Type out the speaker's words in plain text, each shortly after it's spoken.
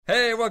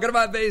welcome to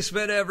my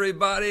basement,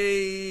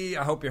 everybody.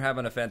 I hope you're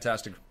having a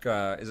fantastic,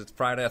 is it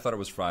Friday? I thought it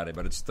was Friday,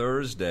 but it's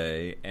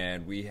Thursday,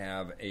 and we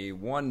have a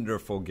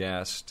wonderful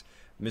guest.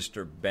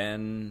 Mr.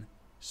 Ben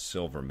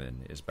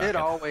Silverman is back. It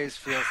always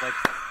feels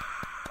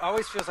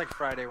like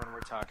Friday when we're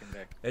talking,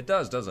 Vic. It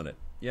does, doesn't it?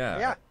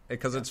 Yeah.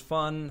 Because it's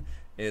fun.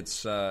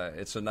 It's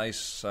a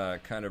nice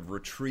kind of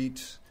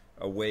retreat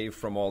away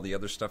from all the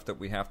other stuff that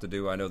we have to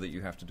do. I know that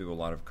you have to do a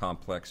lot of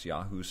complex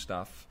Yahoo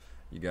stuff.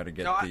 You got to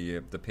get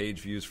the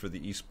page views for the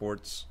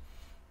esports.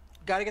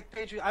 Got to get the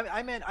page views.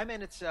 I meant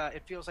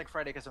it feels like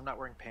Friday because I'm not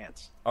wearing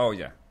pants. Oh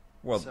yeah,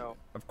 well, so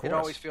of course. It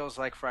always feels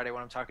like Friday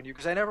when I'm talking to you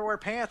because I never wear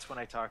pants when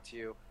I talk to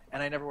you,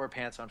 and I never wear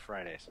pants on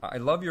Fridays. I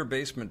love your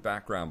basement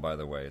background, by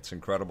the way. It's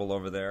incredible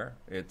over there.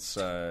 It's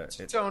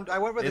two-toned. I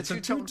went with it's a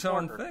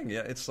two-tone thing.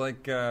 Yeah, it's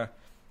like.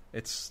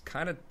 It's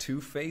kind of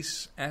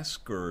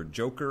Two-Face-esque or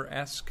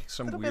Joker-esque,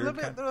 some weird kind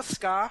of little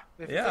ska.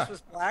 If Yeah. this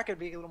was black, it'd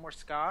be a little more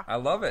ska. I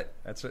love it.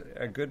 That's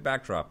a good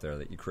backdrop there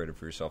that you created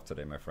for yourself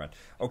today, my friend.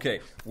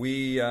 Okay,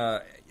 we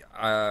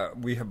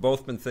have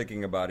both been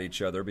thinking about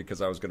each other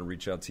because I was going to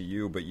reach out to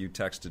you, but you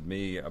texted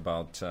me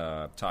about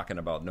talking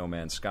about No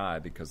Man's Sky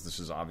because this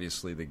is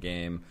obviously the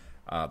game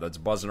that's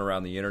buzzing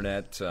around the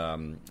internet.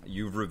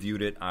 You've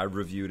reviewed it. I've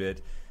reviewed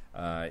it.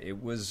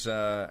 It was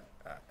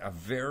a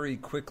very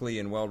quickly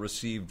and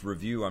well-received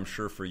review, I'm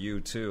sure, for you,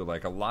 too.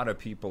 Like, a lot of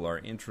people are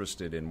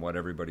interested in what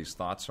everybody's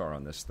thoughts are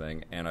on this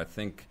thing, and I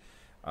think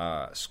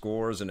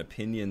scores and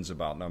opinions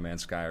about No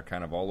Man's Sky are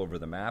kind of all over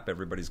the map.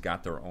 Everybody's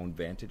got their own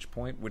vantage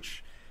point,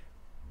 which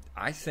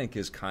I think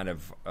is kind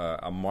of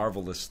a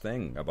marvelous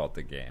thing about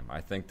the game. I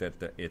think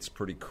that it's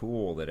pretty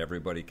cool that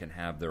everybody can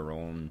have their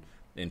own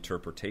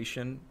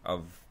interpretation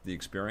of the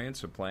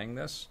experience of playing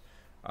this,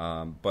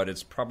 but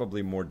it's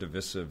probably more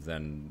divisive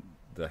than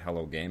the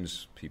Hello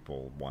Games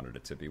people wanted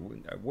it to be.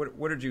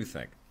 What did you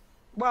think?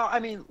 Well, I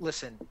mean,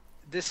 listen,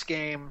 this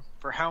game,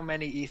 for how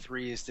many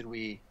E3s did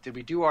we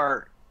do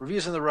our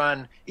reviews in the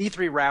run,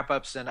 E3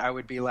 wrap-ups, and I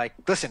would be like,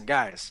 listen,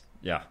 guys,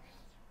 yeah,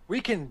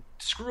 we can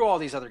screw all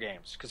these other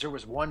games because there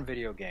was one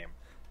video game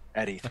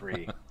at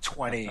E3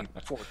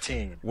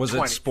 2014. Was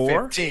it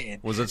Spore?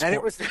 Was it Spore? And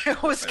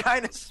it was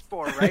kind of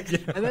Spore, right? Yeah.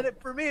 And then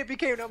for me, it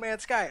became No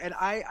Man's Sky, and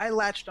I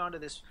latched onto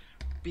this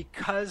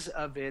because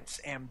of its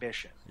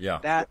ambition. Yeah.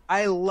 That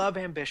I love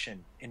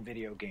ambition in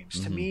video games.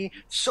 Mm-hmm. To me,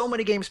 so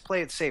many games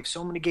play it safe.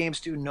 So many games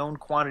do known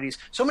quantities.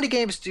 So many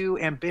games do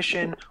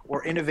ambition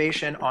or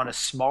innovation on a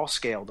small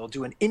scale. They'll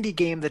do an indie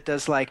game that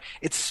does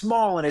it's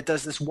small and it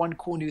does this one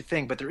cool new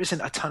thing, but there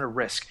isn't a ton of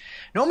risk.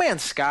 No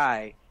Man's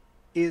Sky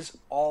is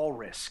all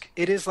risk.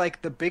 It is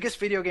like the biggest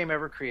video game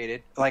ever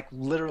created, like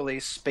literally,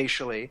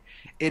 spatially.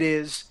 It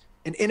is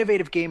an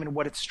innovative game in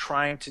what it's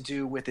trying to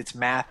do with its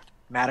mathematical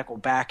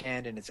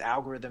backend and its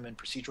algorithm and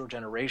procedural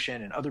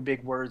generation and other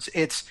big words.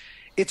 It's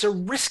a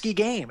risky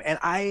game, and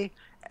I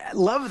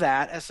love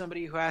that as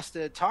somebody who has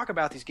to talk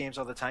about these games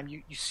all the time.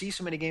 You see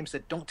so many games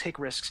that don't take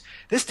risks.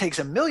 This takes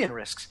a million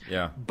risks.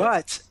 Yeah.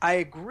 But I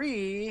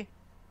agree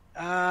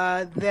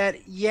that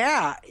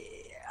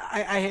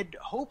I had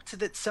hoped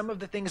that some of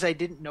the things I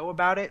didn't know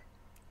about it,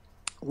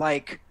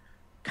 like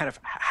kind of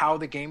how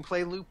the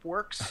gameplay loop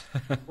works,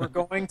 were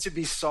going to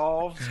be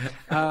solved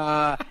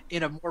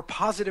in a more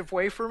positive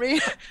way for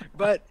me.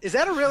 But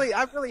I'm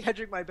really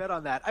hedging my bet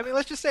on that. I mean,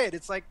 let's just say it.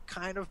 It's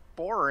kind of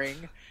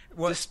boring,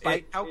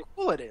 despite how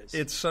cool it is.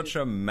 It's such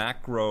a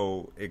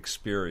macro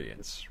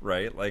experience,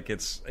 right?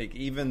 It's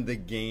even the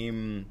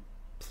game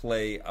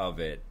play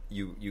of it,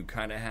 you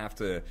kind of have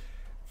to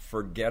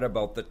forget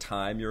about the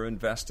time you're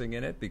investing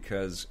in it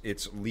because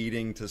it's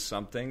leading to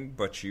something,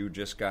 but you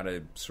just got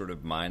to sort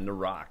of mine the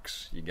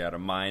rocks. You got to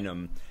mine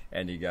them,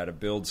 and you got to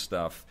build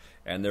stuff.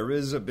 And there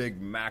is a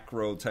big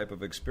macro type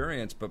of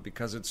experience, but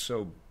because it's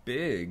so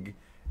big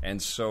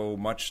and so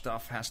much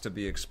stuff has to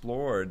be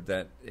explored,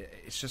 that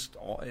it's just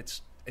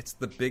it's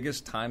the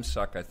biggest time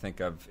suck I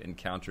think I've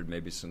encountered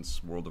maybe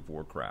since World of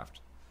Warcraft.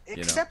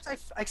 Except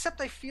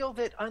I feel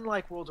that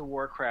unlike World of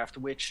Warcraft,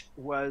 which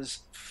was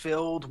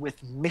filled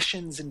with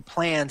missions and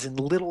plans and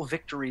little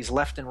victories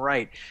left and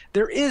right,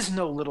 there is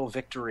no little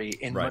victory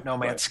in No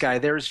Man's Sky.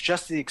 There's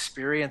just the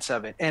experience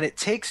of it. And it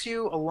takes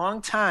you a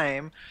long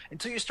time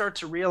until you start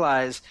to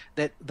realize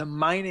that the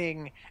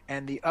mining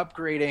and the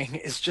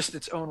upgrading is just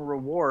its own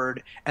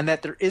reward, and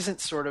that there isn't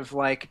sort of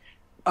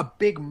a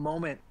big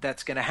moment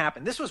that's going to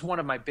happen. This was one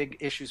of my big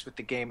issues with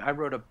the game. I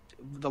wrote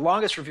the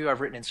longest review I've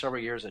written in several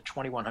years, a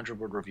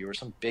 2,100-word review, or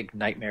some big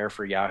nightmare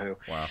for Yahoo.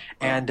 Wow.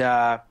 And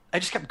I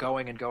just kept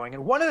going and going.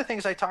 And one of the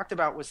things I talked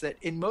about was that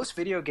in most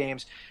video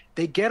games,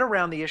 they get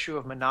around the issue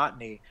of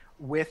monotony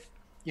with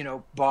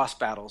boss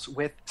battles,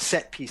 with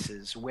set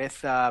pieces,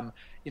 with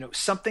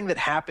something that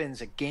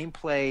happens, a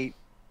gameplay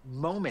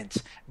moment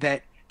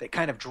that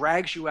kind of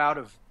drags you out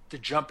of the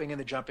jumping and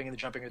the jumping and the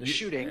jumping or the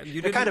shooting.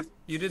 You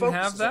didn't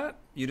have that?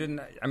 You didn't.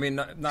 I mean,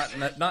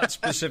 not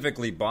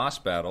specifically boss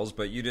battles,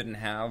 but you didn't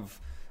have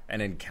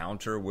an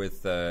encounter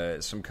with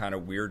some kind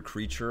of weird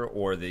creature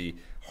or the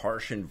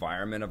harsh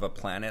environment of a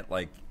planet,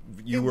 like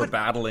you were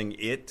battling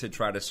it to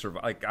try to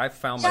survive. Like I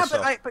found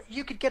myself. But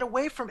you could get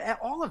away from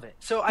all of it.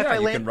 So if Yeah, I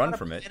you landed can run on a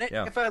from planet, it.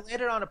 Yeah. if I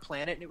landed on a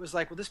planet and it was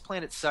like, well, this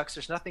planet sucks.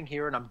 There's nothing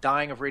here, and I'm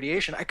dying of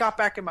radiation. I got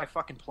back in my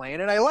fucking plane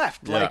and I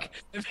left. Yeah. Like,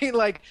 I mean,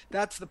 like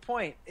that's the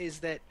point. Is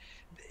that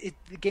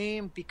the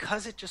game,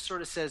 because it just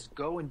sort of says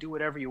go and do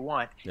whatever you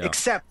want, Yeah.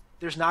 except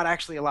there's not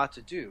actually a lot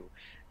to do,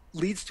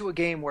 leads to a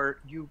game where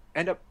you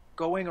end up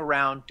going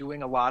around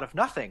doing a lot of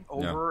nothing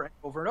over and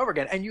over and over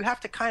again, and you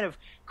have to kind of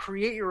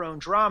create your own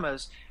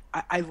dramas.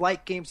 I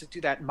like games that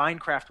do that.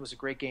 Minecraft was a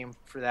great game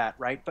for that,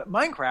 right? But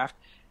Minecraft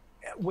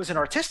was an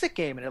artistic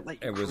game, and it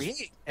let you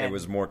create. It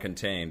was more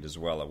contained as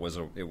well. It was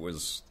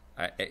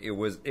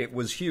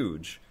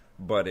huge,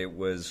 but it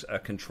was a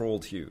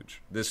controlled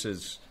huge. This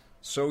is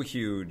so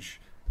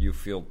huge, you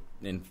feel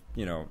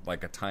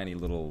like a tiny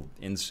little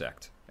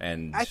insect,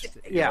 and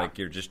like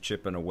you're just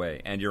chipping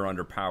away, and you're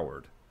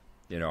underpowered.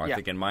 I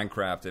think in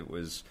Minecraft it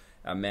was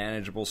a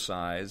manageable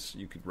size.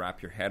 You could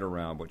wrap your head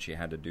around what you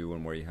had to do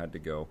and where you had to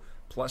go.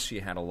 Plus, you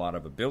had a lot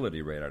of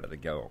ability right out of the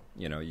go.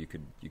 You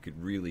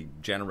could really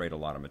generate a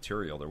lot of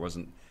material. There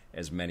wasn't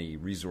as many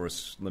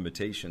resource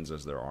limitations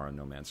as there are in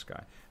No Man's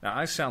Sky. Now,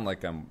 I sound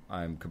like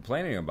I'm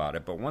complaining about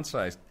it, but once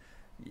I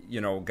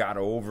got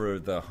over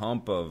the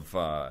hump of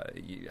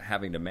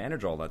having to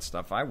manage all that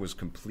stuff, I was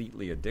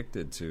completely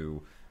addicted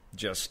to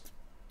just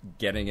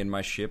getting in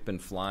my ship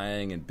and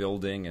flying and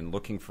building and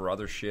looking for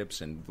other ships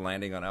and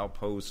landing on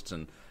outposts,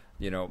 and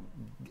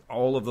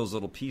all of those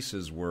little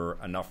pieces were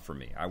enough for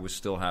me. I was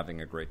still having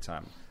a great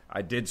time.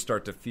 I did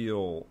start to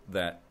feel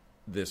that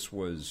this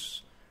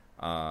was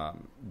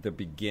the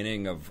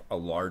beginning of a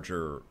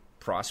larger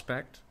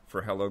prospect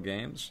for Hello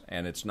Games,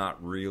 and it's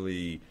not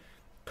really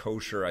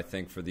kosher, I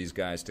think, for these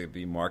guys to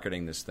be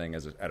marketing this thing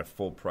as at a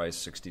full price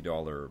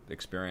 $60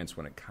 experience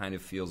when it kind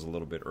of feels a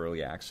little bit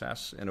early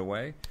access in a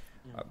way.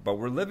 But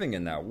we're living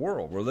in that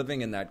world. We're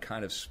living in that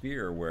kind of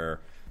sphere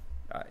where,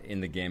 in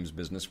the games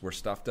business, where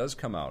stuff does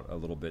come out a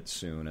little bit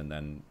soon, and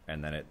then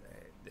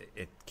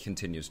it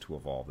continues to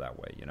evolve that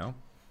way.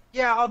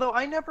 Yeah, although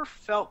I never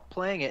felt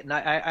playing it, and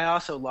I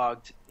also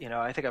logged,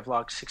 I think I've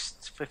logged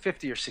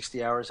 50 or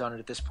 60 hours on it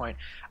at this point.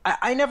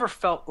 I never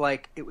felt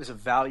like it was a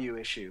value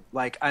issue.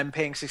 Like I'm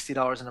paying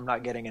 $60 and I'm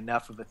not getting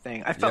enough of a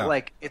thing. I felt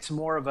like it's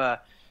more of a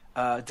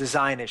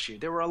design issue.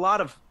 There were a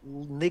lot of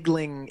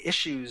niggling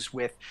issues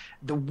with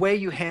the way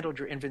you handled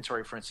your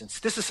inventory, for instance.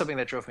 This is something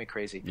that drove me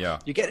crazy. Yeah.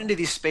 You get into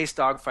these space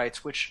dogfights,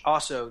 which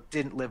also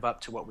didn't live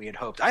up to what we had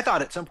hoped. I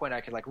thought at some point I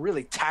could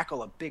really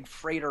tackle a big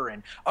freighter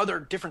and other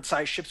different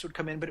sized ships would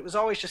come in, but it was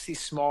always just these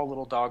small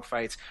little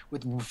dogfights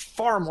with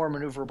far more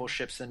maneuverable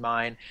ships than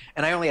mine.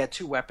 And I only had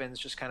 2 weapons,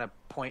 just kind of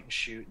point and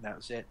shoot, and that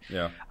was it.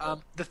 Yeah.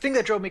 The thing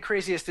that drove me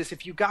craziest is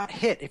if you get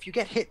hit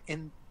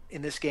in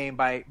this game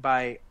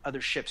by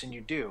other ships, and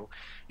you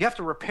have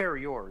to repair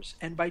yours.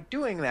 And by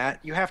doing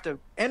that, you have to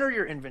enter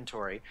your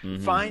inventory,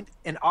 find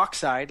an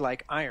oxide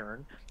like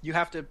iron. You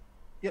have to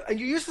you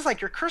use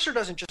this, your cursor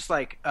doesn't just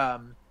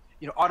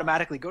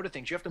automatically go to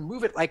things. You have to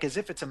move it as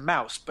if it's a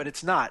mouse, but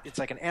it's not. It's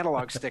like an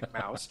analog stick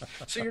mouse.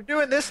 So you're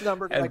doing this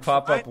number to and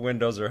pop-up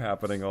windows are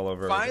happening all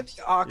over. Find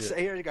the oxide.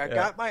 Here you go. I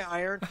got my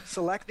iron.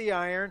 Select the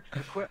iron.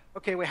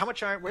 Okay, wait, how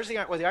much iron? Where's the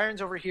iron? Well, the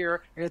iron's over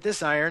here. I got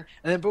this iron,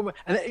 and then boom,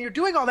 and then you're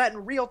doing all that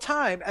in real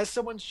time as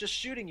someone's just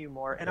shooting you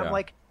more. And I'm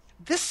like,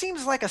 this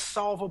seems like a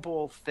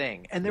solvable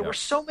thing. And there were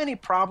so many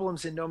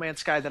problems in No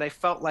Man's Sky that I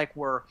felt like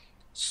were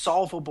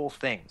solvable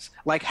things,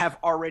 have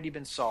already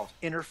been solved.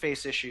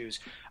 Interface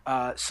issues,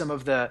 some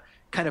of the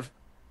kind of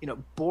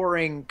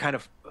boring kind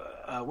of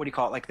what do you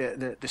call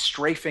it, the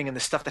strafing and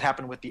the stuff that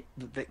happened with the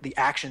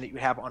action that you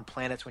would have on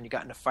planets when you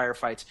got into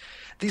firefights.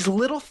 These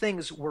little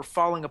things were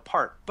falling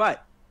apart,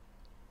 but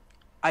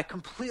I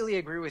completely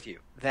agree with you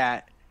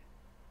that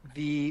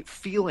the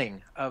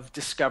feeling of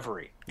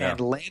discovery and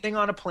landing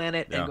on a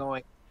planet and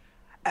going,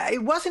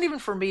 it wasn't even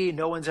for me,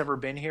 no one's ever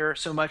been here,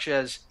 so much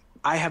as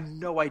I have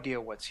no idea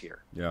what's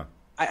here. Yeah.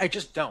 I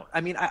just don't.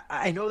 I mean,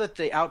 I know that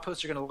the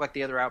outposts are going to look like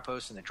the other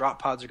outposts and the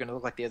drop pods are going to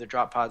look like the other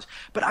drop pods,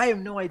 but I have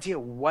no idea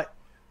what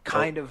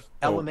kind of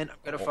element I'm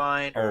going to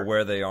find. Or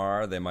where they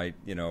are. They might,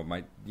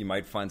 you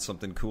might find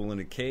something cool in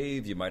a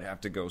cave. You might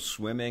have to go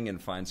swimming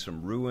and find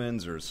some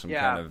ruins or some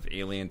kind of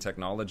alien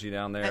technology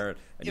down there.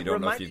 And you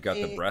don't know if you've got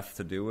the breath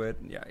to do it.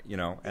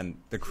 Yeah, and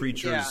the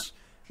creatures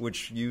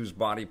which use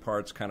body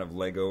parts kind of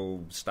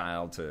Lego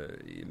style to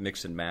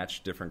mix and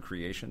match different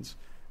creations.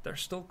 They're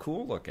still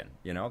cool looking,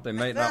 They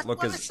may not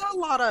look as. I saw a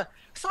lot of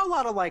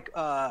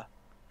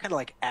kind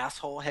of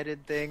asshole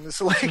headed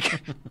things,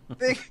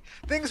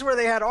 things where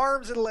they had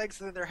arms and legs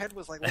and then their head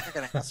was looking like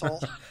an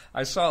asshole.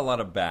 I saw a lot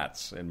of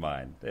bats in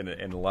mine,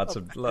 and lots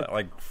of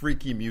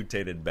freaky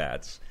mutated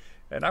bats,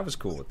 and I was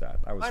cool with that.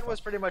 Mine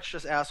was pretty much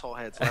just asshole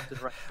heads left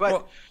and right.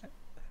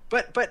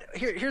 But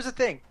here's the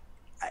thing,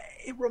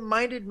 it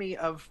reminded me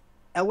of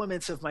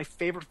elements of my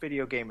favorite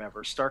video game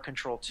ever, Star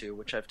Control 2,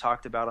 which I've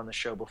talked about on the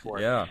show before.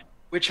 Yeah.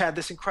 Which had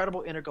this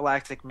incredible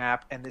intergalactic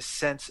map and this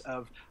sense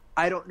of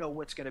I don't know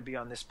what's going to be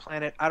on this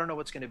planet. I don't know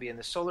what's going to be in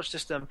the solar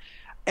system.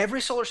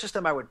 Every solar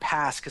system I would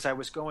pass because I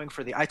was going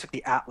for I took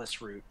the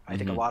Atlas route. I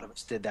think a lot of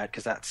us did that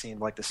because that seemed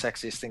like the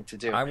sexiest thing to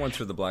do. I went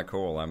through the black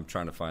hole. I'm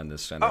trying to find the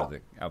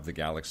center of the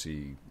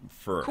galaxy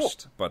first. Cool.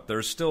 But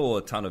there's still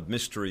a ton of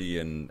mystery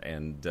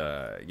and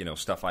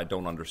stuff I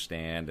don't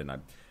understand. And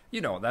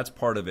that's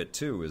part of it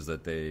too, is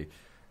that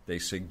they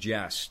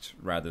suggest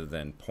rather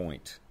than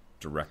point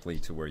directly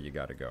to where you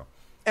got to go.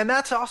 And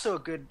that's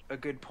also a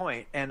good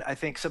point. And I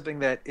think something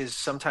that is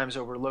sometimes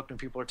overlooked when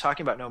people are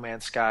talking about No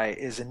Man's Sky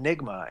is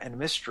enigma and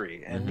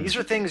mystery. And these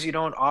are things you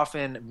don't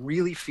often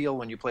really feel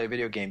when you play a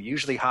video game. You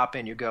usually hop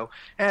in, you go,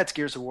 it's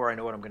Gears of War, I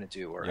know what I'm going to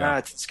do. Or,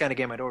 it's this kind of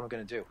game, I know what I'm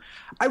going to do.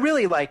 I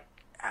really I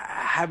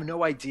have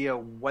no idea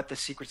what the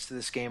secrets to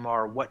this game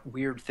are, what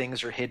weird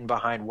things are hidden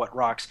behind what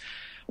rocks.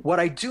 What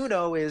I do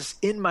know is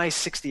in my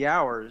 60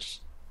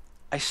 hours,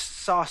 I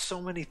saw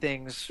so many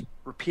things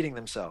repeating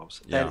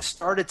themselves that it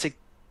started to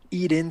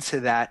eat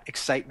into that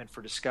excitement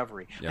for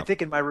discovery. Yep. I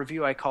think in my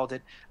review I called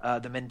it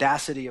the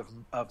mendacity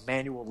of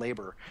manual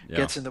labor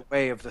gets in the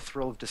way of the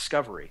thrill of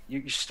discovery.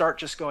 You start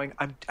just going,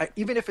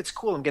 even if it's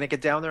cool, I'm going to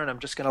get down there and I'm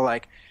just going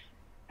to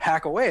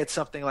hack away at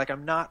something.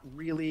 I'm not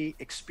really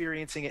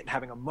experiencing it and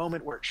having a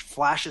moment where it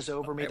flashes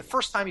over me. The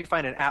first time you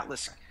find an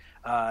Atlas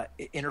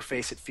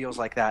interface, it feels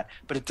like that,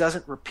 but it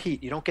doesn't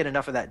repeat. You don't get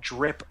enough of that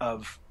drip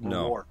of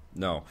reward.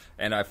 No.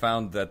 And I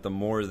found that the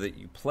more that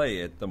you play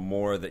it, the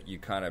more that you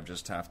kind of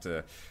just have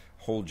to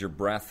hold your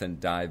breath and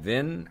dive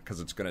in, because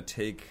it's going to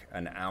take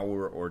an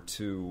hour or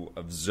two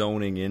of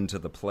zoning into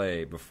the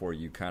play before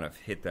you kind of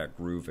hit that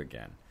groove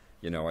again.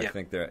 I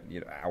think that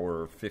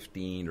hour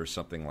 15 or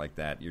something like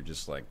that, you're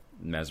just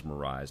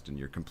mesmerized and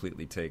you're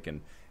completely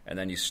taken, and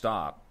then you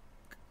stop,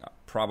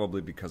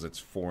 probably because it's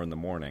 4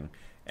 a.m.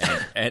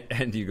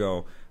 and you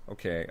go,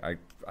 okay,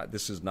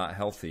 this is not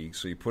healthy.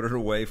 So you put it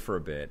away for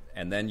a bit,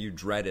 and then you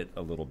dread it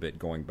a little bit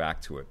going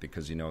back to it,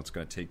 because it's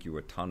going to take you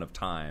a ton of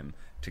time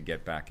to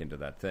get back into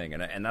that thing.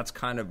 And that's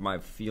kind of my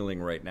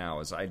feeling right now,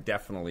 is I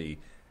definitely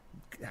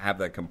have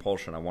that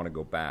compulsion. I want to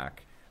go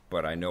back,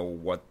 but I know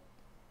what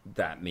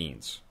that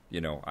means.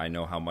 I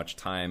know how much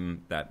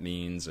time that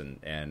means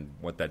and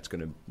what that's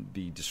going to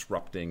be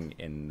disrupting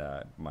in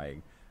my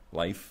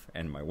life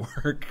and my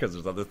work, because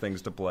there's other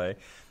things to play.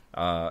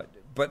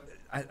 But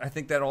I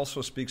think that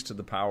also speaks to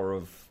the power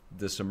of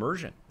this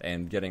immersion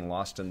and getting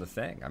lost in the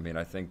thing. I mean,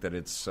 I think that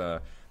it's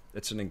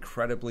an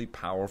incredibly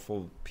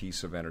powerful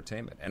piece of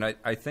entertainment. And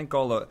I think a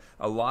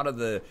lot of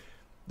the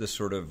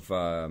sort of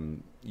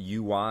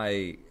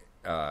UI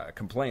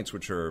complaints,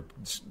 which are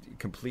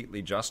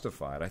completely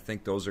justified, I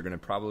think those are going to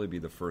probably be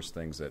the first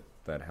things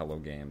that Hello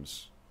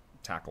Games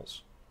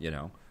tackles.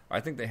 I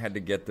think they had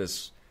to get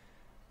this.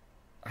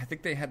 I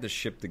think they had to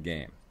ship the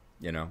game.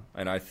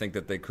 And I think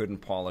that they couldn't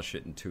polish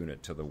it and tune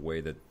it to the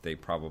way that they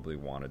probably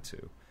wanted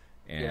to.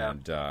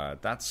 And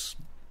that's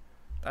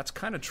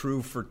kind of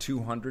true for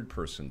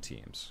 200-person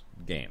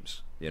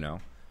games,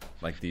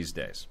 like these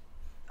days.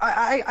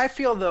 I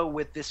feel, though,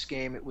 with this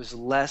game, it was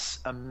less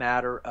a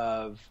matter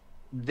of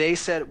they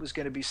said it was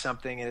going to be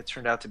something and it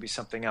turned out to be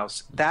something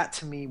else. That,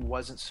 to me,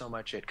 wasn't so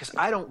much it, because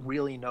I don't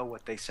really know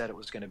what they said it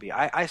was going to be.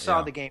 I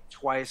saw the game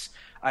twice.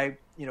 I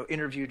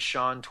interviewed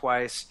Sean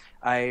twice.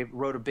 I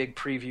wrote a big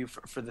preview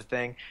for the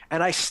thing,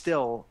 and I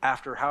still,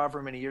 after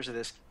however many years of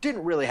this,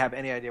 didn't really have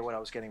any idea what I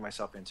was getting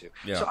myself into.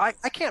 Yeah. So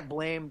I can't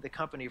blame the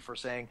company for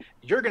saying,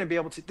 you're going to be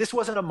able to – this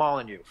wasn't a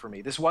Molyneux for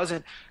me. This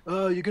wasn't,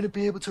 you're going to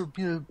be able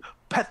to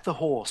pet the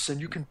horse, and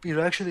you can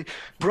actually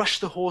brush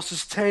the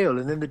horse's tail,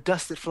 and then the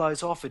dust that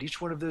flies off it, each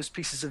one of those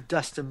pieces of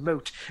dust, a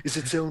mote, is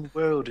its own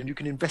world, and you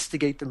can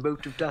investigate the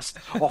mote of dust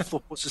off the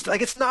horse's –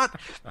 it's not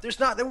 –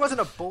 there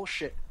wasn't a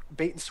bullshit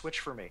bait and switch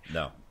for me.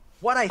 No.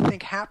 What I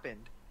think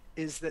happened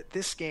is that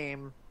this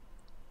game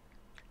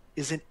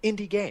is an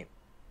indie game.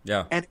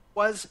 Yeah. And it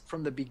was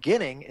from the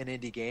beginning an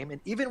indie game,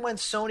 and even when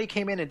Sony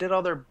came in and did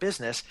all their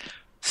business,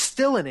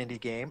 still an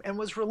indie game, and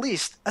was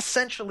released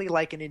essentially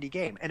like an indie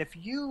game. And if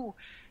you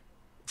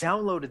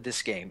downloaded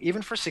this game,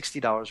 even for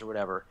 $60 or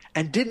whatever,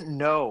 and didn't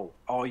know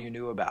all you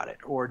knew about it,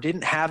 or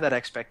didn't have that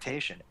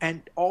expectation,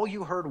 and all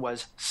you heard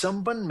was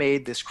someone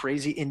made this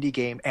crazy indie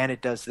game and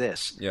it does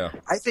this,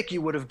 I think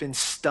you would have been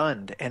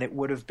stunned, and it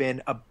would have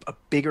been a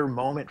bigger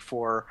moment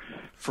for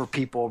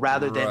people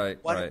rather than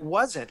it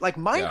wasn't. Like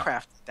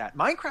Minecraft did that.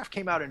 Minecraft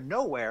came out of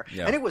nowhere,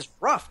 and it was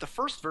rough. The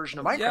first version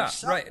of Minecraft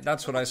sucked.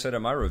 That's what I said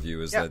in my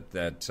review, is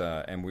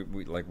that and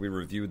we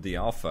reviewed the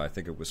alpha. I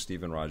think it was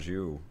Stephen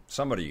Raju.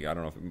 Somebody, I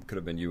don't know if it could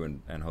have been you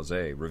and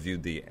Jose,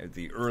 reviewed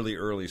the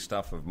early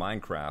stuff of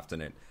Minecraft,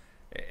 and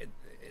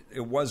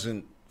it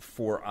wasn't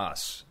for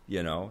us,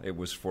 it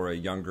was for a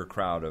younger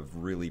crowd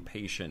of really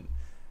patient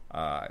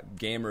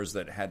gamers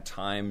that had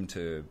time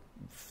to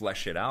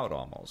flesh it out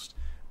almost.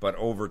 But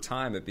over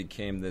time, it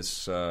became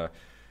this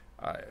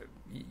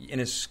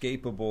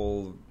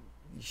inescapable,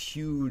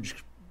 huge,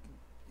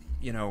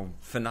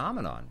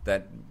 phenomenon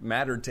that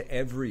mattered to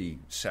every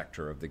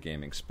sector of the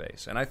gaming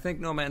space. And I think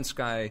No Man's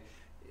Sky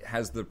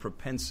has the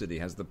propensity,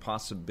 has the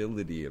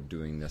possibility of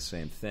doing the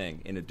same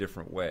thing in a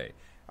different way.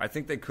 I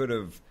think they could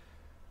have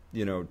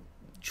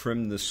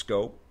trimmed the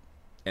scope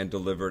and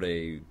delivered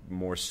a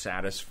more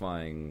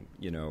satisfying,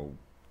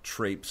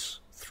 traipse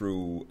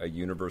through a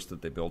universe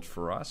that they built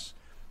for us.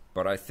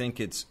 But I think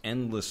its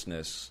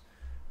endlessness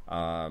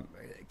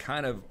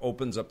kind of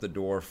opens up the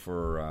door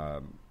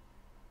for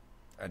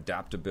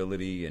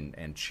adaptability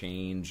and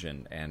change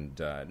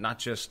and not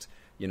just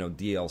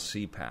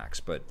DLC packs,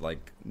 but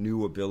like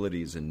new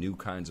abilities and new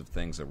kinds of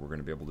things that we're going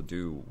to be able to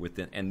do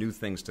within, and new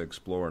things to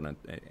explore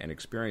and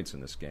experience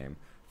in this game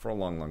for a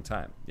long, long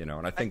time.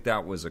 And I think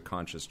that was a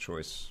conscious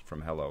choice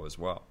from Hello as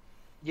well.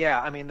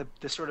 Yeah, I mean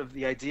the sort of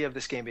the idea of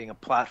this game being a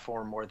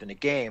platform more than a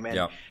game,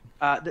 and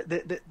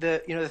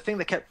the thing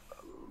that kept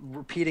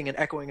repeating and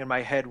echoing in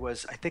my head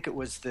was, I think it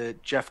was the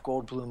Jeff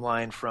Goldblum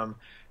line from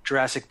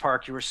Jurassic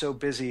Park. You were so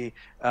busy,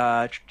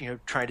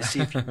 trying to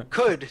see if you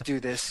could do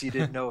this, you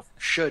didn't know if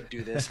you should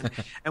do this,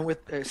 and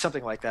with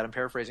something like that. I'm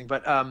paraphrasing,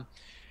 but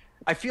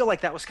I feel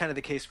like that was kind of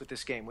the case with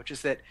this game, which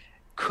is that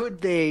could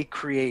they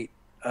create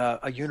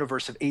a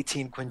universe of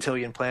 18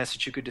 quintillion planets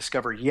that you could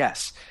discover?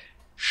 Yes.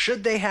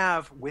 Should they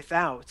have,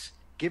 without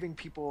giving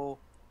people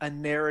a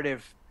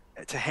narrative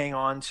to hang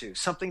on to,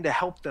 something to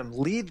help them,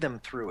 lead them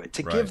through it,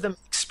 to give them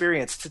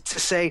experience, to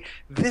say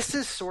this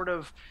is sort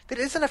of, that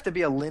it doesn't have to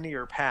be a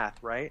linear path,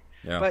 right?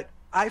 Yeah. But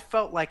I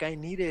felt like I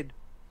needed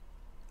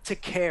to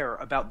care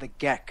about the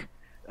Gek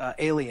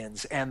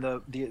aliens and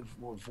the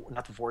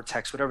not the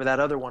Vortex, whatever that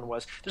other one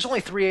was. There's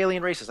only 3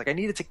 alien races. Like I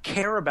needed to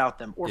care about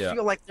them, or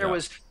feel like there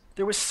was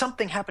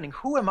something happening.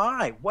 Who am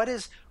I? Why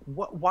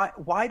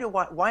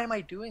am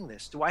I doing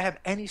this? Do I have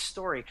any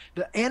story?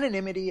 The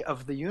anonymity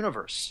of the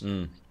universe,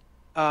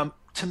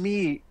 to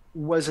me,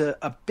 was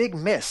a big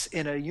miss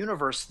in a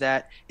universe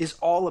that is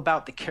all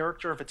about the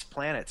character of its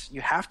planets.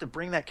 You have to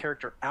bring that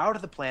character out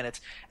of the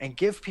planets and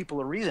give people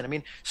a reason. I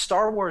mean,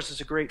 Star Wars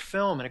is a great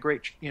film and a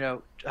great,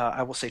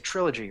 I will say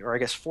trilogy, or I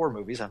guess 4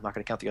 movies. I'm not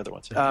going to count the other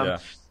ones.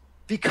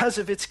 Because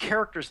of its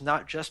characters,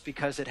 not just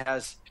because it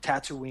has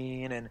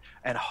Tatooine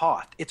and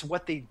Hoth. It's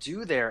what they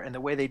do there and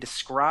the way they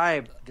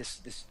describe this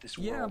world.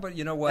 Yeah, but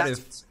you know what?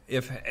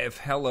 If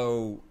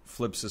Hello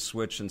flips a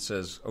switch and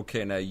says,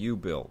 "Okay, now you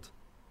build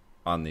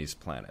on these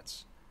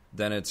planets,"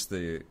 then it's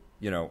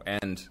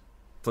and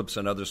flips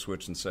another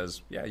switch and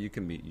says, "Yeah, you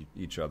can meet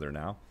each other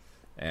now."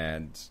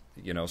 And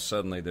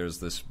suddenly there's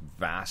this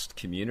vast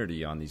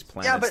community on these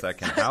planets that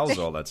can house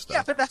all that stuff.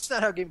 Yeah, but that's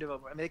not how game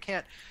development. I mean, they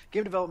can't.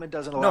 Game development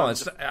doesn't allow. No,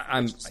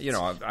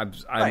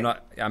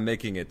 I'm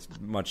making it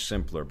much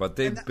simpler. But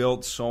they've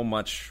built so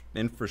much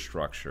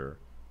infrastructure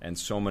and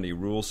so many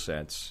rule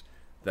sets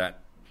that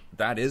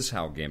is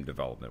how game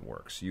development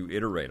works. You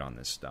iterate on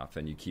this stuff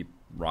and you keep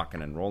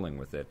rocking and rolling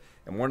with it.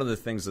 And one of the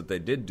things that they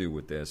did do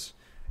with this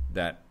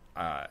that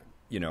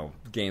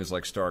games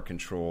like Star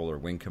Control or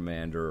Wing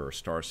Commander or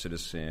Star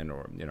Citizen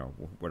or,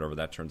 whatever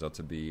that turns out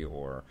to be,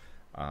 or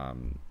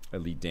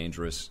Elite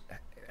Dangerous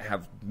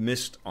have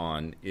missed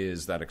on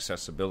is that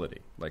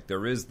accessibility. Like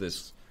there is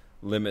this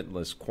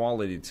limitless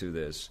quality to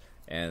this,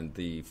 and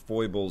the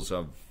foibles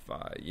of,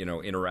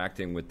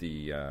 interacting with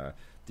the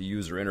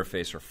user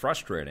interface are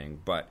frustrating,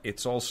 but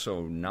it's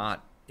also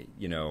not,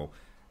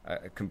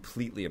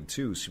 completely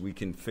obtuse. We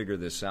can figure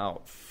this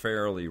out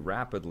fairly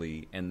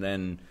rapidly and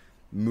then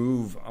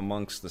move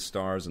amongst the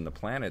stars and the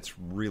planets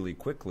really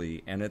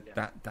quickly, and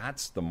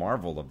that's the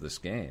marvel of this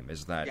game,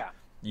 is that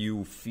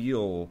you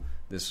feel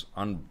this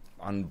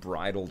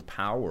unbridled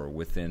power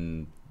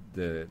within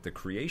the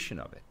creation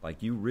of it.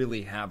 Like you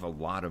really have a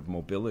lot of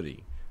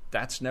mobility.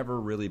 That's never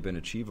really been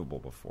achievable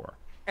before.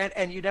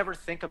 And you never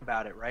think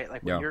about it, right?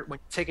 Like when you're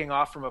taking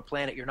off from a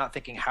planet, you're not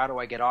thinking, how do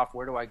I get off?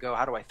 Where do I go?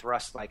 How do I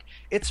thrust? Like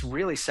it's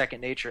really second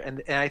nature.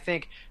 And I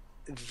think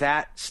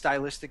that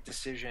stylistic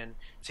decision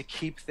to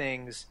keep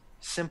things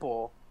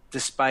simple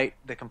despite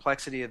the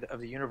complexity of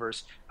the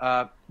universe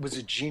was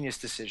a genius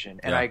decision,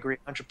 and I agree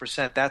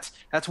 100%.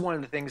 That's one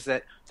of the things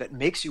that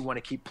makes you want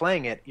to keep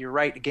playing it. You're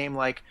right. A game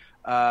like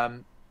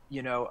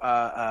you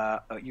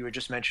had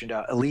just mentioned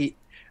Elite,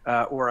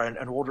 or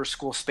an older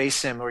school space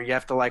sim where you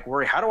have to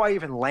worry, how do I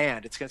even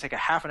land? It's going to take a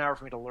half an hour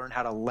for me to learn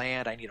how to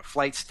land. I need a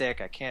flight stick.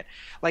 I can't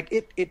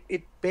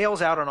it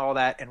bails out on all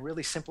that and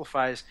really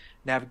simplifies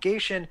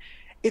navigation.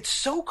 It's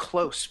so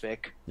close,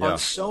 Vic, on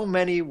so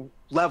many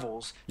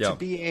levels to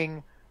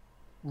being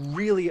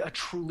really a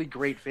truly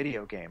great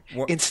video game,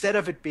 instead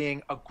of it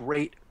being a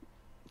great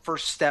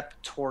first step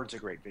towards a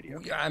great video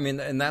game. Yeah, I mean,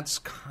 and that's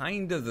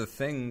kind of the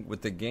thing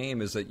with the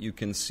game, is that you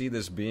can see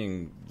this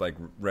being like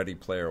Ready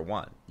Player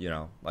One.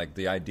 Like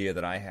the idea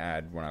that I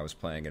had when I was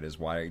playing it is,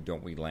 why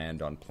don't we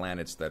land on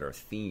planets that are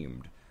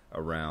themed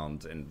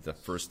around? And the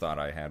first thought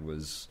I had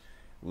was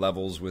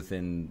levels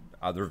within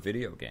other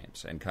video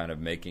games, and kind of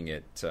making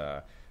it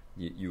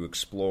you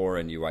explore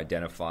and you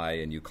identify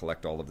and you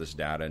collect all of this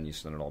data and you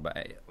send it all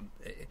back.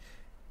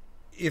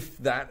 If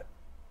that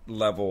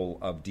level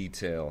of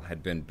detail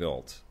had been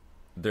built,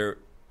 there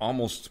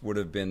almost would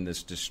have been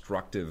this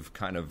destructive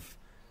kind of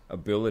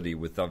ability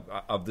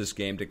of this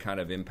game to kind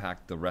of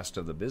impact the rest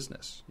of the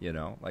business.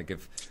 Like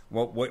if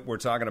what we're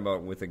talking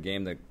about with a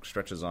game that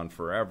stretches on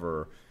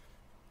forever,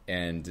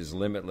 and is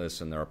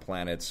limitless, and there are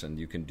planets, and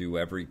you can do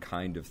every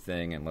kind of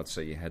thing. And let's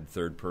say you had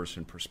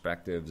third-person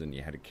perspectives, and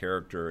you had a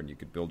character, and you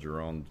could build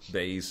your own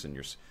base, and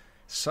you're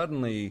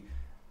suddenly.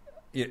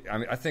 I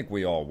mean, I think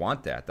we all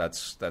want that.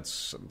 That's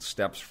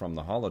steps from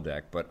the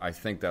holodeck, but I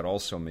think that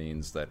also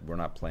means that we're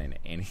not playing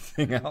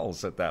anything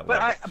else at that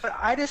level. But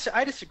I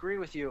disagree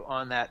with you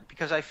on that,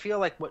 because I feel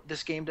like what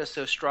this game does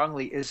so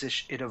strongly is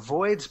it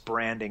avoids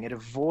branding. It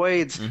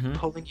avoids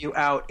pulling you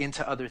out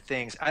into other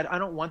things. I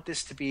don't want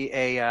this to be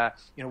a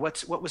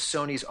what was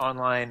Sony's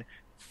online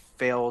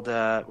failed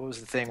what was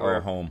the thing?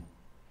 Home.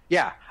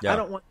 Yeah, I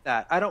don't want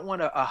that. I don't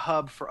want a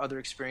hub for other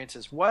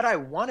experiences. What I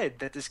wanted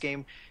that this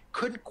game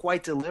couldn't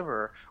quite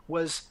deliver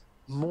was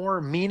more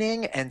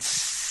meaning and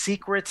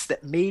secrets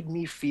that made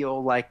me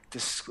feel like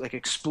this, like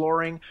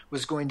exploring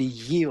was going to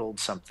yield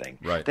something.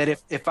 Right. That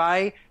if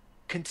I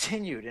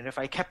continued and if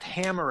I kept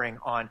hammering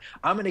on,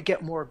 I'm going to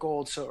get more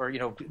gold,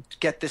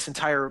 get this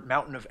entire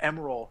mountain of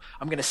emerald,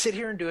 I'm going to sit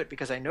here and do it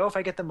because I know if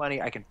I get the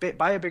money, I can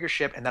buy a bigger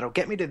ship, and that'll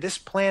get me to this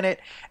planet,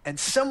 and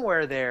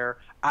somewhere there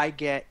I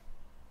get.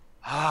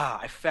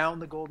 I found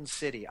the Golden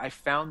City. I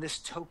found this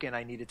token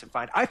I needed to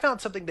find. I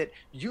found something that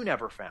you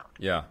never found.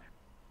 Yeah.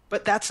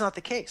 But that's not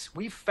the case.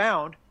 We've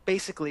found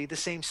basically the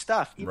same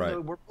stuff, even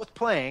though we're both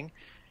playing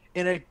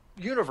in a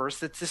universe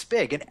that's this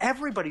big. And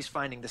everybody's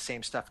finding the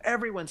same stuff.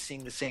 Everyone's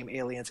seeing the same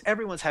aliens.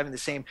 Everyone's having the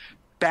same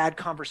bad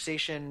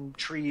conversation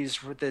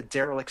trees with the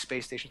derelict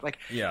space stations.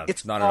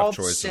 It's not enough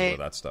choices with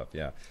that stuff.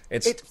 Yeah,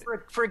 it's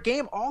for a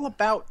game all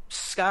about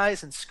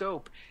skies and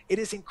scope. It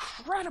is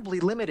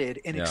incredibly limited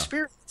in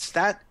experience.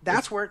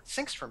 That's where it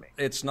sinks for me.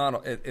 It's not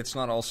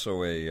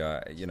also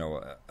a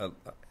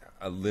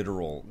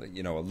literal,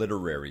 a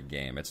literary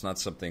game. It's not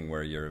something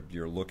where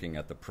you're looking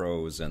at the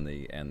prose and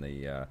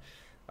the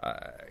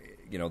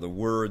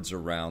words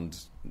around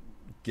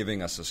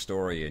giving us a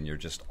story, and you're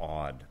just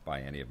awed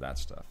by any of that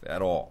stuff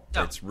at all.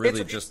 No, it's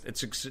really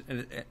it's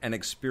an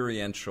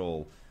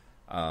experiential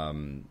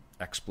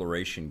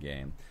exploration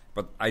game.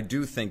 But I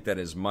do think that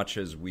as much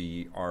as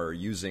we are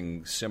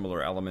using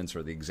similar elements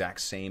or the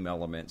exact same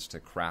elements to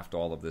craft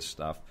all of this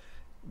stuff,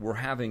 we're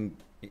having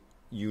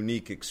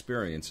unique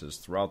experiences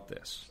throughout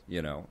this,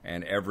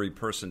 and every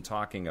person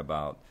talking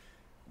about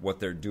what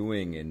they're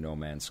doing in No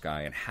Man's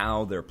Sky and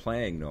how they're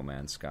playing No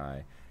Man's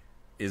Sky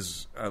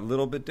is a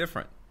little bit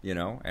different.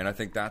 And I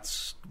think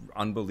that's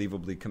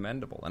unbelievably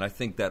commendable. And I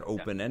think that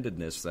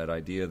open-endedness, that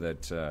idea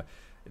that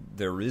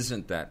there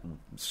isn't that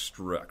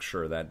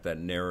structure, that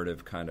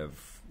narrative kind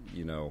of,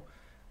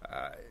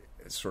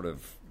 sort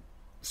of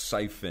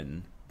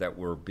siphon that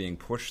we're being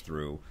pushed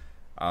through,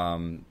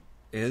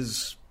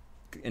 is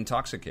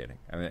intoxicating.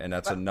 I mean, and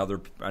that's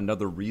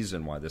another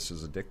reason why this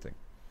is addicting.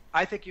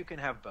 I think you can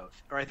have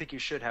both, or I think you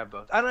should have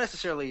both. I don't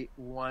necessarily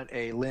want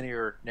a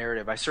linear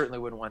narrative. I certainly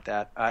wouldn't want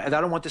that. And I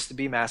don't want this to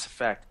be Mass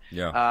Effect.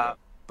 Yeah.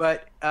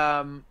 But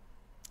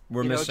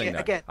we're missing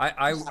that. Again,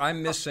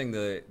 I'm missing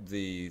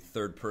the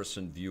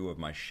third-person view of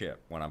my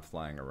ship when I'm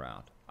flying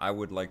around. I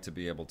would like to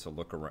be able to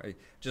look around,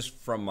 just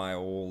from my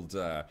old,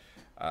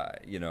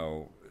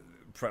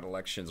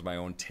 predilections, my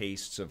own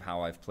tastes of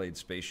how I've played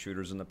space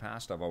shooters in the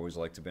past. I've always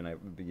liked to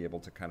be able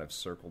to kind of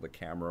circle the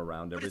camera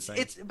around everything.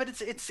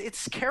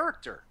 It's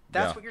character.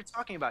 That's what you're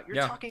talking about.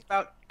 You're talking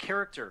about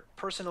character,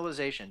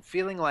 personalization,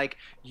 feeling like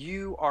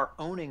you are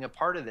owning a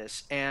part of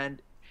this, and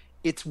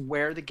it's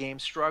where the game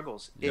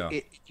struggles.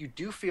 You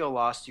do feel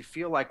lost. You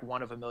feel like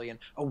one of a million.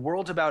 A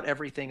world about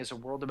everything is a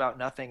world about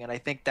nothing, and I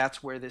think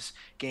that's where this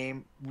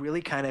game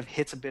really kind of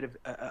hits a bit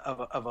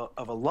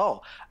of a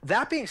lull.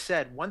 That being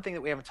said, one thing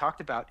that we haven't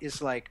talked about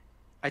is, like,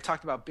 I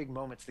talked about big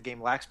moments. The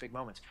game lacks big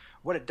moments.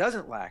 What it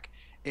doesn't lack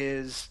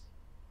is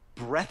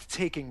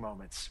breathtaking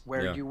moments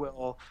where you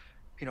will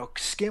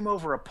skim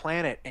over a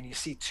planet and you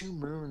see two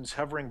moons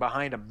hovering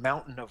behind a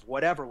mountain of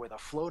whatever with a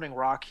floating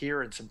rock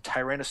here and some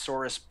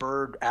Tyrannosaurus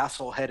bird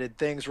asshole-headed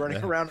things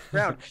running around the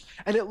ground.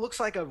 And it looks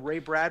like a Ray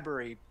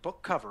Bradbury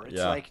book cover. It's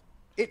like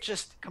it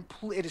just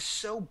it is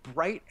so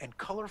bright and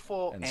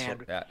colorful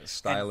and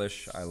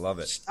stylish. I love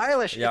it.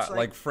 Stylish. Yeah, it's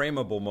like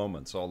frameable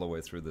moments all the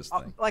way through this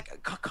thing.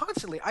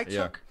 Constantly.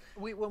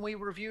 When we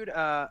reviewed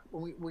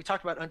when we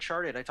talked about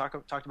Uncharted, I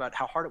talked about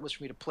how hard it was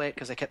for me to play it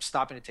because I kept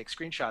stopping to take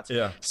screenshots.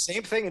 Yeah.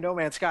 Same thing in No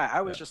Man's Sky.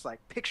 I was just like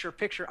picture.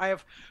 I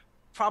have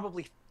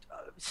probably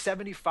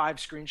 75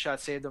 screenshots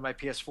saved on my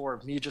PS4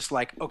 of me just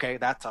like, okay,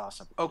 that's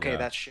awesome. Okay,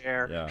 that's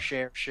share.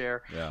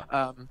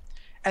 Yeah.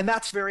 And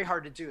that's very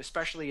hard to do,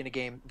 especially in a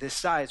game this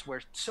size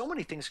where so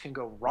many things can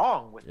go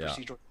wrong with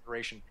procedural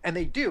generation. And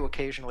they do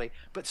occasionally,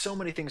 but so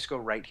many things go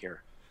right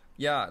here.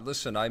 Yeah,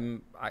 listen,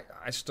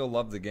 I still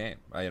love the game.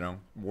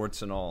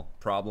 Warts and all,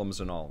 problems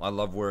and all. I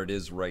love where it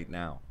is right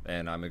now,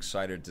 and I'm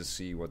excited to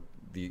see what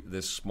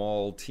this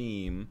small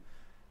team,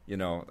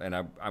 and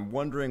I'm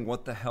wondering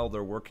what the hell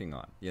they're working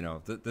on.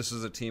 This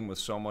is a team with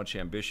so much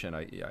ambition.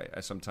 I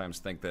sometimes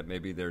think that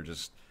maybe they're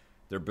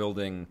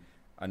building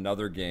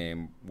another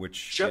game,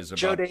 which is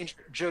about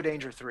Joe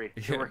Danger 3.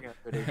 You're working on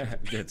Joe Danger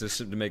 3. Just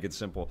to make it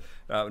simple.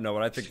 No,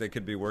 but I think they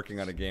could be working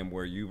on a game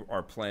where you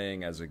are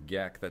playing as a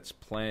Gek that's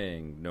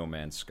playing No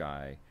Man's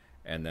Sky,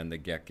 and then the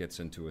Gek gets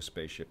into a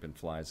spaceship and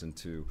flies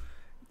into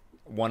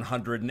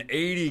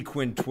 180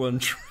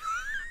 quintillion.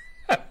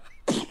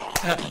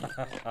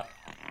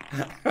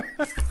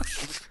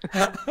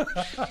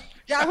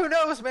 Yeah, who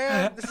knows,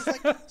 man? This is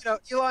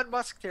like Elon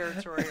Musk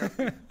territory.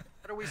 What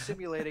are we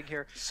simulating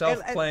here?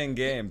 Self-playing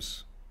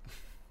games.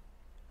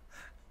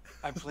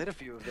 I've played a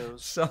few of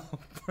those. Self.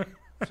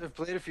 I've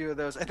played a few of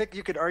those. I think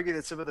you could argue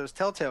that some of those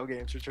Telltale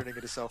games are turning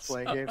into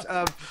self-playing games.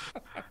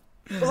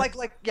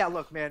 But yeah,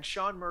 look, man,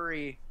 Sean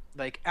Murray,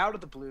 like out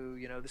of the blue,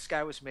 this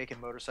guy was making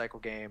motorcycle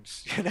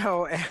games, and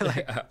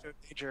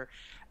major,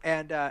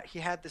 and he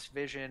had this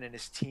vision, and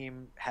his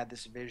team had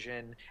this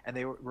vision, and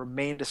they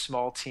remained a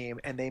small team,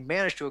 and they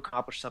managed to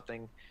accomplish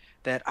something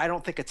that I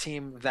don't think a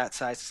team of that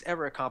size has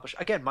ever accomplished.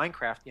 Again,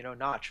 Minecraft,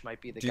 Notch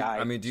might be the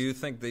guy. Do you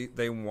think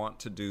they want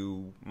to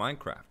do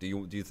Minecraft? Do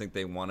you think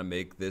they want to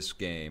make this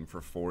game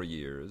for 4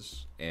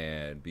 years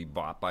and be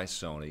bought by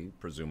Sony,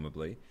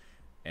 presumably,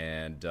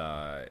 and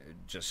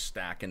just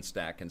stack and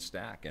stack and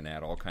stack and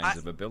add all kinds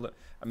of ability?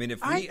 I mean, if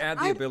we add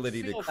the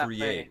ability to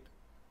create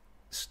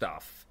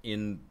stuff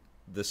in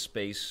the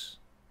space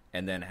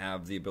and then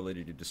have the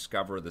ability to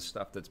discover the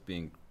stuff that's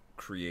being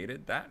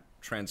created, that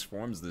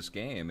transforms this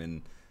game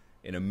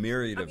in a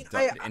myriad of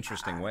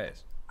interesting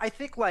ways. I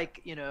think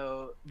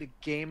the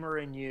gamer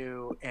in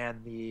you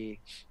and the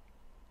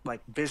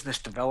business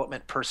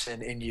development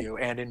person in you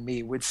and in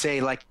me would say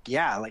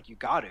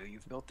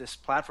you've built this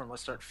platform,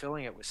 let's start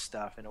filling it with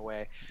stuff in a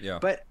way. Yeah.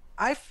 But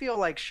I feel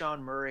like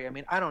Sean Murray,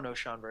 I don't know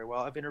Sean very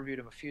well. I've interviewed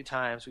him a few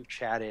times. We've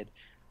chatted.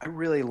 I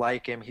really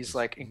like him. He's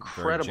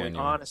incredibly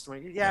honest.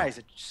 He's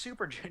a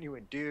super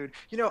genuine dude.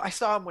 I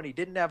saw him when he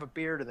didn't have a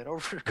beard, and then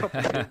over a couple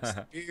of years,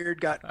 the beard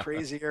got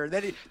crazier. And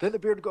then the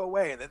beard would go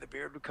away, and then the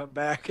beard would come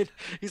back. And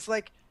he's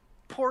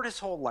poured his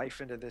whole life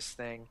into this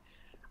thing.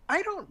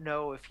 I don't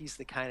know if he's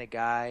the kind of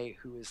guy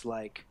who is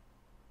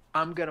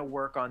I'm going to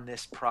work on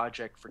this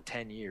project for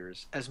 10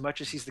 years, as much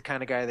as he's the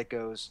kind of guy that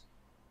goes,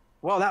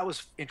 well, that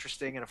was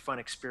interesting and a fun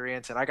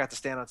experience, and I got to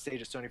stand on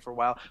stage at Sony for a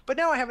while. But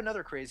now I have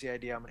another crazy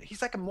idea.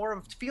 He's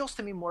feels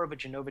to me more of a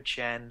Genova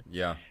Chen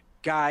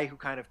guy who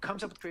kind of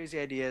comes up with crazy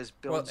ideas,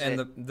 builds it.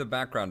 And the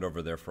background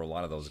over there for a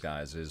lot of those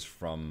guys is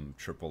from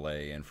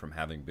AAA and from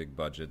having big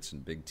budgets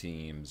and big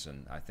teams,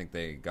 and I think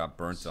they got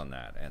burnt on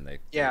that, and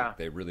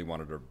they really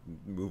wanted to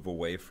move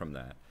away from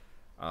that.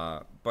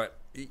 But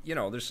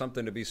there's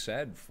something to be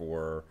said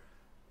for.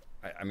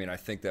 I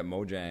think that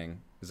Mojang,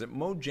 is it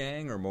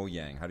Mojang or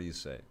Mojang? How do you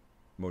say it?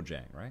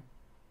 Mojang, right?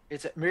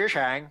 It's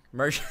Mojang.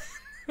 Mojang.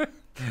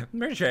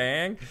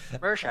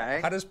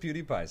 Mojang. How does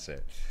PewDiePie say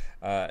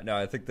it? No,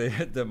 I think the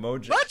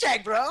Mojang.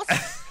 Mojang, bros.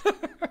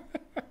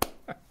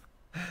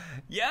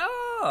 Yeah.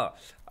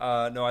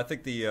 No, I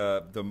think the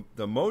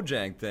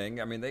Mojang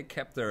thing. They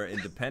kept their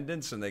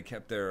independence and they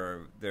kept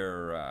their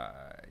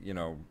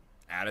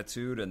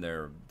attitude and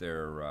their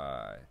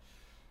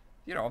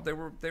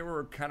they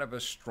were kind of a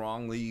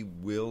strongly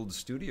willed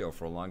studio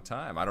for a long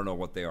time. I don't know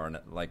what they are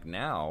like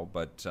now,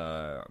 but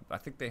I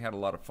think they had a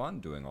lot of fun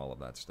doing all of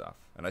that stuff.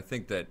 And I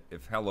think that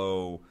if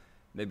Hello,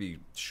 maybe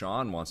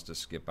Sean wants to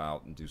skip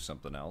out and do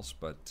something else,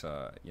 but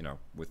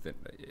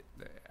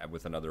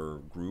with another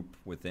group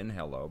within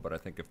Hello. But I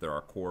think if there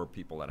are core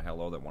people at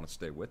Hello that want to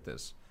stay with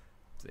this,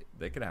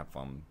 they could have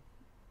fun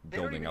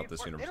building out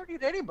this universe. They don't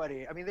need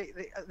anybody.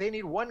 They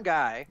need one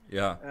guy,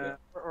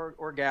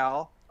 or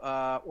gal.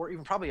 Or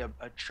even probably a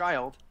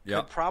child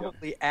could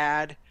probably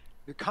add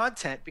the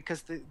content,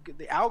 because the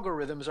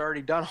algorithm's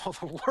already done all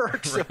the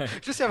work. So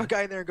just have a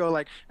guy in there and go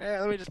hey,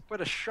 let me just put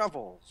a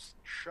shovel,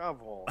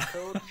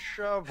 code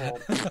shovel.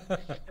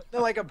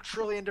 They're a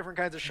trillion different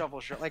kinds of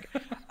shovel.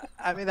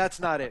 That's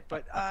not it.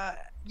 But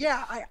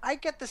I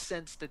get the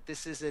sense that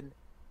this isn't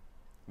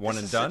one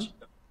and done.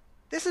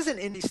 This is an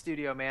indie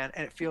studio, man,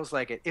 and it feels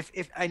like it.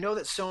 If I know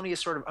that Sony has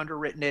sort of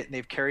underwritten it and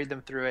they've carried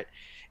them through it.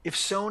 If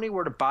Sony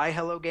were to buy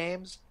Hello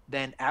Games,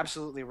 then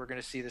absolutely we're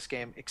going to see this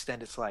game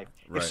extend its life.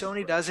 If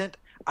Sony doesn't,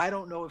 I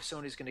don't know if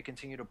Sony's going to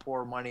continue to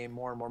pour money and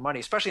more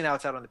money, especially now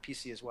it's out on the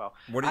PC as well.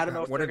 What have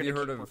you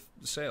heard of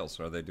sales?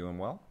 Are they doing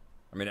well?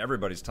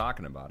 Everybody's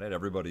talking about it.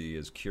 Everybody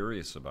is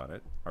curious about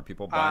it. Are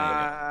people buying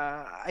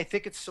it? I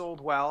think it's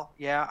sold well.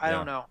 Yeah, I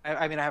don't know.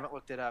 I haven't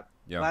looked it up.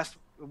 Yeah.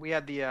 We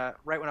had the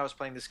right when I was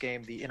playing this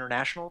game, the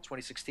International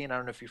 2016. I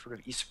don't know if you've heard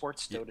of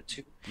esports, Dota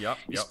 2. Yep.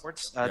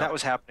 Esports. That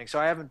was happening. So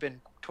I haven't been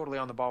totally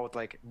on the ball with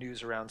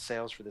news around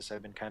sales for this.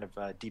 I've been kind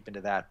of deep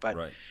into that.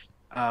 But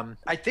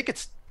I think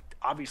it's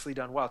obviously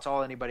done well. It's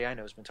all anybody I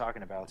know has been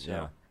talking about.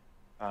 So,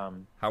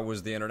 how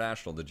was the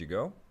International? Did you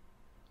go?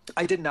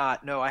 I did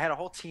not. No, I had a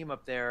whole team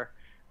up there,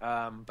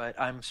 but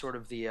I'm sort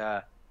of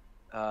the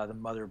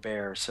mother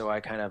bear, so I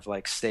kind of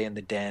stay in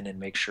the den and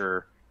make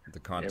sure the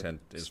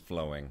content is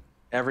flowing.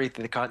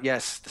 Everything,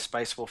 yes, the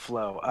spice will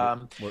flow.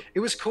 It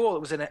was cool. It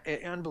was an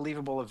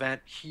unbelievable event.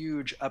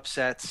 Huge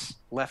upsets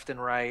left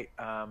and right.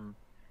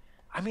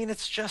 I mean,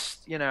 it's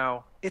just,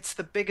 it's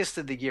the biggest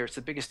of the year. It's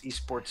the biggest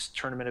esports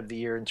tournament of the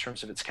year in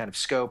terms of its kind of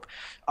scope.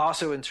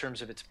 Also, in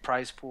terms of its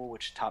prize pool,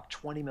 which topped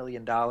 $20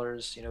 million.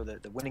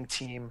 The winning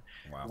team,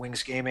 Wow.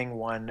 Wings Gaming,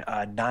 won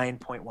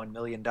 $9.1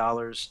 million.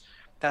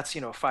 That's,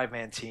 a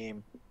five-man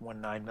team,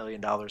 won $9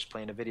 million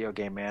playing a video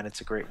game, man.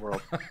 It's a great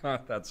world.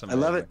 That's I amazing.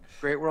 love it.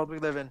 Great world we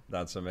live in.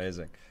 That's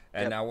amazing.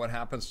 And Yep. now what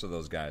happens to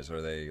those guys?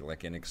 Are they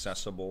like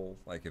inaccessible?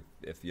 Like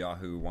if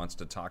Yahoo wants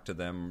to talk to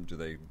them, do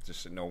they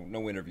just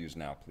no interviews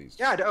now, please?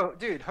 Yeah,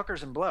 dude,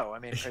 hookers and blow. I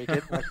mean, are you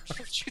kidding? Like,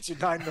 shoots you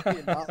 $9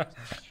 million. You're gonna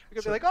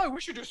be like, oh,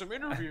 we should do some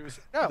interviews.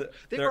 No,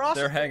 they were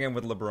also They're hanging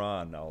with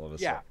LeBron all of a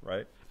Yeah.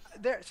 sudden,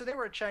 right? So they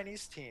were a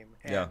Chinese team,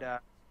 and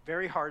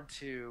very hard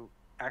to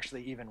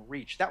actually even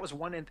reach. That was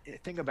one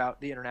thing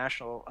about the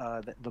international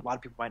that a lot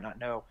of people might not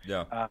know.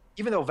 Yeah.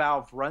 Even though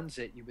Valve runs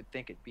it, you would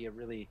think it'd be a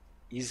really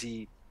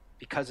easy,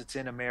 because it's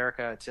in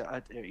America. It's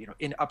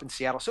up in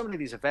Seattle. So many of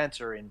these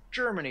events are in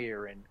Germany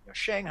or in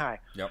Shanghai.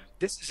 Yep.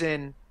 This is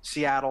in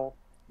Seattle,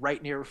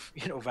 right near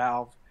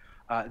Valve.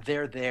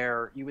 They're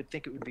there. You would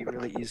think it would be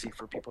really easy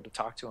for people to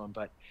talk to them,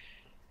 but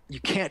you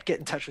can't get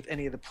in touch with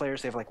any of the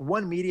players. They have like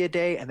one media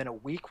day and then a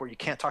week where you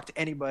can't talk to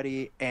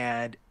anybody.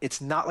 And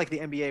it's not like the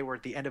NBA where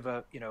at the end of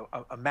a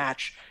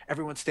match,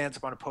 everyone stands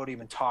up on a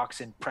podium and talks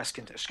and press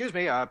can. Excuse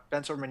me,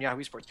 Ben Silverman,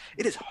 Yahoo Sports.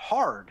 It is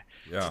hard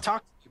to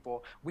talk to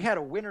people. We had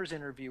a winner's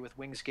interview with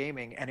Wings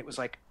Gaming, and it was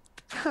like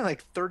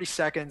 30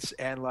 seconds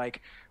and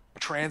like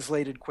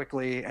translated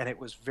quickly, and it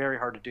was very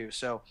hard to do.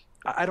 So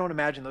I don't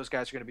imagine those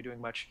guys are going to be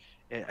doing much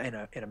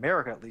in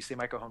America. At least they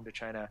might go home to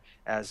China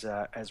as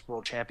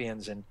world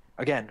champions. And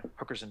again,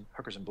 hookers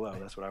and blow.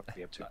 That's what I would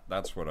be up to.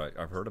 That's what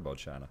I've heard about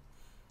China.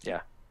 Yeah,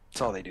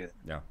 that's all they do.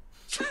 Yeah.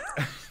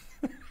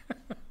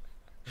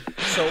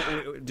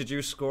 So, did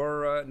you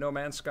score No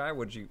Man's Sky?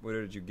 What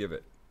did you give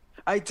it?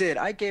 I did.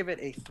 I gave it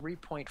a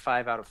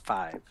 3.5 out of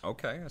 5.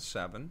 Okay, a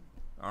 7.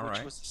 All right.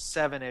 Which was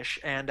 7-ish,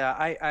 and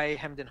I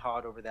hemmed and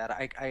hawed over that.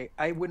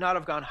 I would not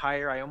have gone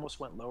higher. I almost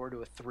went lower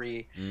to a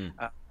 3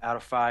 out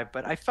of 5.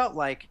 But I felt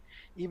like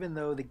even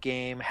though the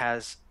game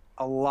has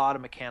a lot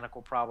of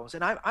mechanical problems,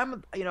 and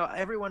I'm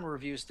everyone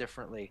reviews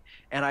differently,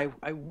 and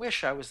I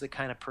wish I was the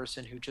kind of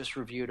person who just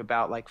reviewed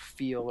about like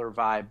feel or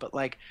vibe, but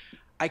like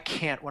I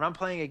can't. When I'm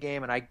playing a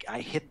game and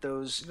I hit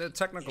those, the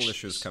technical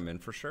issues come in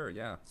for sure.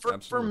 Yeah,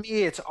 for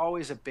me, it's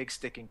always a big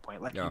sticking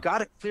point. Like you got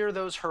to clear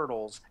those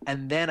hurdles,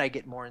 and then I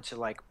get more into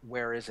like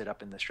where is it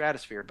up in the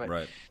stratosphere.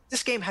 But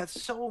this game has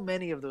so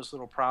many of those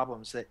little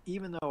problems that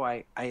even though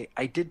I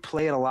did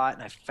play it a lot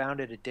and I found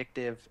it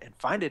addictive and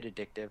find it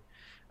addictive,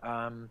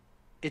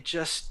 it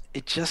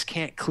just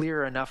can't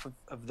clear enough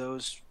of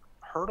those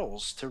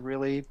hurdles to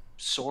really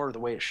soar the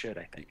way it should,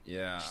 I think.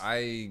 Yeah,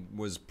 I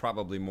was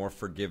probably more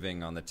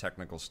forgiving on the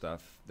technical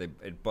stuff.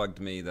 It bugged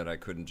me that I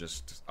couldn't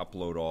just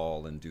upload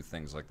all and do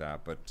things like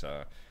that. But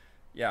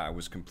yeah, I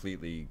was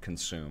completely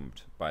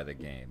consumed by the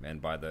game and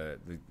by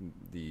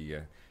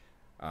the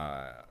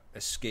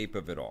escape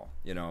of it all.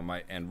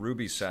 And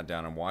Ruby sat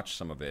down and watched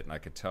some of it, and I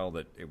could tell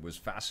that it was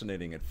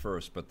fascinating at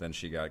first, but then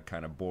she got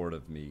kind of bored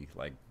of me,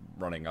 like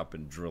running up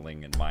and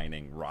drilling and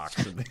mining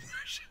rocks and things.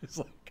 She's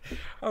like,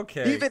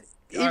 okay,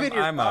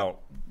 I'm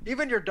out.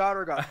 Even your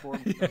daughter got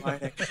bored with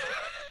mining.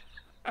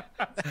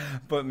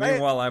 But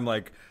meanwhile, I'm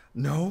like,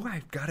 no,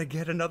 I've got to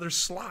get another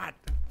slot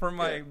for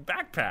my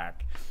backpack.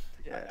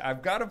 Yeah.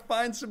 I've got to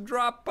find some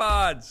drop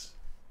pods.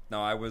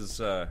 No, I was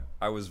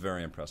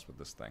very impressed with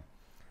this thing.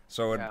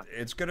 So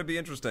it's going to be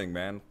interesting,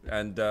 man.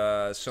 And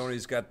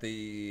Sony's got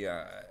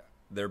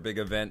their big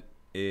event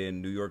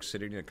in New York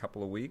City in a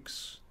couple of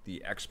weeks.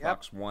 The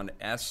Xbox One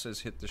S has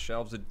hit the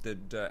shelves.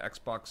 Did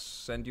Xbox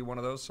send you one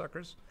of those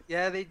suckers?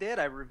 Yeah, they did.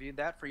 I reviewed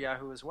that for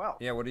Yahoo as well.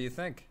 Yeah, what do you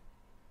think?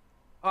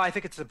 Oh, I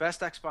think it's the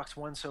best Xbox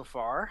One so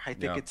far. I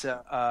think it's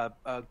a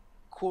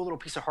cool little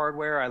piece of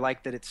hardware. I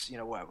like that it's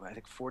I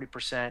think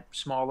 40%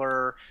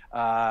 smaller.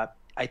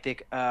 I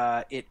think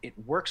it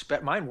works.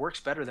 Mine works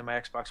better than my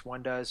Xbox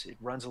One does. It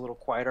runs a little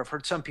quieter. I've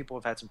heard some people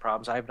have had some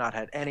problems. I have not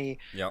had any.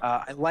 Yep.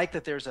 I like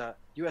that there's a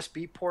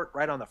USB port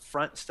right on the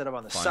front instead of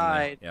on the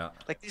side. Yeah.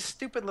 Like these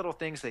stupid little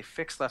things they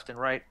fix left and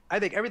right. I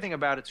think everything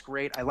about it's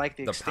great. I like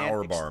the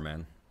power bar,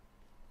 man.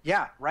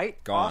 Yeah,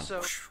 right. Gone.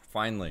 Also,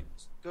 finally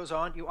goes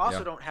on. You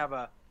also don't have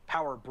a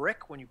power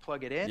brick when you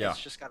plug it in. Yeah. It's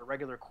just got a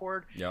regular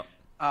cord. Yep.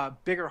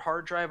 Bigger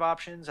hard drive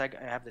options. I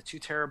have the 2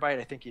 terabyte.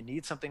 I think you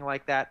need something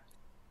like that.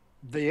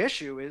 The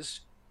issue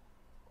is,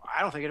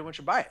 I don't think anyone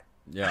should buy it.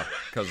 Yeah,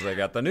 because they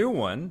got the new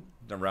one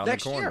around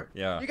next the corner.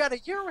 Year. Yeah, you got a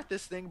year with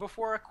this thing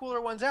before a cooler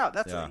one's out.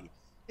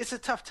 It's a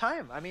tough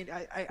time. I mean,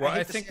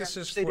 I think this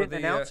is they for didn't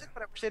announce it,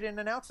 but I wish they didn't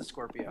announce the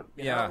Scorpio.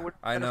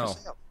 I know.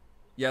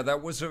 Yeah,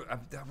 that was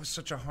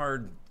such a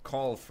hard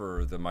call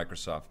for the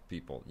Microsoft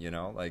people.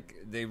 Like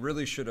they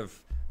really should have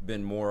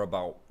been more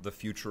about the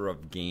future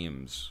of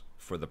games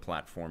for the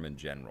platform in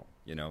general.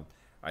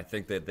 I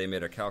think that they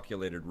made a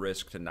calculated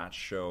risk to not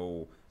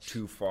show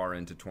too far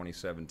into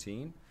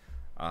 2017.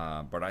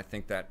 But I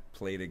think that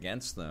played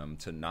against them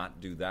to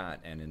not do that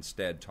and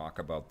instead talk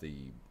about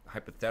the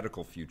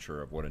hypothetical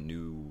future of what a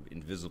new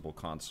invisible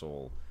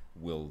console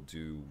will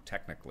do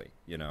technically,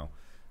 you know.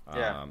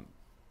 Yeah.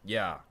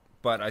 Yeah,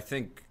 but I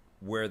think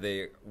where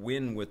they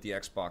win with the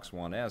Xbox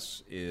One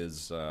S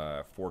is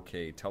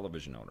 4K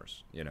television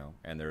owners, you know,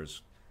 and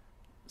there's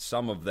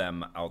some of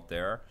them out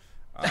there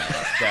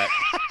that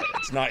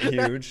it's not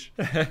huge.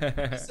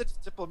 It's such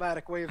a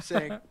diplomatic way of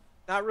saying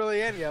not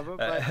really any of them,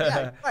 but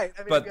yeah, right.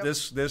 I mean, But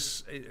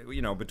this,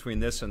 you know, between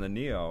this and the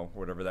Neo,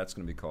 whatever that's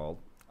going to be called,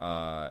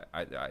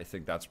 I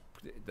think that's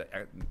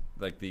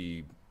like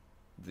the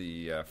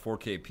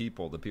 4K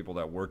people, the people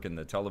that work in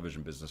the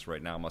television business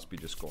right now must be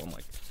just going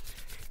like,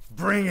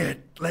 bring it,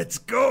 let's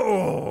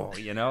go,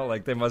 you know,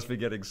 like they must be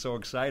getting so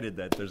excited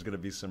that there's going to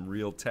be some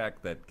real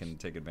tech that can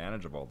take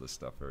advantage of all this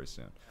stuff very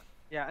soon.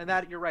 Yeah, and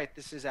that you're right.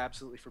 This is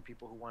absolutely for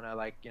people who want to,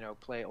 like, you know,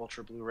 play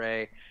Ultra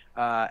Blu-ray,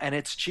 and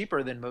it's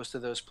cheaper than most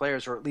of those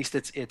players, or at least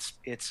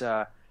it's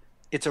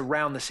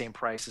around the same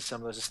price as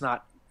some of those. It's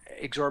not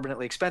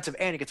exorbitantly expensive,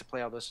 and you get to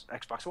play all those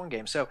Xbox One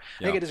games. So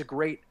I think it is a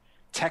great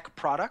tech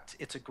product.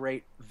 It's a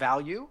great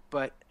value,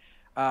 but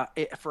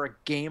for a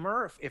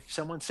gamer, if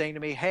someone's saying to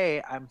me,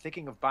 "Hey, I'm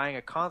thinking of buying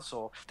a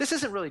console," this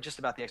isn't really just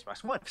about the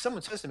Xbox One. If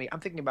someone says to me, "I'm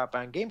thinking about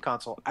buying a game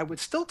console," I would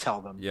still tell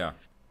them, Yeah.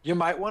 You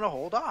might want to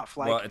hold off.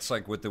 Like, well, it's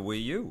like with the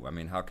Wii U. I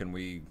mean, how can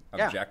we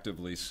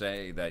objectively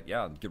say that,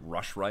 get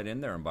rush right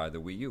in there and buy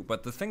the Wii U?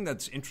 But the thing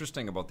that's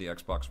interesting about the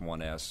Xbox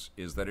One S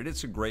is that it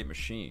is a great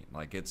machine.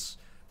 Like, there's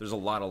a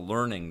lot of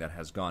learning that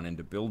has gone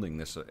into building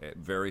this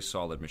very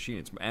solid machine.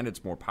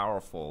 It's more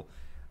powerful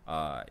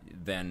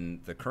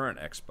than the current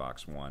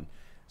Xbox One.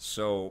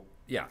 So,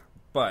 yeah,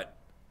 but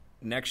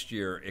next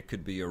year it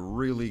could be a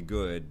really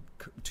good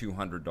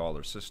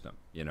 $200 system,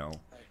 you know?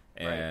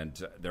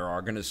 And there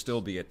are going to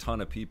still be a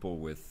ton of people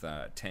with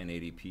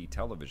 1080p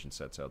television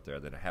sets out there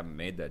that haven't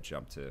made that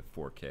jump to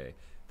 4K.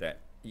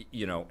 That,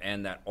 you know,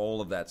 and that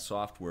all of that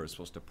software is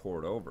supposed to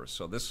port over.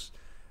 So this,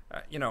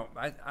 you know,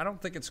 I don't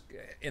think it's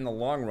in the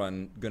long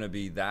run going to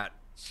be that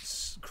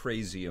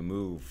crazy a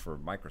move for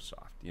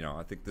Microsoft. You know,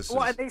 I think this.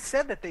 Well, and they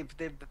said that the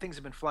things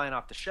have been flying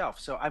off the shelf.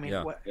 So I mean,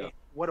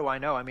 what do I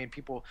know? I mean,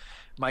 people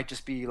might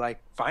just be like,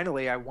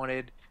 finally, I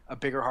wanted a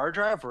bigger hard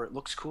drive, or it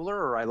looks cooler,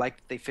 or I like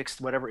that they fixed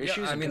whatever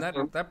issues. I mean,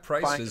 that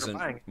price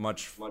isn't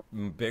much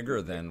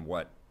bigger than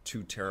what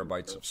 2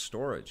 terabytes of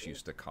storage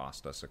used to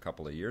cost us a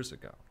couple of years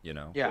ago, you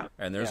know? Yeah.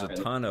 And there's a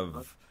ton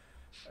of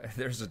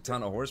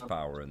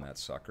horsepower in that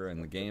sucker,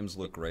 and the games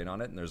look great on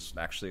it, and there's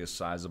actually a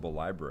sizable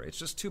library. It's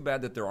just too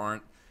bad that there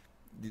aren't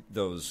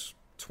those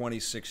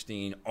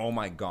 2016, oh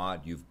my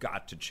God, you've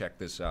got to check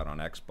this out on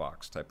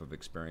Xbox type of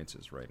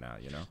experiences right now,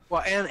 you know?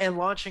 Well, and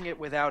launching it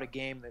without a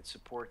game that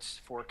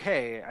supports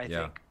 4K, I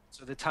think.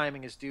 So the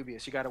timing is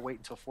dubious. You got to wait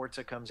until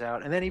Forza comes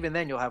out, and then even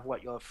then you'll have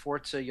what? You'll have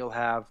Forza. You'll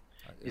have.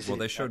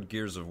 They showed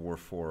Gears of War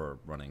 4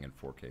 running in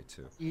 4K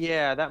too.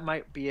 Yeah, that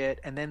might be it.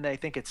 And then I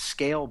think it's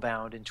scale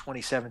bound in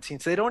 2017.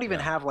 So they don't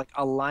even have like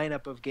a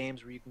lineup of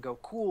games where you can go,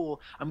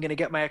 cool, I'm going to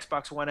get my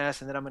Xbox One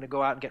S, and then I'm going to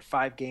go out and get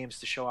 5 games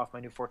to show off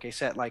my new 4K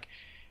set. Like,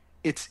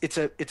 it's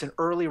an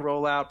early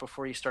rollout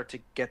before you start to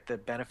get the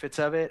benefits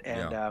of it.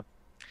 And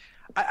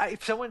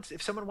if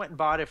someone went and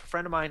bought it, if a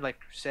friend of mine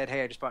like said,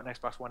 "Hey, I just bought an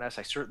Xbox One S,"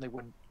 I certainly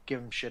wouldn't give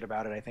him shit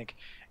about it. I think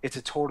it's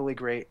a totally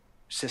great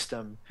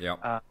system.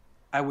 Yeah.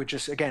 I would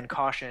just, again,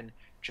 caution,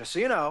 just so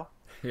you know.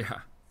 Yeah.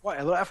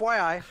 A little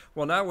FYI.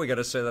 Well, now we got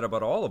to say that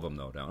about all of them,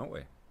 though, don't we?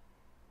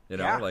 You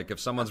know, like if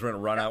someone's going to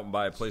run out and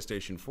buy a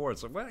PlayStation 4,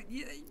 it's like, well,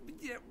 you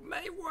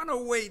may want to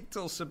wait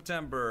till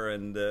September,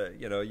 and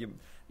you know,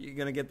 you're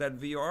going to get that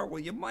VR.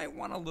 Well, you might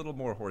want a little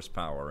more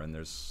horsepower, and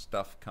there's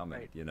stuff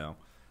coming. You know,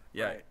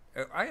 I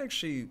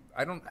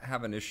don't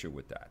have an issue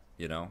with that.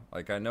 You know,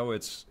 like I know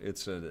it's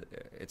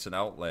an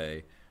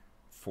outlay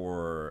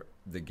for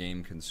the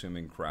game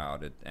consuming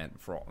crowd and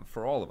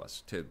for all of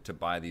us to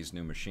buy these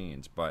new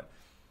machines, but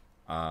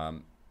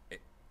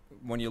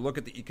when you look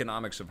at the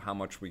economics of how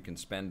much we can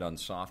spend on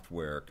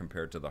software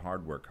compared to the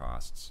hardware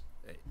costs,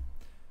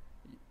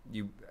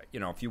 you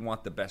know, if you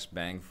want the best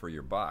bang for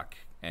your buck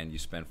and you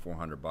spend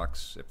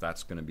 $400, if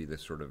that's going to be the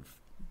sort of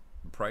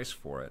price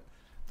for it,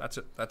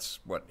 that's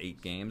what,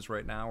 8 games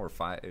right now, or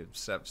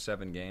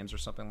 7 games or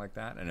something like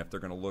that. And if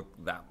they're going to look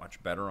that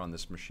much better on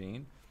this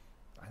machine,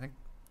 I think,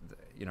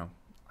 you know,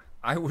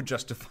 I would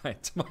justify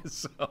it to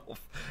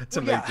myself to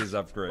make these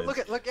upgrades. Look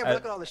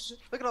at all the shit.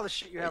 Look at all the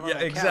shit you have on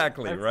that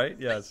exactly, couch. Right?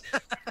 Yes.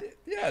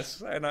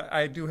 Yes, and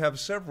I do have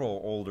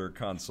several older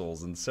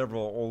consoles and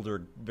several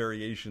older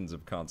variations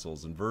of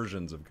consoles and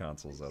versions of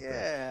consoles out there.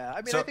 Yeah,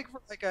 I mean, I think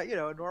for like a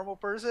normal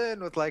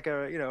person with like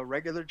a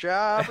regular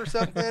job or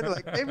something,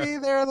 like maybe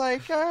they're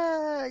like,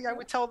 I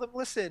would tell them,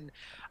 listen,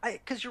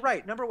 because you're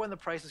right. Number one, the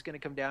price is going to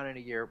come down in a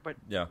year, but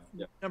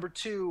number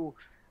two,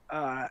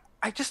 I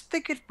just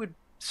think it would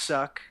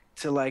suck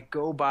to like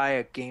go buy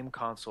a game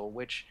console,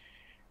 which,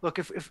 look,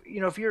 if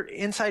you're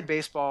inside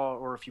baseball,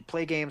 or if you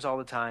play games all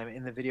the time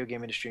in the video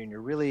game industry and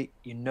you're really,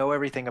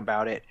 everything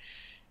about it,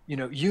 you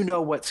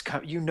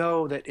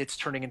know that it's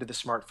turning into the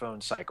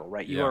smartphone cycle,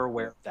 right? You are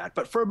aware of that.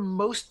 But for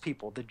most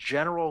people, the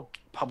general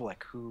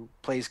public who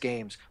plays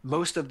games,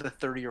 most of the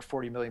 30 or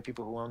 40 million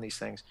people who own these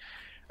things,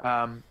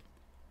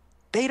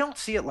 They don't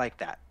see it like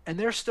that, and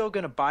they're still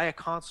going to buy a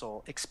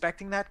console,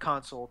 expecting that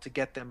console to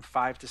get them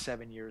 5 to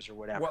 7 years or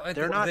whatever. Well,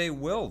 They're not. they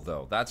will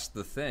though. That's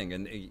the thing,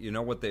 and you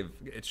know what they've.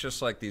 It's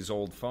just like these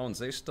old phones.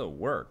 They still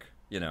work.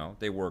 You know,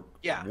 they work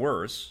Yeah.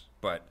 worse,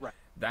 but Right.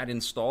 that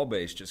install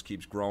base just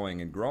keeps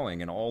growing and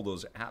growing, and all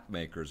those app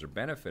makers are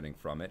benefiting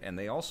from it, and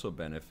they also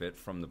benefit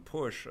from the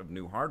push of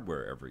new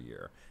hardware every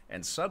year.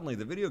 And suddenly,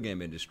 the video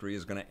game industry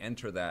is going to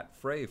enter that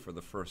fray for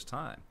the first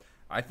time.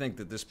 I think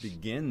that this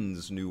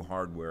begins new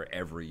hardware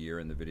every year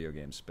in the video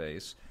game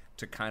space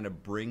to kind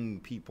of bring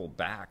people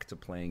back to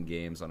playing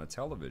games on a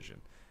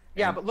television.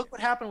 Yeah, And but look what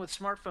happened with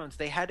smartphones.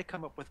 They had to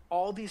come up with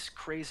all these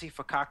crazy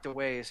fakakta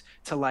ways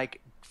to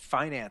like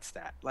finance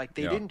that. Like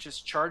they yeah, didn't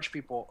just charge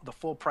people the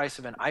full price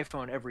of an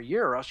iPhone every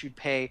year, or else you'd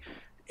pay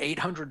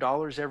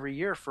 $800 every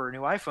year for a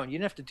new iPhone. You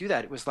didn't have to do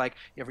that. It was like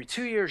every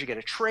 2 years you get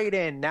a trade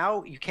in.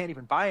 Now you can't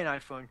even buy an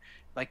iPhone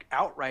like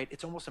outright.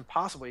 It's almost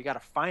impossible. You got to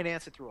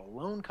finance it through a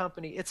loan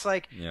company. It's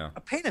like yeah,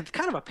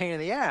 kind of a pain in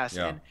the ass.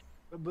 yeah. And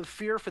the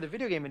fear for the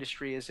video game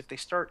industry is if they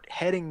start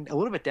heading a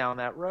little bit down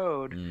that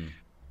road,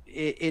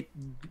 it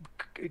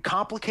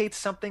complicates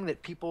something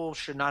that people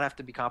should not have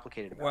to be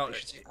complicated about. Well, They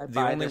should say, "I the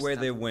buy only this way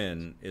stuff." they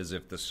win is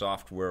if the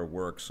software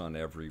works on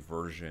every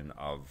version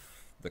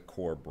of the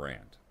core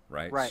brand,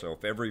 right? Right. So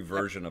if every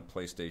version of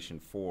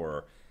PlayStation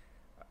 4,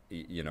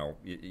 you know,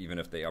 even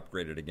if they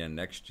upgrade it again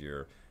next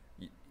year,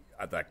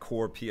 that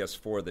core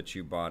PS4 that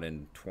you bought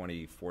in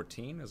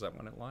 2014, is that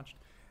when it launched?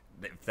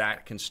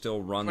 That can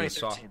still run the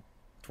soft 2013.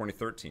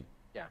 2013.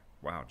 Yeah.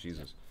 Wow,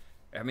 Jesus.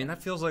 I mean,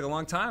 that feels like a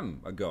long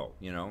time ago,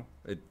 you know.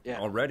 Yeah.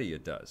 Already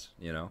it does,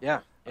 you know.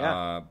 Yeah.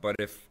 Yeah. But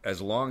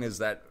as long as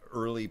that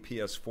early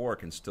PS4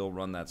 can still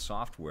run that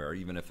software,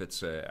 even if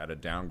it's at a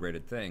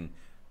downgraded thing,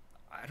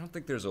 I don't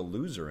think there's a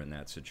loser in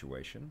that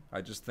situation.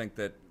 I just think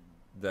that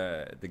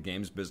the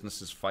games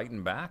business is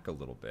fighting back a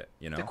little bit,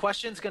 you know. The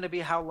question's going to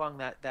be how long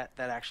that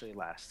actually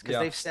lasts, because Yeah.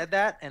 they've said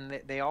that,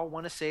 and they all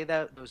want to say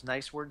that those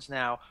nice words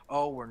now.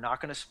 Oh, we're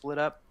not going to split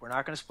up. We're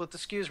not going to split the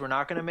SKUs. We're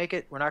not going to make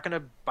it. We're not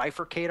going to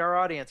bifurcate our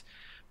audience.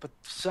 But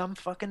some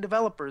fucking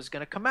developer is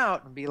going to come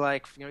out and be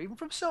like, you know, even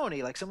from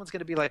Sony, like someone's going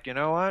to be like, you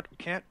know what, we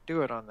can't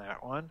do it on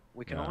that one.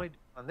 We can Yeah. only do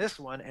it on this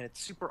one, and it's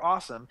super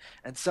awesome.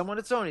 And someone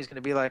at Sony is going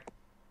to be like,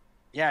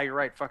 yeah, you're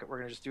right. Fuck it. We're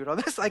going to just do it on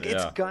this. Like,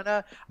 it's Yeah.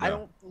 gonna, I Yeah.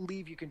 don't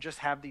believe you can just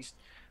have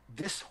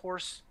this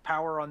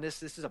horsepower on this.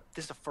 This is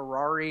a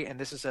Ferrari and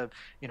this is a,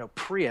 you know,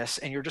 Prius,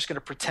 and you're just going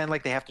to pretend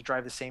like they have to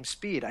drive the same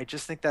speed. I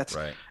just think that's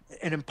Right.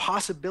 an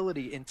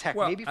impossibility in tech.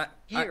 Maybe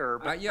here,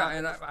 but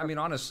yeah, not- and I mean,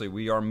 honestly,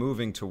 we are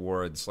moving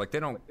towards, like,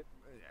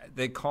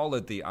 they call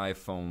it the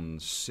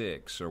iPhone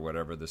 6 or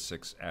whatever, the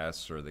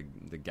 6S or the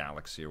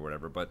Galaxy or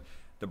whatever, but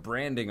the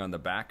branding on the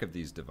back of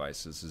these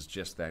devices is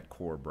just that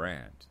core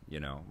brand, you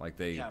know, like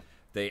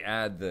they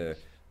add the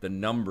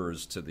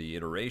numbers to the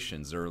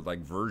iterations. They're like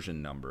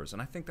version numbers,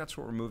 and I think that's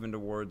what we're moving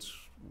towards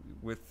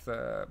with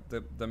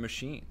the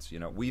machines. You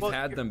know, we've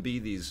had them be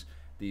these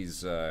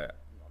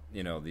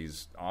you know,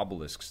 these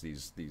obelisks,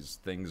 these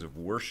things of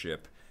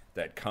worship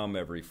that come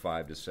every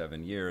 5 to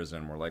 7 years,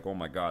 and we're like, oh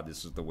my God,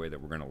 this is the way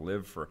that we're going to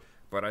live for.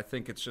 But I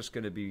think it's just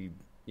going to be,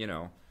 you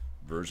know,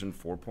 version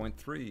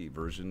 4.3,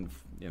 version,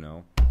 you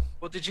know.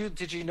 Well, did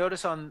you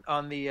notice on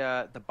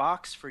the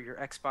box for your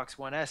Xbox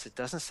One S, it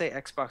doesn't say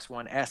Xbox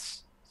One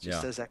S, it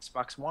just says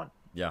Xbox One.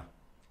 Yeah.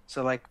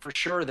 So like for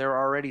sure they're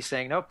already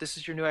saying, nope, this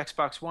is your new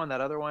Xbox One.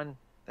 That other one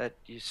that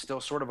you still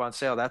sort of on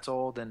sale, that's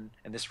old, and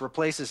this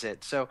replaces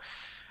it. So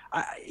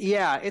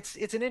yeah, it's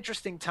an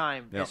interesting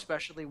time,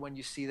 especially when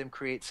you see them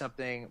create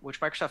something which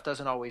Microsoft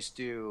doesn't always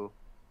do.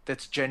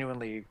 That's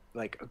genuinely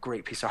like a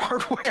great piece of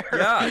hardware.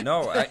 Yeah,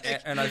 no,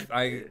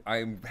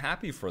 I'm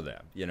happy for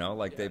them. You know,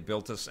 like they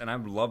built us, and I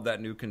love that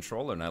new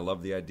controller, and I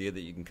love the idea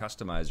that you can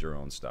customize your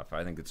own stuff.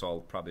 I think it's all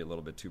probably a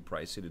little bit too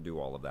pricey to do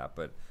all of that,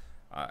 but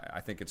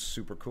I think it's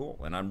super cool,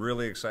 and I'm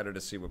really excited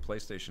to see what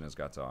PlayStation has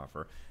got to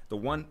offer. The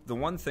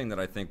one thing that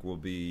I think will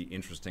be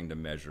interesting to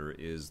measure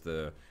is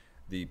the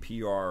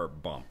PR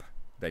bump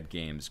that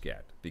games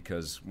get,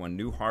 because when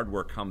new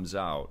hardware comes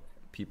out,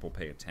 people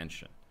pay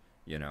attention.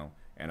 You know.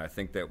 And I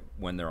think that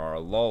when there are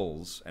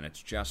lulls and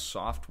it's just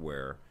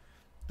software,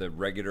 the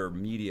regular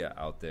media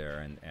out there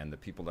and the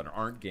people that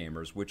aren't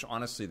gamers, which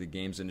honestly the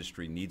games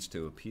industry needs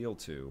to appeal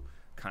to,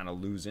 kind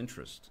of lose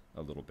interest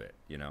a little bit,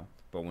 you know.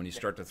 But when you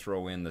start to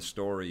throw in the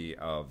story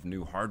of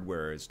new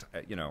hardware,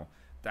 you know,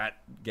 that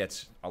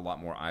gets a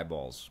lot more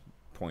eyeballs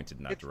pointed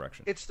in that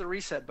direction. It's the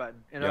reset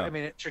button. You know, Yeah. I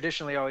mean, it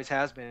traditionally always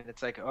has been.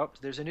 It's like, oh,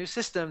 there's a new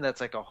system that's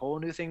like a whole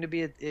new thing to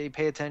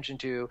pay attention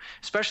to,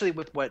 especially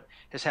with what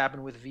has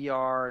happened with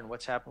VR and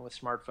what's happened with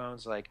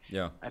smartphones. Like,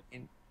 I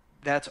mean,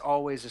 that's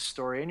always a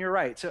story. And you're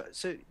right.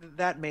 So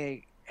that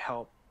may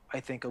help, I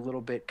think, a little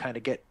bit, kind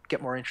of get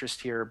more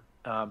interest here.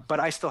 But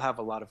I still have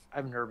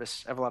I'm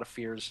nervous. I have a lot of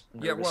fears.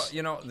 Yeah, well,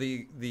 you know,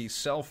 the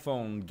cell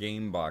phone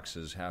game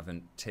boxes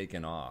haven't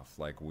taken off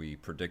like we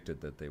predicted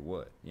that they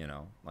would, you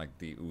know, like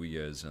the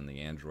Ouyas and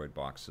the Android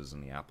boxes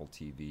and the Apple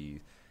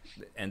TV.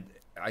 And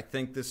I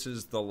think this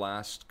is the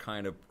last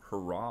kind of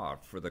hurrah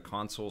for the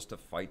consoles to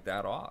fight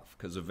that off,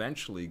 because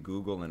eventually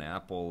Google and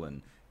Apple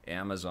and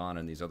Amazon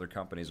and these other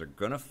companies are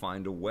going to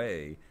find a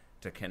way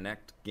to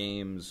connect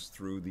games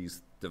through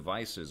these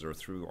devices or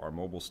through our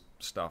mobile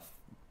stuff,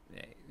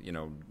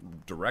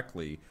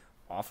 directly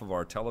off of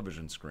our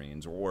television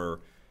screens, or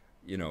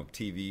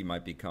TV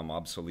might become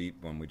obsolete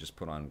when we just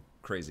put on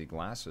crazy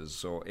glasses.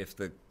 So if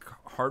the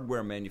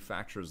hardware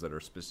manufacturers that are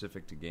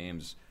specific to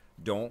games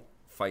don't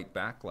fight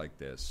back like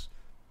this,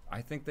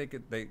 I think they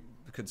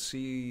could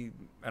see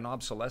an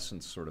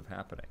obsolescence sort of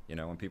happening,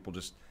 and people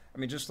just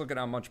look at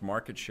how much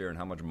market share and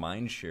how much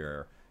mind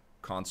share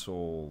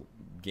console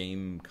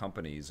game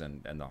companies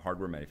and the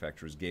hardware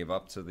manufacturers gave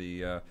up to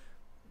the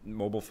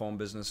mobile phone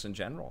business in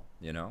general,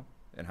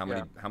 and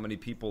how many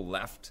people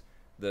left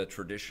the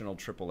traditional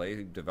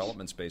AAA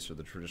development space or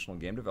the traditional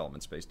game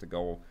development space to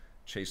go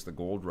chase the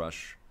gold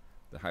rush,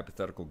 the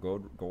hypothetical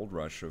gold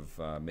rush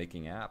of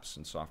making apps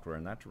and software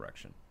in that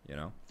direction,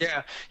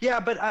 Yeah,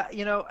 but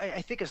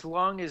I think as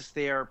long as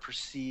they are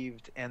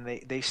perceived, and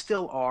they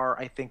still are,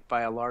 I think,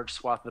 by a large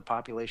swath of the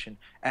population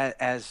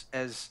as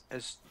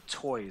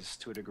toys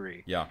to a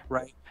degree. Yeah.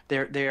 Right.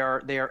 They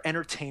are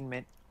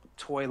entertainment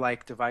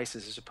toy-like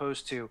devices, as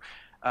opposed to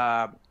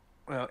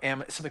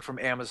something from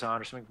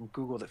Amazon or something from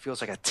Google that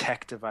feels like a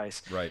tech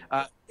device. Right.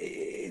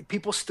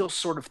 People still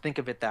sort of think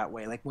of it that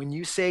way. Like when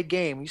you say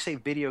game, when you say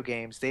video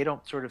games, they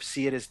don't sort of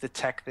see it as the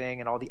tech thing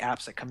and all the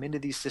apps that come into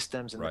these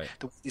systems and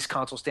these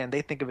consoles stand.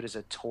 They think of it as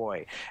a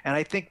toy. And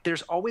I think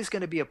there's always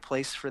going to be a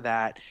place for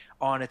that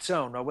on its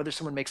own. Now, whether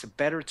someone makes a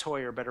better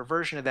toy or a better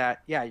version of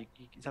that, it's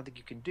something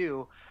you can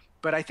do.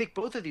 But I think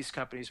both of these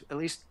companies, at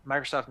least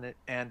Microsoft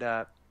and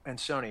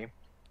Sony,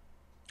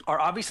 are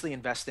obviously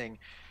investing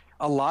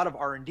a lot of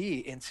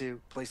R&D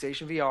into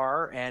PlayStation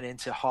VR and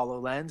into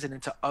HoloLens and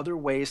into other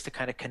ways to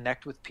kind of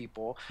connect with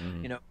people.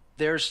 Mm-hmm.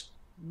 There's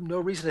no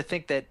reason to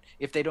think that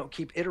if they don't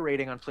keep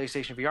iterating on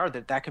PlayStation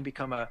VR, that can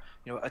become a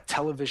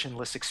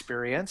television-less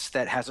experience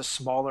that has a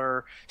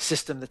smaller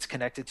system that's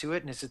connected to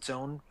it and is its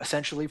own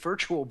essentially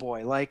virtual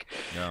boy.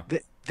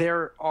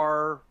 There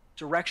are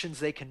directions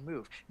they can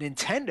move.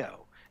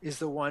 Nintendo is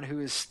the one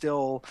who is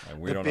still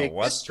we don't know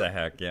what the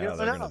heck. Yeah,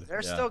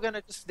 they're still going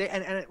to just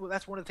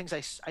that's one of the things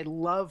I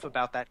love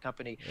about that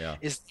company. Yeah.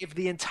 Is if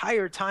the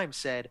entire time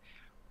said,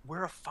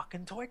 we're a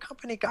fucking toy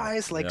company,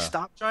 guys.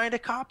 Stop trying to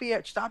copy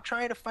it. Stop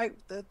trying to fight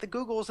the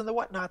Googles and the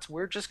whatnots.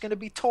 We're just going to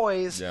be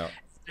toys. Yeah.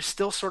 They're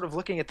still sort of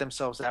looking at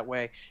themselves that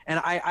way, and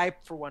I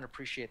for one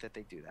appreciate that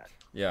they do that.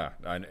 Yeah,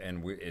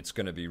 it's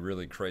going to be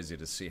really crazy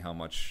to see how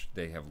much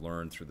they have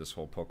learned through this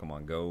whole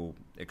Pokemon Go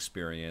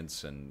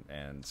experience and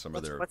some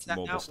of their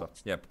mobile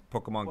stuff. Yeah,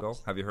 Pokemon Go.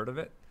 Have you heard of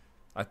it?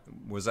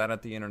 Was that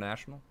at the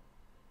International?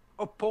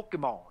 Oh,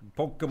 Pokemon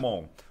Go.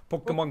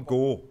 Pokemon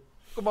Go.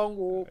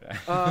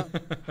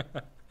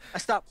 I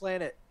stopped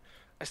playing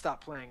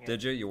it.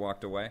 Did you? You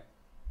walked away?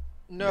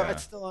 No, yeah.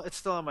 It's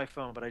still on my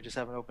phone, but I just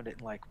haven't opened it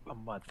in like a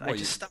month. Well, I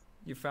just stopped.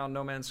 You found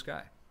No Man's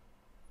Sky.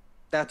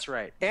 That's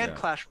right, and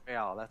Clash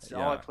Royale. That's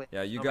all I played.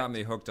 Yeah, you got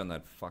me hooked on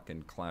that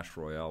fucking Clash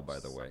Royale. By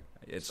the way,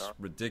 it's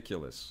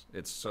ridiculous.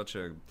 It's such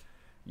a.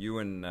 You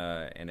and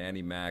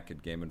Andy Mack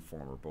at Game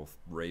Informer both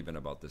raving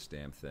about this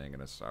damn thing,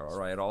 and it's all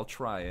right. I'll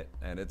try it,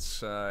 and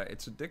it's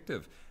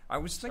addictive. I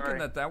was thinking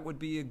that would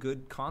be a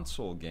good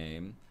console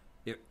game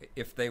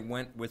if they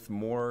went with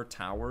more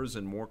towers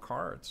and more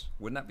cards.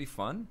 Wouldn't that be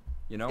fun?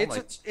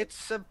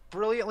 It's a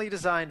brilliantly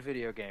designed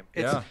video game.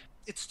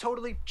 It's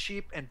totally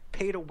cheap and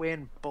pay to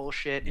win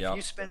bullshit. If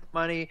you spend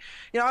money,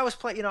 I was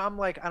playing. I'm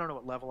like, I don't know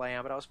what level I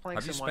am, but I was playing.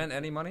 Have you spent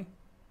any money?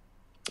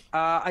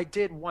 I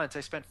did once. I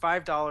spent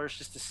 $5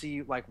 just to see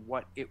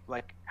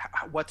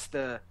what's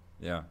the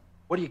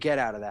what do you get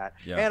out of that?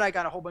 Yeah. And I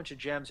got a whole bunch of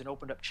gems and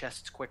opened up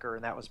chests quicker,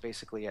 and that was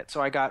basically it.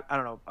 So I got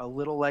a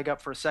little leg up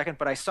for a second,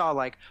 but I saw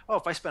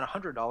if I spent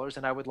 $100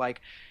 and I would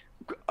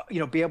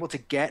be able to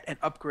get and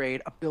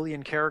upgrade 1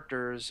 billion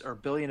characters or 1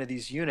 billion of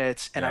these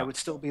units, and I would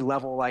still be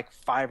level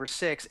 5 or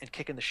 6 and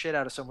kicking the shit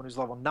out of someone who's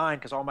level 9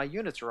 because all my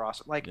units are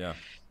awesome.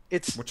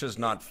 Which is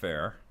not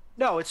fair.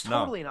 No, it's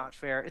totally not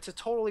fair. It's a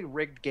totally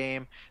rigged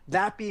game.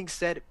 That being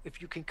said,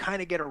 if you can kind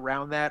of get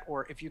around that,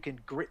 or if you can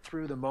grit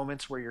through the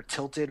moments where you're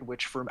tilted,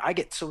 which I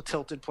get so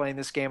tilted playing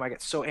this game, I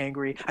get so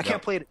angry. I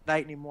can't play it at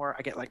night anymore.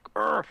 I get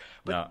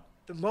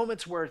the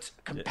moments where it's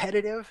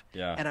competitive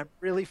and I'm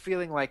really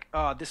feeling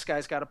this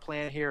guy's got a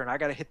plan here and I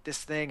got to hit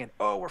this thing and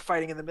we're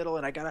fighting in the middle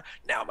and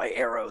now my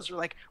arrows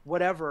are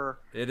whatever.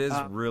 It is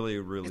really,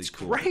 really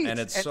cool. Great. And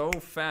it's so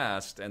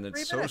fast and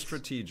it's so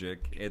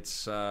strategic.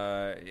 It's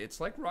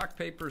like rock,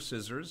 paper,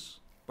 scissors,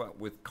 but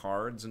with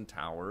cards and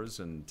towers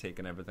and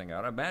taking everything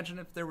out. Imagine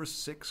if there were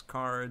 6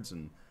 cards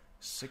and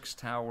 6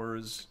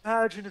 towers.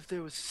 Imagine if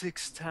there was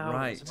 6 towers.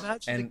 Right.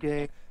 Imagine the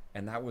game.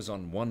 And that was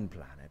on one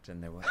planet,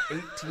 and there were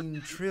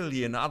 18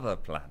 trillion other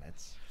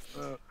planets.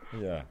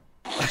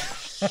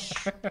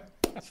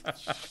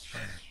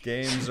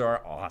 Games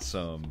are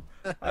awesome.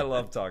 I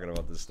love talking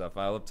about this stuff.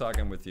 I love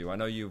talking with you. I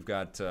know you've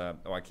got.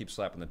 I keep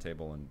slapping the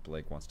table, and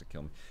Blake wants to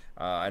kill me.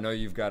 I know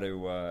you've got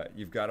to.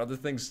 You've got other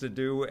things to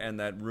do, and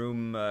that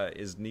room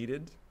is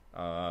needed.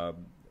 A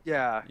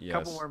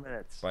couple more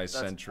minutes. By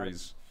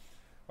centuries.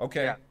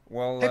 Okay. Yeah.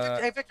 Well,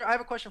 Hey, Victor, I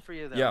have a question for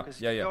you though, yeah,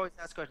 because yeah, you yeah. always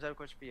ask questions. I have a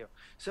question for you.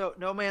 So,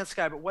 No Man's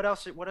Sky, but what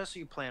else? What else are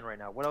you playing right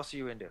now? What else are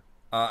you into?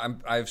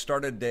 I've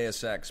started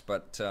Deus Ex,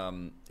 but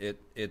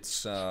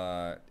it's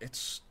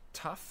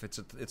tough.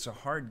 It's a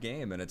hard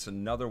game, and it's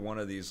another one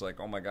of these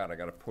like, oh my god, I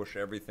got to push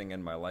everything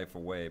in my life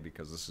away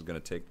because this is going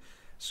to take.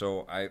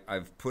 So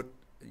I've put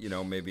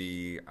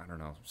maybe I don't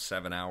know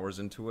 7 hours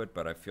into it,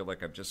 but I feel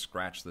like I've just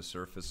scratched the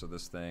surface of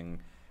this thing.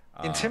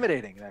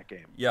 Intimidating, that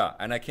game. Yeah,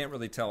 and I can't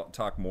really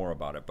talk more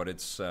about it, but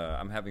it's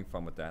I'm having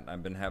fun with that.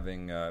 I've been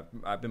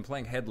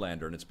playing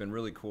Headlander, and it's been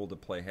really cool to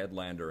play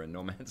Headlander in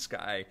No Man's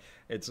Sky.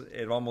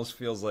 It almost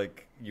feels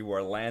like you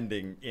are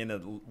landing in a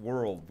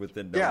world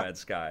within No Yeah. Man's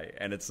Sky,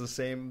 and it's the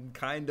same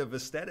kind of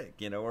aesthetic,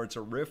 or it's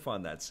a riff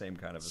on that same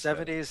kind of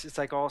aesthetic. 70s. It's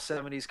like all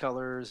 70s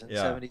colors and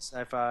Yeah. 70s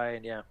sci-fi,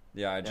 and yeah.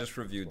 Yeah, I just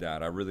reviewed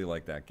that. I really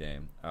like that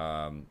game,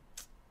 and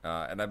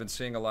I've been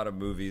seeing a lot of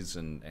movies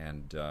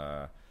and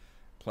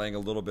playing a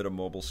little bit of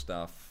mobile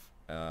stuff.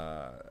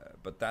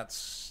 But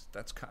that's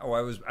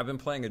kind I've been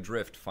playing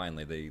Adrift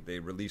finally. They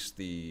released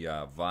the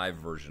Vive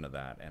version of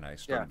that, and I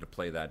started to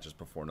play that just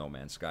before No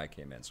Man's Sky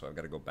came in. So I've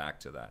got to go back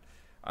to that.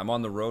 I'm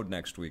on the road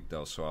next week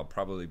though, so I'll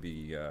probably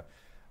be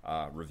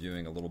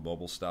reviewing a little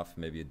mobile stuff,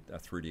 maybe a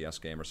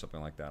 3DS game or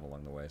something like that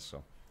along the way.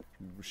 So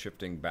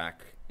shifting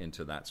back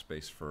into that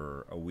space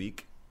for a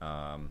week,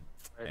 and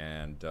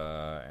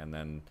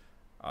then.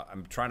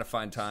 I'm trying to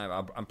find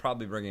time. I'm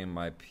probably bringing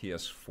my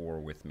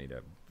PS4 with me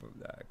to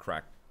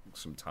crack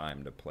some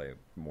time to play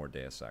more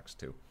Deus Ex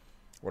too.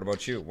 What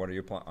about you? What are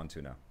you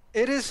onto now?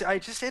 It is.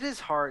 It is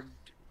hard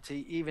to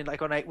even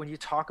like when you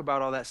talk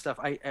about all that stuff.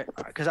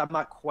 Because I'm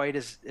not quite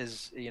as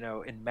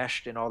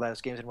enmeshed in all those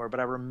games anymore. But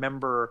I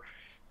remember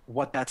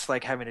what that's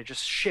like having to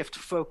just shift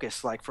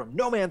focus, like from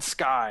No Man's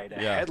Sky to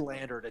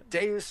Headlander to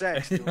Deus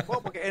Ex to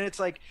mobile game. And it's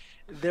like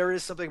there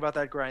is something about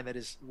that grind that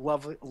is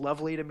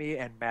lovely to me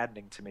and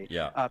maddening to me.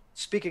 Yeah.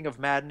 Speaking of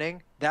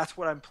maddening, that's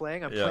what I'm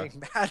playing. I'm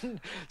playing Madden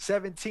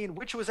 17,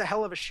 which was a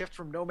hell of a shift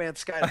from No Man's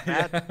Sky to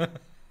Madden.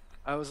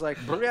 I was like,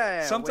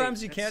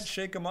 sometimes you can't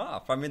shake them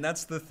off. I mean,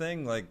 that's the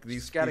thing. Like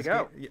these gotta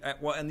go.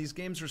 Well, and these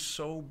games are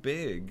so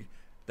big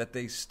that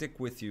they stick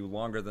with you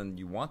longer than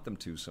you want them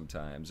to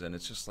sometimes, and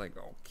it's just like,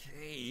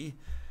 okay.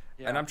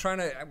 Yeah. And I'm trying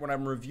to, when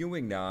I'm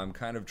reviewing now, I'm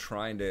kind of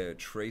trying to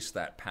trace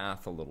that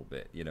path a little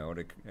bit.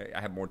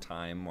 I have more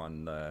time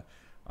on the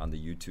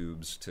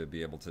YouTubes to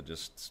be able to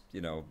just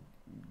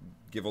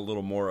give a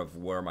little more of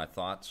where my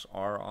thoughts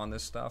are on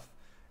this stuff,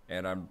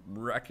 and I'm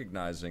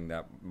recognizing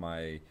that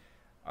my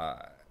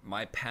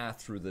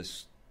path through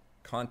this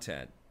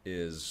content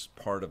is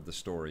part of the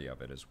story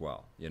of it as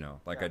well.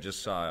 I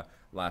just saw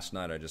last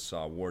night. I just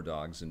saw War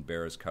Dogs, and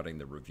Bear is cutting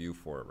the review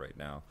for it right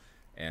now.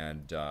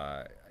 And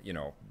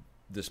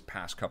this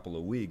past couple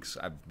of weeks,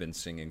 I've been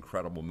seeing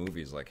incredible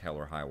movies like Hell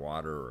or High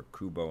Water or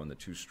Kubo and the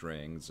Two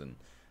Strings and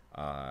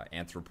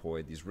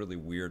Anthropoid. These really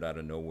weird, out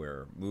of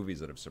nowhere movies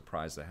that have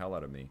surprised the hell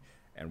out of me.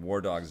 And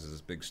War Dogs is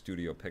this big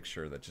studio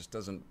picture that just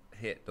doesn't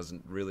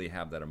really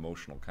have that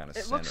emotional kind of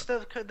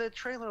center. The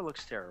trailer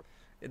looks terrible.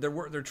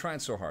 They're trying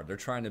so hard. They're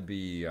trying to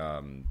be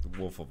the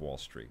Wolf of Wall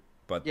Street,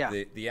 but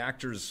the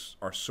actors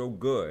are so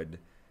good.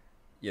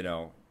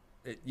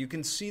 You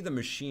can see the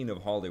machine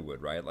of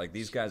Hollywood, right? Like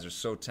these guys are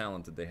so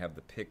talented. They have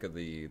the pick of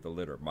the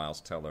litter. Miles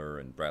Teller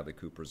and Bradley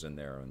Cooper's in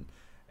there,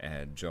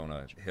 and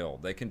Jonah Hill.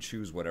 They can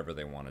choose whatever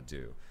they want to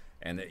do,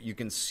 and you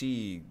can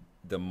see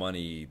the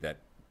money that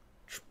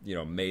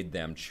made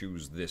them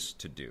choose this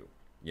to do.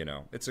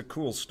 It's a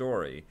cool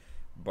story,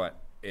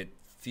 but it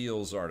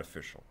feels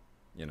artificial.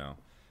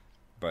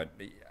 But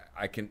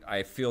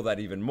I feel that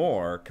even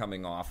more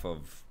coming off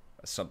of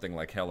something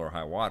like Hell or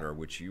High Water,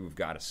 which you've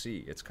got to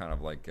see. It's kind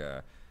of like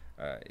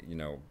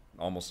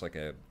almost like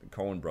a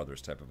Coen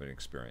Brothers type of an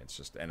experience.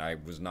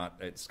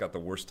 It's got the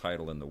worst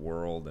title in the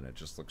world, and it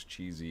just looks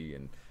cheesy.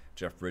 And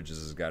Jeff Bridges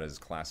has got his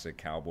classic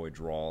cowboy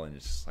drawl, and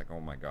it's just like, oh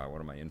my god, what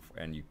am I in for?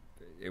 And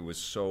it was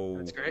so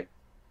That's great.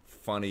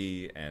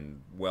 Funny and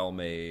well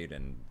made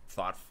and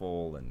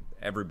thoughtful, and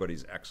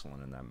everybody's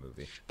excellent in that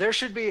movie. There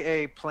should be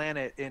a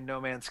planet in No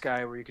Man's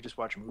Sky where you could just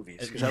watch movies,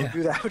 because I would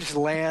do that. I would just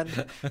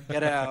land,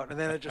 get out, and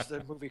then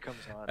the movie comes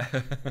on.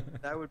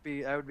 I would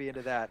be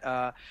into that.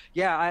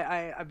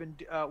 I've been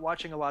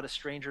watching a lot of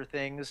Stranger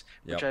Things,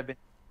 which I've been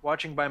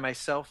watching by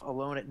myself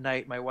alone at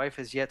night. My wife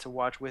has yet to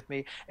watch with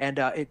me, and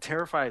it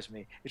terrifies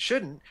me. It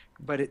shouldn't,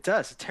 but it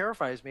does. It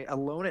terrifies me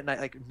alone at night,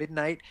 like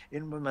midnight,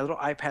 in my little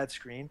iPad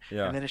screen,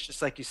 and then it's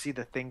just like you see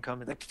the thing come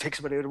and like take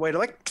somebody away, to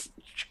like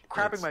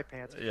crapping my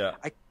pants. Yeah,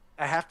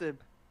 I have to.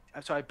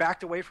 So I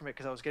backed away from it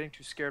because I was getting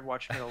too scared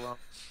watching it alone.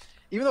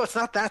 Even though it's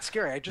not that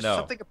scary,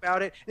 something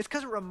about it. It's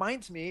because it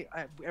reminds me.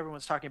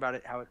 Everyone's talking about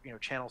it, how it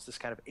channels this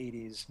kind of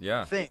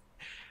 '80s thing.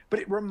 But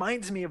it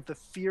reminds me of the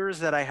fears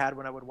that I had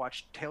when I would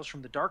watch Tales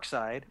from the Dark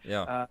Side.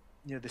 Yeah.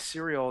 The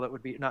serial that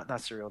would be not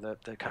serial,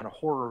 the kind of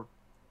horror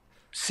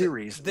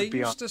series. They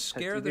used to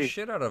scare the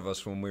shit out of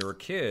us when we were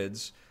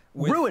kids.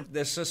 Ruined.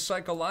 This is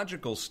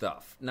psychological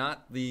stuff,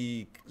 not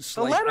the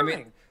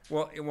lettering.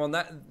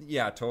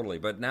 Yeah, totally.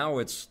 But now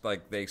it's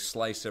like they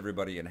slice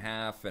everybody in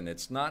half, and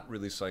it's not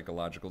really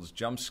psychological. It's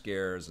jump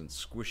scares and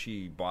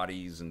squishy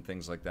bodies and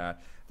things like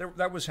that.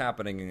 That was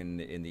happening in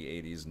the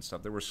 '80s and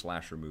stuff. There were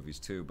slasher movies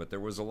too, but there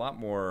was a lot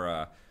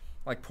more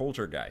like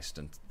Poltergeist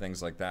and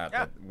things like that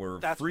that were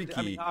freaky.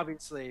 I mean,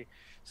 obviously,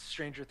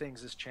 Stranger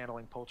Things is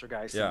channeling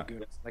Poltergeist and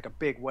Goonies like a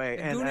big way.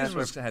 And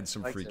Goonies had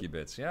some freaky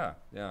bits. Yeah.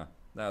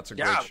 That's a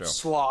great show.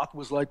 Sloth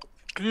was like,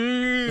 and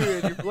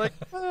you're like,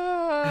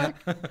 fuck,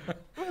 what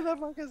the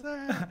fuck is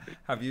that?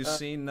 Have you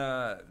seen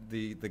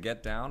the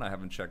Get Down? I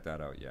haven't checked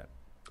that out yet.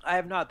 I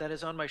have not. That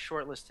is on my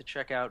short list to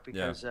check out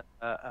because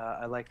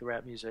I like the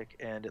rap music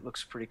and it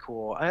looks pretty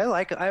cool.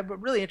 I'm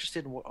really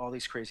interested in all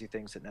these crazy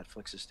things that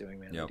Netflix is doing,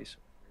 man. They do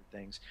some weird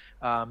things.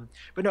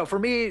 But no, for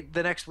me,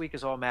 the next week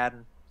is all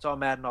Madden. It's all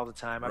Madden all the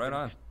time. I've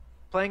been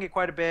playing it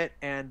quite a bit,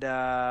 and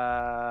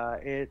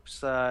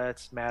it's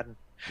Madden.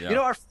 Yeah. You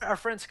know, our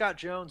friend Scott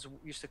Jones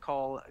used to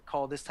call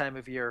this time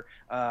of year,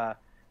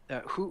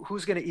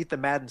 who's going to eat the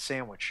Madden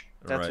sandwich?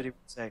 That's what he would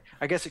say.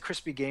 I guess at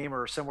Crispy Game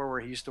or somewhere where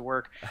he used to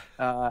work,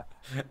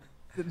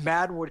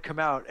 Madden would come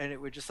out and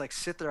it would just like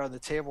sit there on the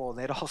table and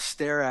they'd all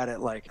stare at it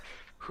like,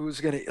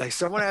 who's going to, like,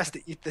 someone has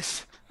to eat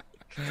this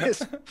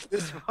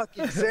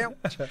fucking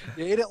sandwich.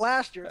 You ate it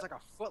last year. It's like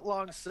a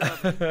foot-long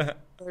sub.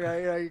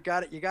 You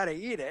got to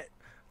eat it.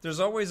 There's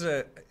always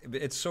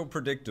it's so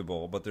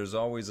predictable, but there's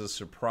always a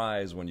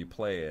surprise when you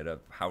play it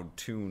of how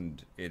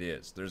tuned it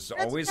is. There's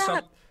always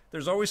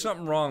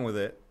something wrong with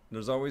it.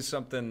 There's always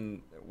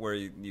something where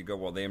you go,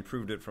 well, they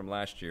improved it from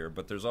last year,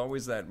 but there's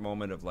always that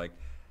moment of like,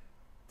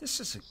 this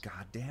is a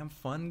goddamn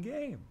fun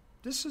game.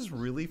 This is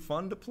really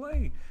fun to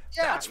play.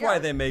 That's why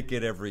they make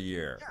it every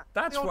year. Yeah.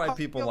 That's why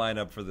people line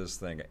up for this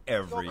thing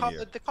every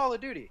year. The Call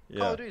of Duty.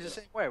 Call of Duty is the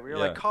same way. Where you're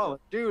like, Call of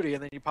Duty,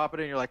 and then you pop it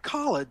in, and you're like,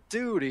 Call of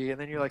Duty,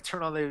 and then you like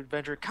turn on the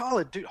adventure, Call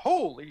of Duty.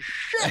 Holy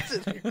shit!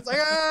 It's like,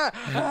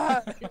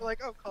 you're like,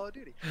 oh, Call of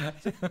Duty.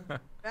 So,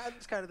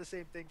 Madden's kind of the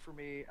same thing for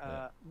me.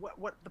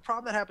 What the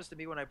problem that happens to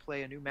me when I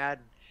play a new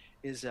Madden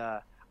is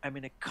I'm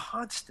in a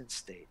constant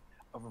state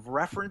of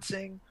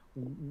referencing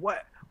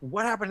what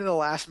happened to the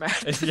last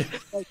Madden.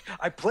 Like,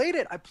 I played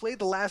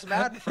the last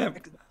Madden.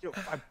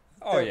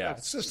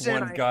 It's just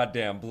one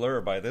goddamn blur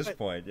by this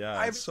point.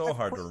 Yeah, it's so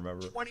hard to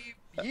remember. 20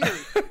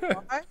 years,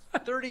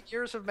 30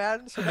 years of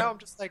Madden. So now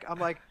I'm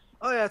like,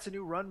 oh yeah, it's a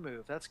new run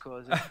move. That's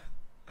cool.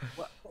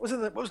 What was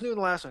new in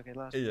the last one?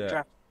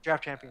 Okay,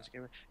 draft champions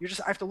game.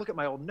 I have to look at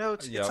my old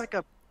notes. It's like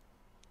a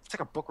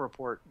book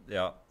report.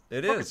 Yeah,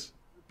 it is.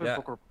 Yeah,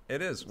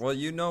 it is. Well,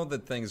 you know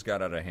that things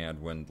got out of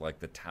hand when, like,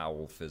 the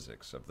towel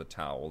physics of the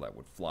towel that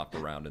would flop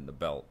around in the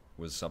belt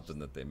was something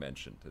that they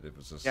mentioned. It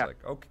was just like,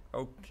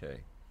 okay.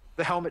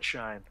 The helmet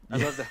shine. I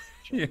love the helmet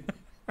shine.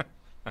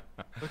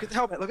 Look at the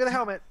helmet. Look at the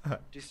helmet.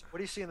 What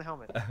do you see in the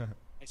helmet?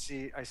 I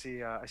see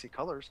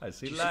colors. I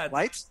see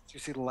lights. Do you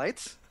see the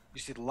lights? You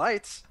see the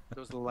lights?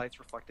 Those are the lights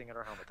reflecting in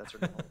our helmet. That's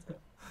our helmet.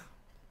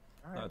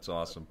 All right. That's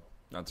awesome.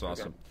 That's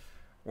awesome. Okay.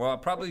 Well, I'll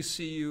probably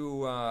see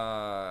you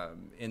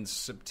in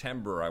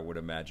September, I would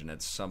imagine,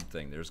 at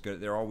something.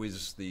 There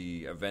always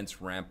the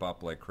events ramp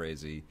up like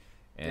crazy.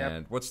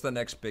 And what's the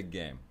next big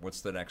game?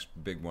 What's the next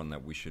big one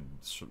that we should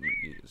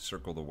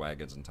circle the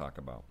wagons and talk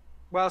about?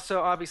 Well,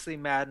 so obviously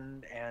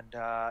Madden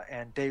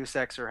and Deus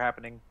Ex are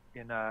happening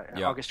in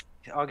August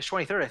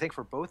 23rd, I think,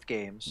 for both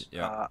games.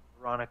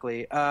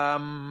 Ironically,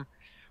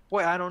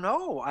 boy, I don't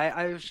know.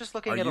 I was just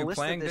looking at a list of this.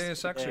 Are you playing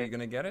Deus Ex? Are you going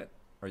to get it?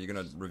 Are you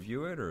going to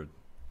review it or?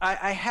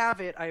 I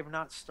have it. I have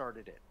not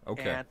started it.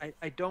 Okay. And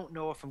I don't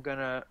know if I'm going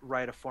to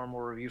write a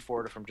formal review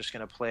for it, if I'm just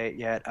going to play it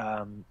yet.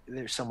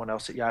 There's someone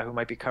else at Yahoo who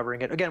might be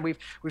covering it. Again, we've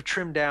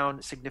trimmed down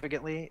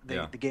significantly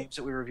the games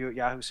that we review at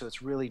Yahoo, so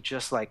it's really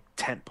just like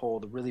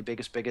tentpole, the really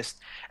biggest.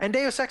 And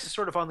Deus Ex is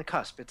sort of on the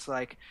cusp.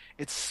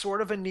 It's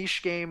sort of a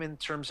niche game in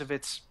terms of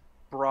its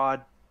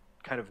broad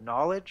kind of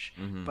knowledge,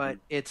 but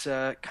it's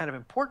a kind of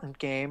important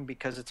game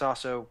because it's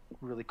also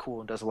really cool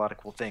and does a lot of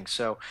cool things.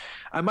 So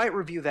I might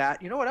review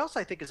that. You know what else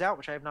I think is out,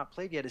 which I have not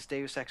played yet, is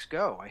Deus Ex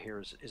Go. I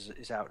hear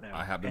is out now.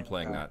 I have been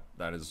playing that.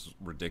 That is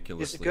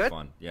ridiculously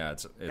fun. Yeah,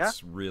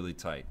 it's really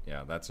tight.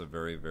 Yeah, that's a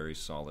very, very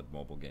solid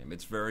mobile game.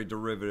 It's very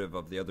derivative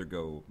of the other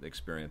Go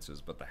experiences,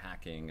 but the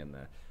hacking and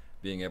the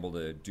being able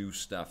to do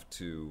stuff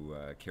to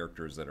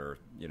characters that are,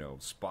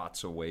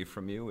 spots away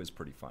from you is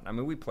pretty fun. I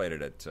mean, we played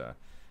it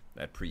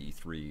at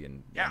pre-E3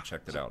 and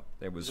checked it out.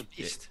 It was a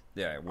beast.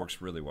 It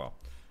works really well.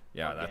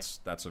 Yeah,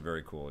 that's a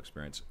very cool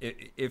experience.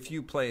 If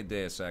you play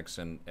Deus Ex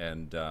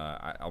and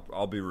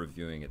I'll be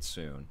reviewing it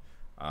soon.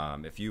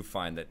 If you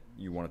find that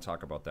you want to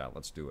talk about that,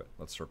 let's do it.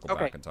 Let's circle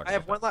back and talk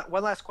about that. I have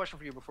one last question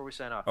for you before we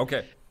sign off.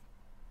 Okay.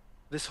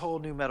 This whole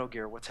new Metal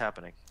Gear, what's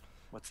happening?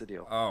 What's the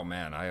deal? Oh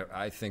man,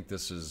 I think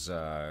this is.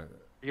 Are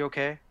you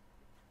okay?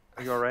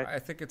 Are you all right? I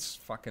think it's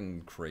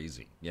fucking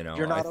crazy. You're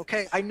not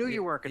okay. I knew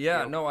you weren't.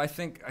 No. I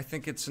think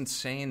it's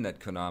insane that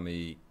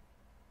Konami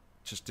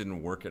just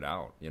didn't work it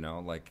out.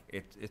 Like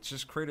it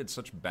just created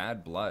such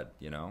bad blood.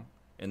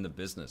 In the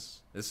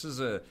business. This is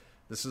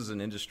an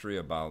industry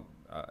about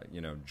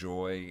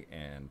joy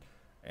and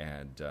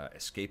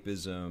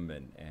escapism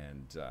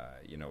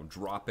and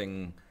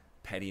dropping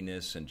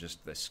pettiness and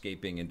just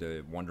escaping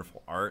into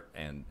wonderful art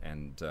and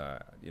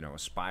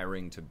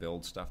aspiring to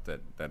build stuff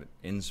that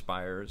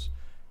inspires.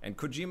 And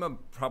Kojima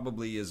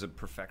probably is a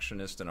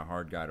perfectionist and a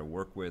hard guy to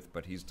work with,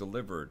 but he's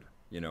delivered,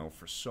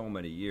 for so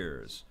many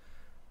years.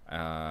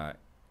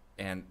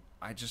 And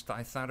I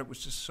thought it was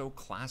just so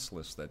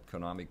classless that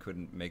Konami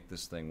couldn't make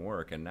this thing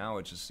work. And now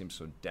it just seems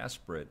so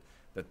desperate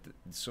that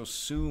so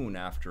soon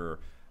after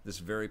this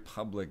very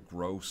public,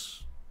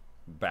 gross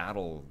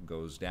battle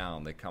goes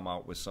down, they come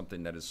out with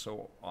something that is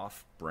so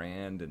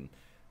off-brand and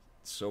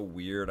so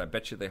weird. I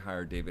bet you they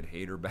hire David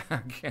Hayter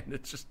back, and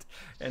it just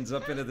ends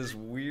up into this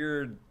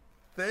weird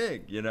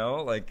thing,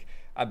 Like,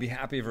 I'd be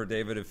happy for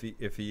David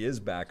if he is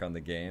back on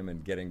the game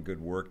and getting good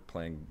work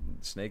playing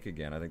Snake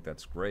again. I think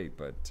that's great,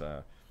 but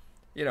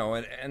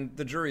and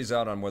the jury's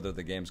out on whether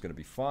the game's going to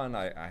be fun.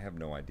 I have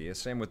no idea.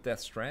 Same with Death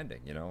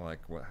Stranding. Like,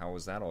 how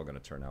is that all going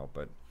to turn out?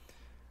 But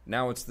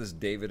now it's this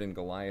David and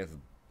Goliath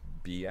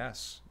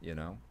BS,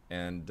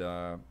 and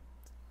I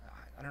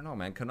don't know,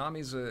 man.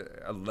 Konami's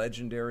a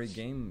legendary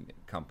game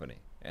company,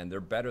 and they're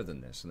better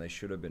than this, and they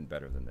should have been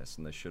better than this,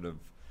 and they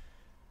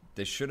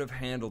should have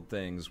handled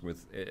things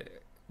with.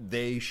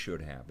 They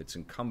should have. It's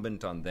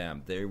incumbent on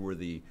them. They were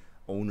the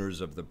owners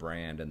of the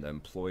brand and the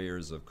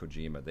employers of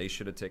Kojima. They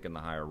should have taken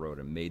the higher road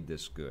and made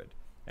this good.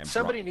 And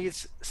somebody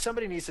needs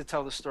to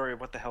tell the story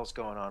of what the hell's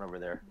going on over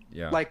there.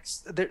 Yeah, like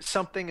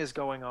something is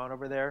going on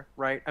over there,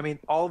 right? I mean,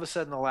 all of a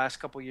sudden, the last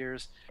couple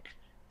years,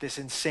 this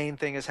insane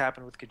thing has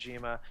happened with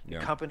Kojima. The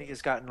company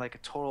has gotten like a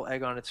total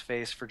egg on its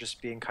face for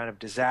just being kind of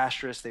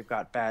disastrous. They've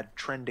got bad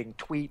trending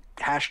tweet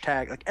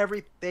hashtag, like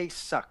they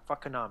suck.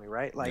 Fuck Konami,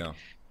 right? Like,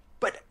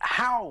 but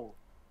how?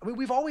 I mean,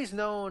 we've always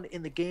known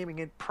in the gaming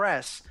and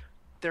press,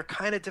 they're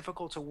kind of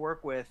difficult to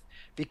work with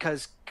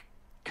because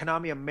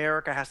Konami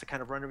America has to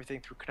kind of run everything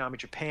through Konami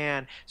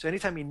Japan. So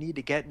anytime you need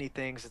to get any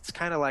things, it's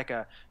kind of like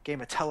a game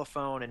of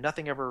telephone, and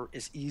nothing ever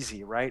is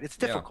easy, right? It's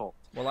difficult.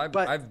 Yeah. Well,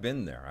 I've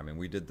been there. I mean,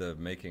 we did the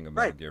making of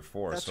Metal Gear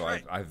 4, so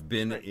right. I've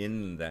been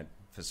in that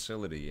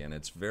facility, and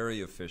it's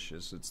very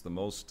officious. It's the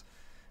most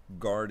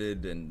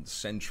guarded and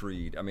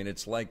sentried. I mean,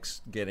 it's like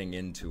getting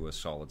into a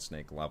Solid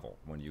Snake level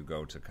when you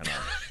go to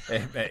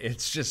Konami.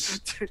 It's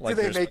just like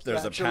there's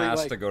a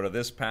pass to go to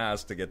this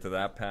pass to get to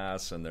that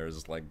pass, and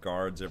there's like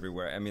guards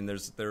everywhere. I mean,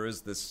 there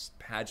is this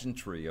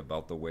pageantry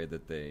about the way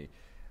that they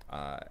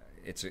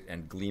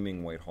and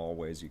gleaming white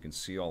hallways. You can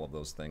see all of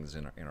those things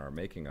in our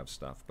making of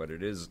stuff, but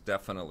it is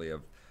definitely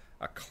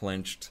a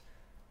clenched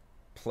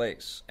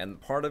place,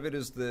 and part of it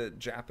is the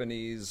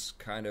Japanese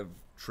kind of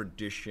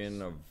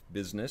tradition of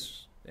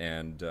business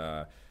and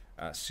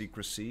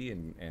secrecy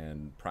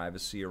and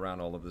privacy around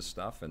all of this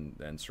stuff,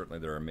 and certainly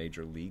there are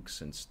major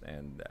leaks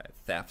and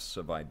thefts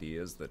of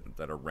ideas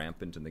that are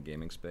rampant in the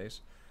gaming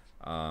space,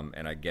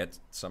 and I get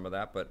some of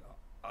that, but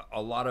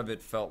a lot of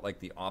it felt like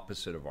the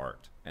opposite of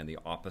art and the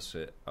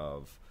opposite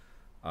of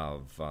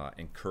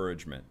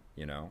encouragement,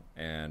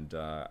 and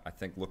I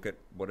think look at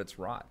what it's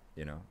wrought.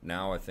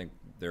 Now I think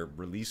they're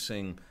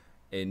releasing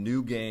a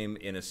new game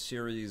in a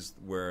series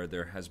where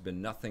there has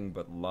been nothing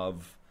but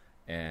love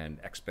and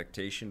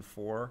expectation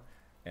for,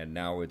 and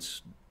now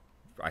it's,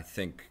 I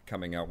think,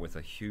 coming out with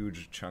a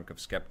huge chunk of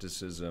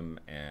skepticism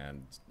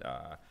and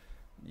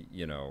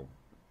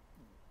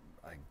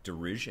like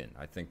derision.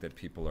 I think that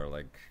people are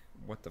like,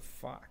 what the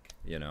fuck,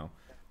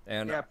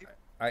 and yeah,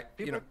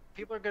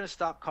 people are going to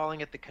stop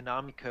calling it the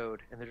Konami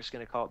code, and they're just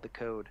going to call it the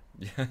code.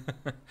 Yeah.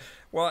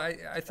 Well,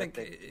 I think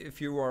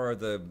if you are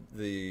the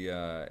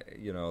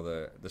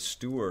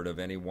steward of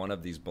any one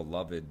of these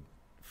beloved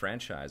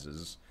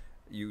franchises,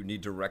 you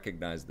need to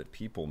recognize that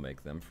people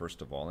make them,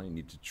 first of all, and you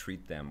need to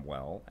treat them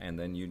well, and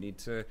then you need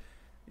to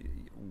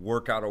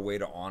work out a way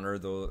to honor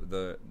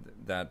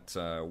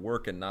that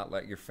work and not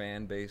let your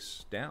fan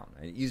base down.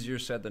 Easier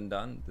said than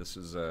done. This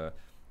is a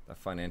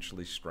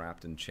financially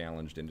strapped and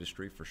challenged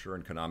industry for sure,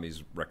 and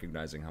Konami's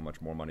recognizing how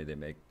much more money they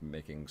make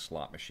making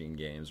slot machine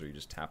games where you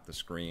just tap the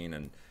screen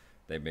and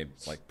they made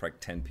like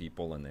 10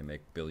 people and they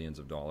make billions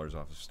of dollars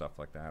off of stuff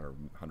like that, or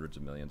hundreds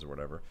of millions or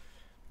whatever.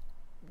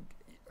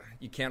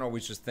 You can't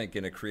always just think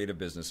in a creative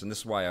business, and this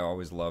is why I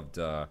always loved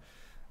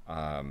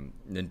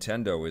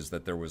Nintendo, is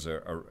that there was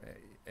an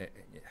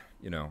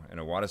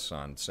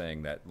Iwata-san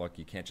saying that, look,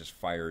 you can't just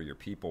fire your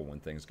people when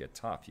things get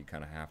tough. You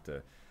kind of have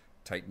to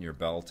tighten your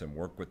belt and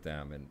work with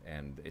them,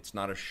 and it's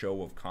not a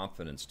show of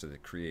confidence to the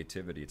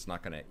creativity. It's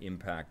not going to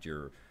impact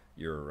your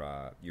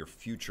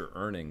future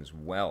earnings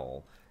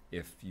well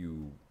if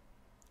you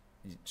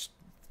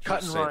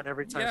cut and run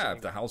every time. Yeah,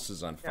 if the house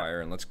is on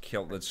fire, and let's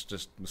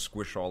just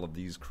squish all of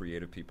these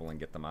creative people and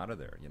get them out of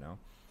there. You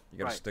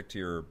got to stick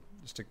to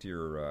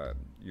your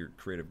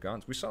creative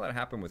guns. We saw that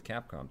happen with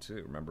Capcom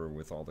too. Remember,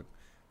 with all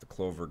the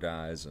Clover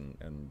guys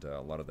and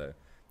a lot of the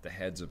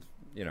heads of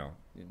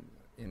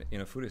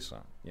Inafune-san,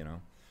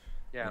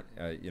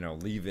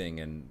 leaving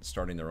and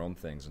starting their own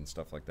things and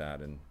stuff like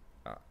that, and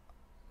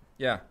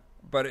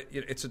but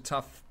it's a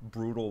tough,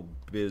 brutal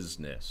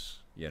business.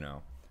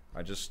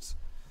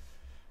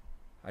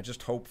 I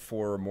just hope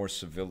for more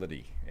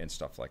civility and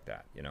stuff like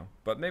that, you know.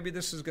 But maybe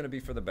this is going to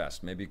be for the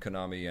best. Maybe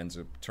Konami ends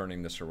up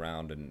turning this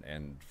around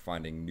and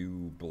finding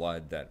new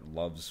blood that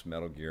loves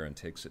Metal Gear and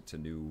takes it to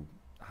new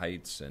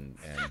heights and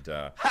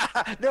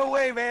No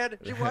way, man!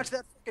 Did you watch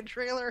that fucking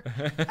trailer?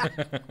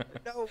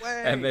 No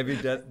way. And maybe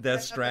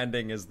Death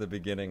Stranding is the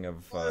beginning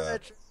of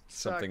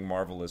something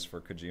marvelous for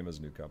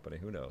Kojima's new company.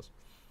 Who knows?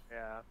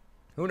 Yeah.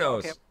 Who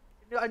knows? Okay.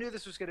 I knew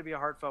this was going to be a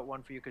heartfelt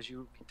one for you because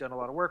you've done a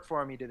lot of work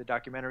for him. You did the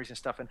documentaries and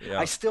stuff, and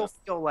I still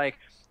feel like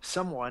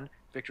someone,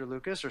 Victor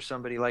Lucas or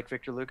somebody like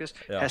Victor Lucas,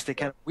 has to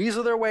kind of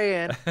weasel their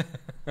way in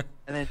and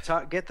then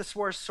get the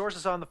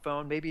sources on the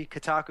phone. Maybe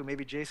Kotaku,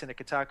 maybe Jason at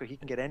Kotaku, he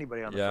can get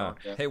anybody on the phone.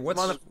 Yeah. Hey,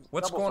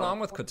 what's going on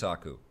with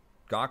Kotaku?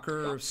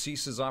 Gawker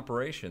ceases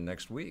operation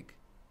next week.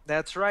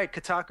 That's right.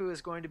 Kotaku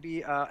is going to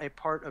be a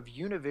part of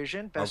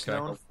Univision, best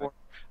known for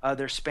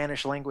their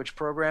Spanish language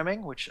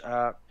programming, which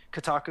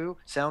Kotaku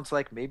sounds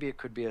like maybe it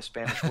could be a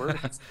Spanish word.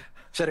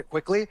 Said it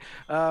quickly.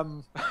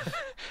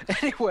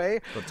 Anyway,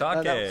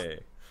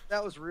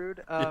 that was rude.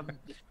 It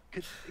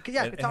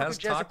has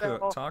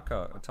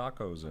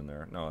tacos in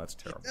there. No, that's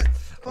terrible.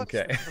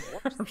 Okay.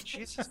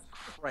 Jesus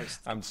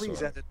Christ. Please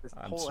sorry. Edit this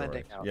whole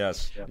ending out.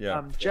 Yes.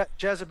 Yeah.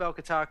 Jezebel,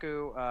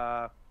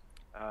 Kotaku,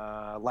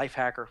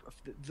 Lifehacker,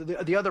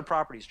 the other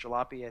properties,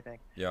 Jalopy, I think,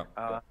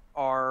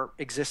 are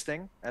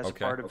existing as a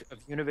part of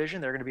Univision.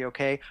 They're going to be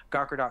okay.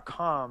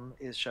 Gawker.com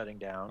is shutting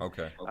down.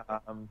 Okay.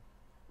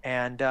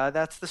 And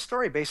that's the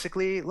story.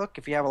 Basically, look,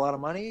 if you have a lot of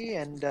money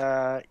and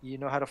you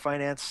know how to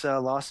finance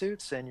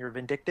lawsuits and you're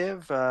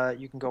vindictive,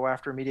 you can go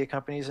after media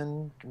companies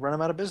and run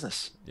them out of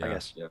business, I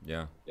guess.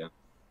 Yeah.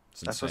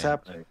 That's what's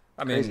happening.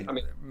 I mean,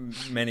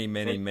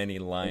 many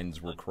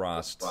lines were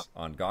crossed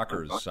on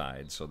Gawker's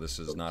side, so this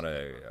is not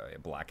a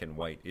black and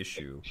white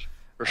issue.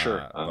 For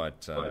sure.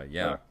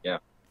 Yeah.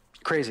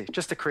 Crazy.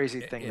 Just a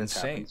crazy thing that's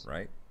insane,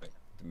 happening.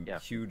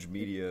 right? Huge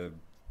media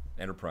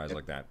enterprise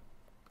like that.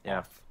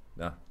 Yeah.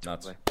 No,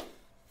 nuts.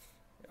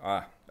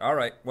 All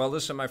right. Well,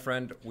 listen, my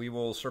friend, we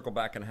will circle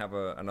back and have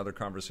another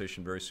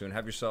conversation very soon.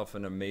 Have yourself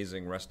an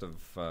amazing rest of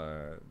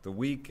the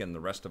week and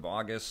the rest of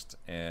August.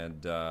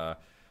 And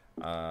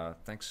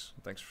thanks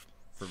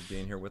for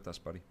being here with us,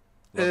 buddy.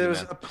 It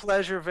was a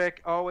pleasure,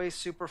 Vic. Always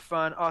super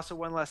fun. Also,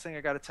 one last thing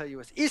I got to tell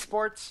you is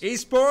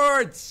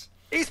esports.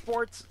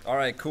 All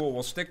right, cool.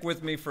 Well, stick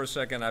with me for a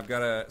second. I've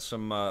got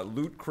some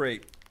Loot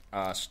Crate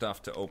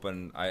stuff to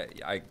open.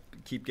 I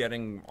keep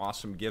getting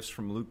awesome gifts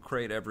from Loot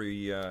Crate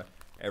every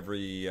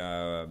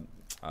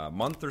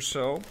month or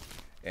so,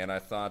 and I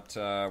thought,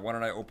 why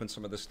don't I open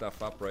some of this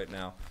stuff up right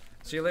now?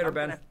 See you later,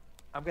 Ben.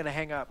 I'm gonna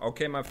hang up.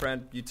 Okay, my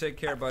friend. You take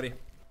care, buddy.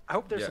 I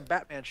hope there's some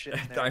Batman shit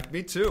in there.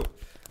 Me too.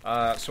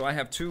 So I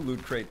have two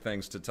Loot Crate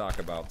things to talk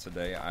about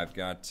today. I've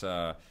got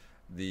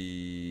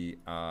the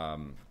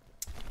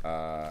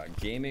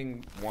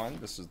gaming one.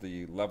 This is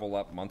the Level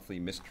Up Monthly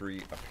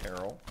Mystery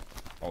Apparel.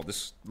 Oh,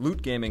 this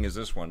Loot Gaming is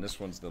this one. This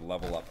one's the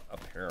Level Up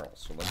Apparel.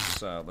 So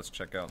let's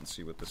check out and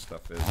see what this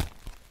stuff is.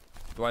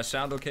 Do I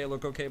sound okay?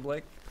 Look okay,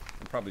 Blake?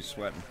 I'm probably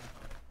sweating.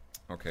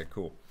 Okay,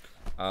 cool.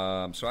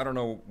 So I don't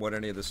know what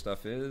any of this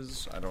stuff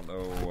is. I don't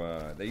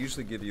know. They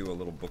usually give you a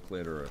little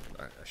booklet or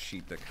a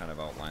sheet that kind of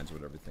outlines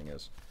what everything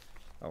is.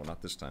 Oh,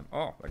 not this time.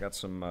 Oh, I got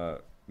some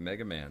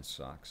Mega Man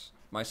socks.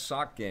 My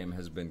sock game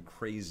has been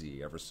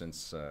crazy ever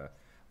since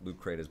Loot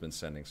Crate has been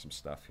sending some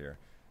stuff here.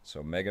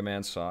 So Mega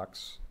Man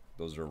socks,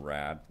 those are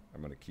rad.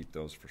 I'm going to keep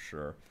those for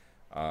sure.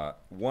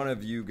 One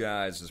of you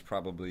guys is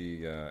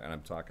probably, and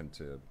I'm talking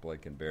to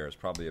Blake and Bear, is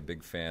probably a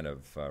big fan of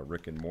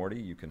Rick and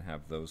Morty. You can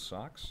have those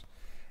socks.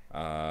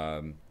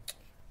 Which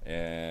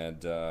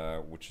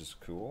is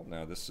cool.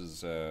 Now this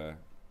is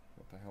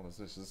what the hell is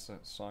this? Is this a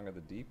Song of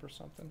the Deep or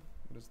something?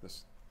 What is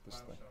this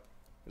thing?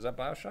 Is that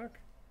BioShock?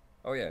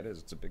 Oh yeah, it is.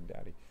 It's a Big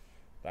Daddy.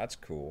 That's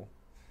cool.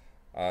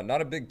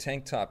 Not a big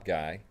tank top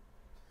guy.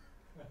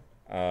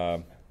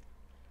 You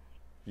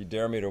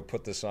dare me to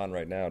put this on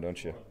right now,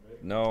 don't you?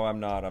 No, I'm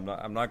not.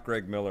 I'm not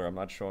Greg Miller. I'm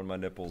not showing my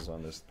nipples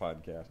on this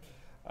podcast.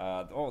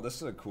 This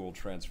is a cool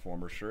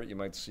Transformer shirt. You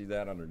might see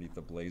that underneath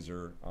the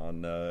blazer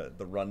on the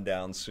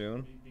rundown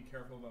soon. Be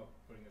careful about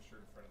putting the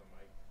shirt in front of the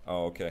mic.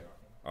 Oh, okay.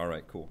 All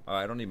right, cool.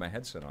 I don't need my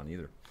headset on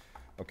either.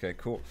 Okay,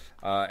 cool.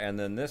 And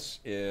then this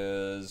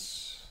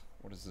is,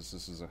 what is this?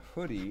 This is a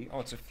hoodie. Oh,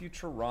 it's a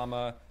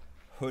Futurama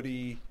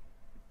hoodie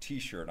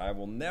T-shirt. I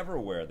will never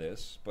wear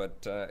this,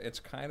 but it's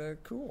kind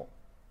of cool.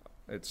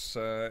 It's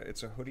a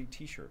hoodie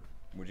T-shirt.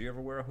 Would you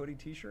ever wear a hoodie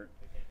T-shirt?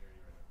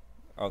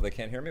 Oh, they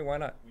can't hear me? Why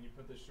not? When you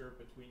put the shirt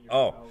between your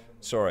mouth and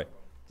the sorry.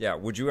 microphone. Yeah,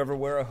 would you ever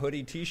wear a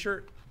hoodie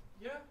T-shirt?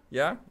 Yeah.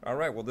 Yeah? All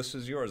right, well, this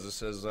is yours. This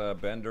says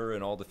Bender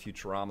and all the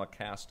Futurama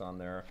cast on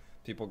there.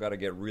 People got to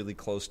get really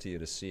close to you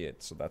to see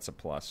it, so that's a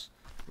plus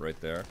right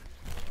there.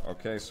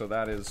 Okay, so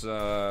that's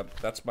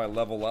my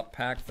Level Up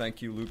pack.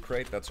 Thank you, Loot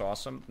Crate. That's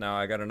awesome. Now,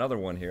 I got another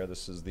one here.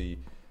 This is the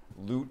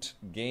Loot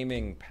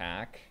Gaming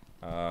pack,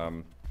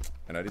 and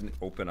I didn't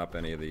open up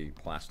any of the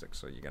plastic,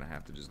 so you're going to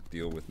have to just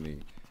deal with me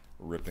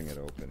ripping it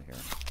open here.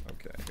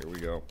 Okay, here we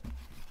go.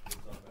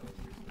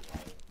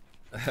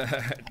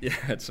 Yeah,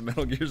 it's a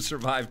Metal Gear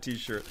Survive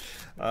T-shirt.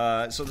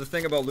 So the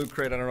thing about Loot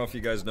Crate, I don't know if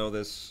you guys know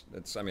this.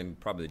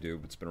 Probably do.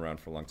 It's been around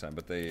for a long time.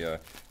 But they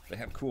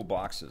have cool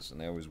boxes,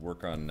 and they always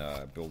work on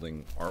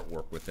building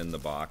artwork within the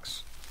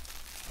box.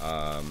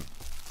 I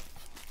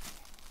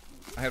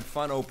had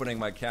fun opening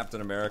my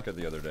Captain America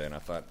the other day, and I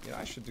thought,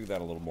 I should do that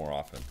a little more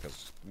often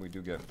because we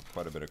do get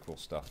quite a bit of cool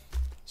stuff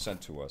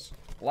sent to us.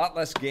 A lot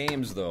less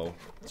games, though.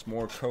 It's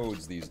more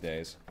codes these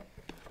days.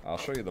 I'll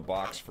show you the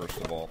box first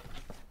of all.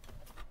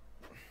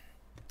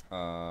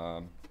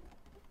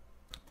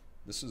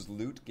 This is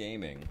Loot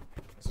Gaming.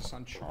 Is this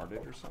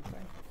Uncharted or something?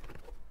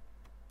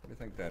 What do you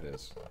think that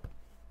is?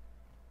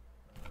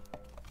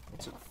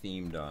 What's it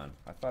themed on?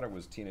 I thought it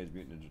was Teenage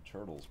Mutant Ninja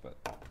Turtles, but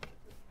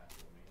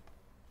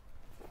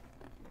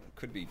it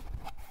could be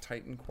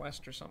Titan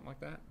Quest or something like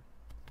that.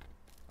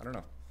 I don't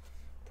know.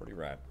 Pretty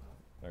rad.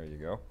 There you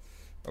go.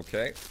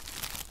 Okay.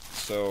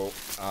 So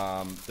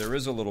there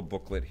is a little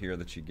booklet here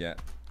that you get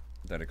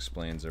that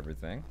explains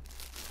everything.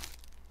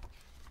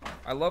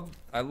 I love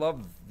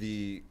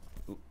the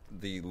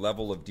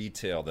level of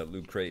detail that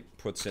Loot Crate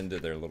puts into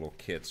their little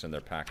kits and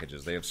their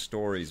packages. They have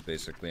stories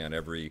basically on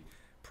every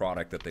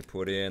product that they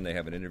put in. They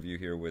have an interview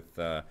here with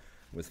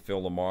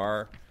Phil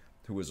Lamar,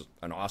 who was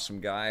an awesome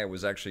guy. I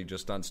was actually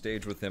just on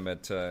stage with him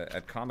at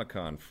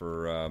Comic-Con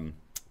for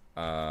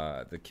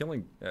the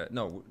Killing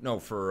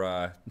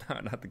for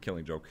not the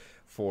Killing Joke,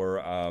 for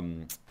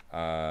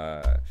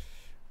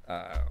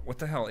what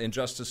the hell,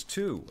 Injustice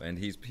 2, and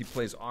he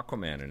plays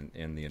Aquaman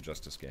in the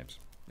Injustice games,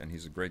 and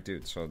he's a great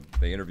dude. So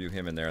they interview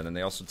him in there, and then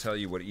they also tell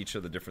you what each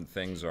of the different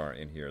things are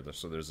in here.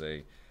 So there's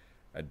a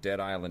Dead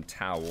Island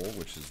towel,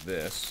 which is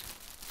this.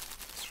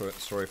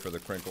 Sorry for the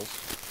crinkles.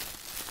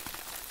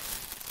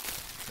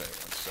 Okay,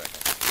 1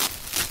 second.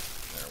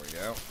 There we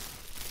go.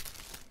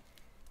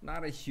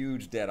 Not a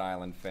huge Dead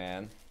Island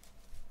fan.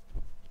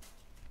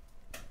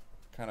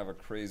 Kind of a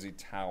crazy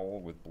towel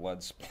with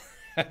blood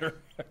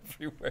splatter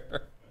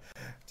everywhere.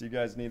 Do you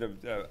guys need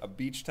a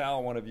beach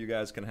towel? One of you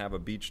guys can have a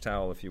beach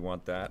towel if you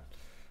want that.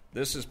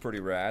 This is pretty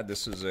rad.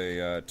 This is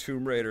a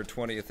Tomb Raider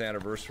 20th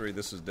anniversary.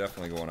 This is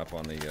definitely going up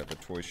on the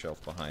toy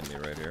shelf behind me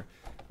right here.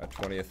 A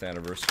 20th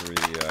anniversary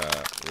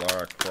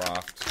Lara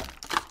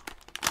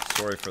Croft.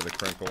 Sorry for the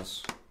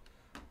crinkles.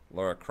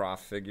 Lara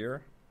Croft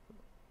figure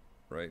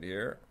right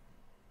here.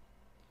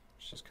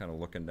 She's kind of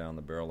looking down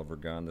the barrel of her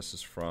gun. This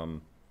is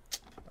from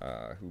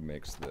who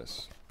makes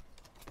this?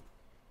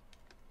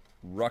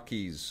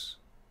 Ruckies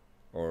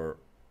or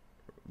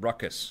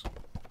Ruckus,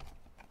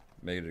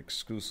 made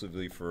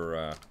exclusively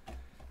for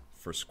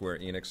Square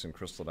Enix and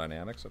Crystal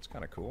Dynamics. That's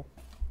kind of cool.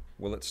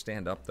 Will it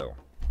stand up though?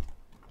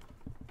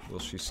 Will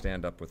she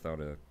stand up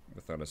without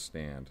a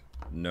stand?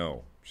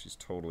 No, she's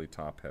totally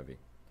top heavy.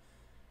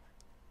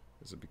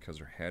 Is it because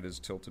her head is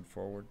tilted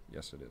forward?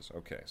 Yes, it is.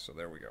 Okay, so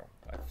there we go.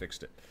 I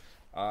fixed it.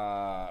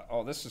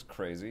 Oh, this is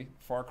crazy.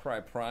 Far Cry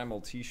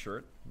Primal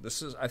t-shirt.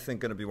 This is, I think,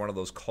 going to be one of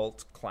those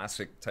cult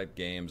classic type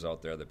games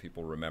out there that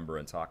people remember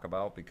and talk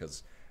about,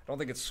 because I don't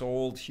think it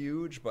sold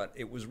huge, but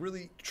it was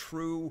really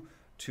true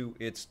to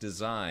its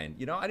design.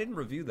 I didn't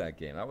review that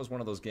game. That was one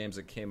of those games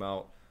that came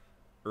out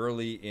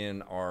early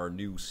in our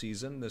new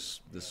season, this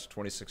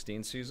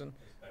 2016 season.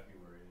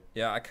 February.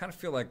 Yeah, I kind of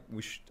feel like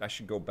I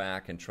should go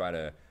back and try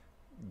to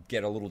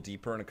get a little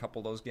deeper in a couple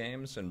of those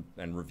games and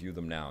review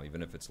them now,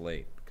 even if it's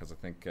late, because I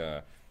think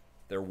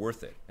they're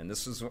worth it. And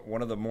this is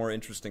one of the more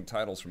interesting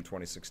titles from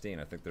 2016.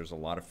 I think there's a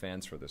lot of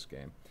fans for this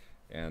game.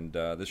 And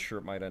this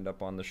shirt might end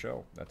up on the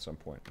show at some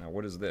point. Now,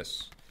 what is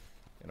this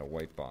in a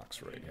white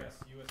box right here?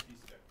 USB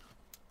stick.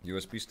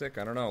 USB stick?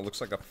 I don't know. It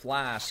looks like a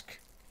flask.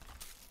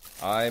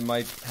 I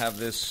might have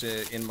this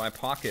in my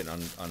pocket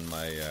on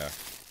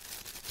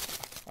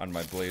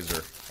my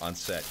Blazer on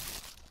set,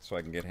 so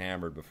I can get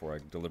hammered before I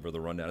deliver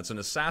the rundown. It's an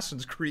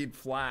Assassin's Creed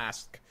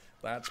flask.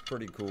 That's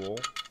pretty cool.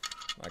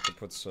 I could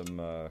put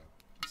some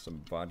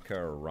vodka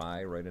or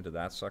rye right into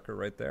that sucker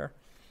right there.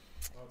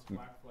 Well, it's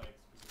Black Flag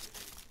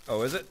specifically.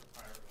 Oh, is it?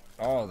 Pirate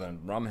one. Oh, then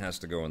rum has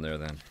to go in there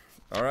then.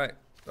 All right,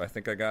 I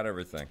think I got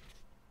everything.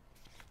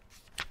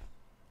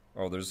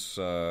 Oh, there's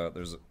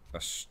a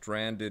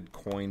stranded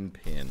coin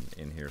pin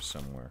in here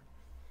somewhere.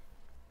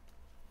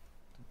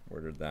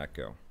 Where did that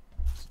go?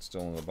 Is it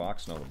still in the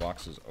box? No, the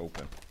box is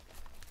open.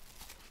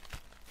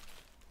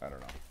 I don't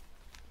know.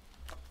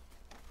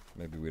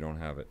 Maybe we don't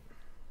have it.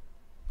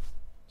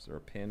 Is there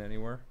a pin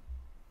anywhere?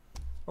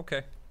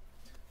 Okay.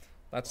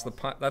 That's the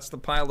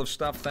pile of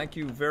stuff. Thank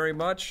you very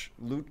much,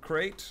 Loot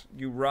Crate.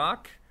 You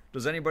rock.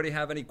 Does anybody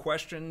have any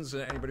questions?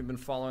 Anybody been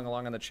following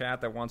along on the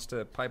chat that wants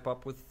to pipe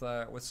up with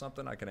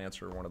something? I can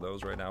answer one of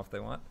those right now if they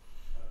want.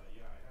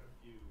 Yeah, I had a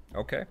few.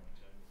 Okay. Is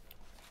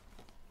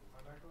my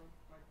microphone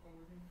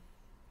working?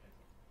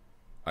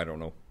 I don't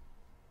know.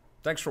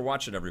 Thanks for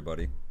watching,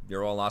 everybody.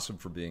 You're all awesome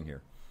for being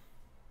here.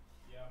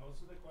 Yeah,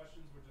 most of the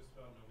questions were just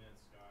about No Man's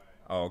Sky.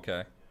 Oh,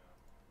 okay.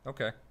 Yeah.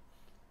 Okay.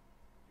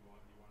 You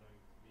want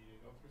me to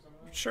go through some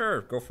of that?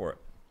 Sure, go for it.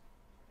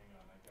 Hang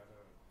on,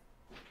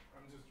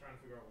 I'm just trying to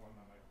figure out why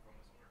my microphone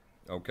isn't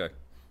working. Okay.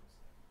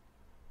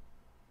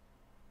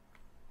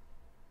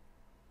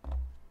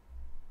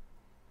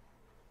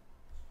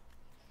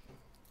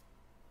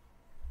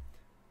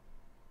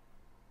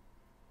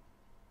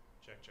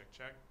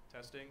 Check.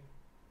 Testing.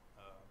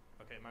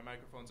 Okay, my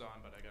microphone's on,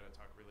 but I gotta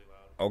talk really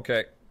loud.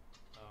 Okay.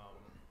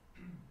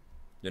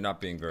 You're not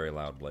being very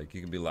loud, Blake.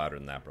 You can be louder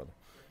than that, brother.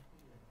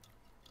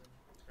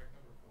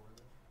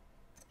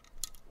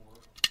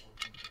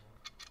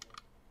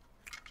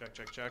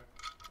 Check.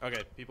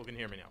 Okay, people can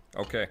hear me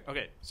now. Okay.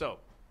 Okay, so,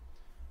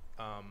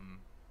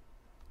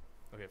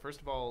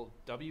 first of all,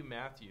 W.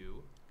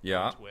 Matthew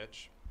on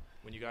Twitch,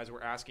 when you guys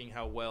were asking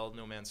how well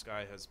No Man's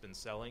Sky has been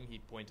selling, he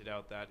pointed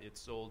out that it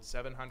sold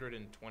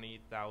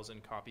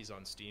 720,000 copies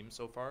on Steam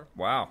so far.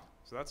 Wow.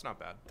 So that's not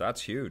bad.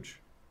 That's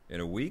huge. In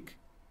a week?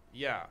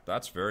 Yeah.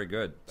 That's very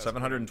good.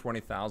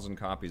 720,000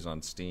 copies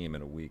on Steam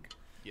in a week.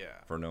 Yeah.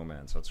 For No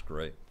Man's. That's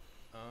great.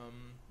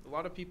 A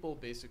lot of people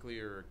basically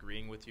are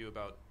agreeing with you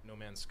about No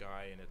Man's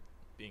Sky and it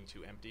being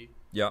too empty.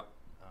 Yeah.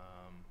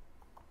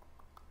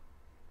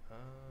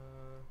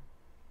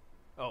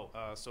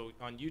 So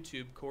on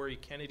YouTube, Corey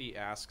Kennedy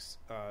asks,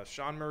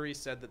 Sean Murray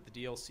said that the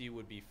DLC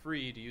would be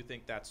free. Do you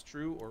think that's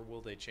true, or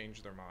will they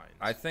change their minds?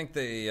 I think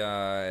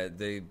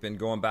they've been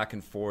going back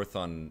and forth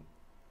on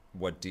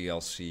what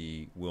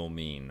DLC will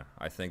mean.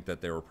 I think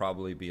that there will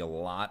probably be a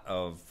lot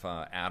of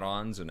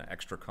add-ons and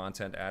extra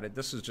content added.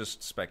 This is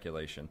just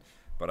speculation,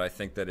 but I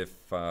think that if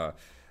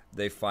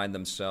they find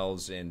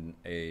themselves in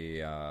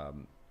a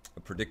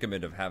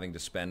predicament of having to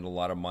spend a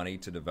lot of money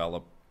to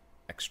develop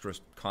extra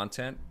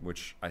content,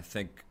 which I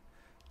think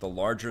the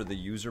larger the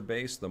user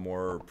base, the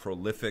more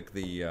prolific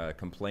the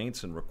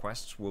complaints and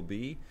requests will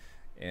be.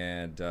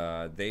 And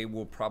they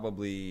will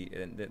probably,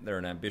 they're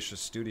an ambitious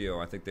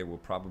studio, I think they will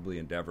probably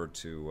endeavor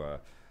to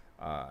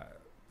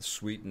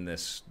sweeten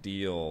this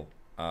deal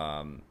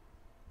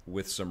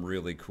with some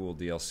really cool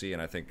DLC.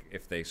 And I think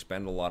if they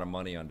spend a lot of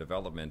money on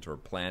development or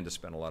plan to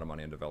spend a lot of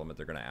money on development,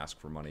 they're going to ask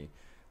for money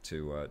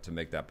to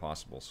make that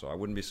possible. So I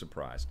wouldn't be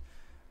surprised.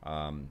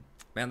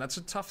 Man, that's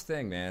a tough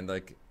thing, man.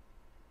 Like,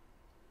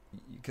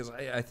 because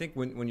I think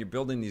when you're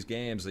building these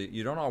games,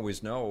 you don't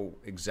always know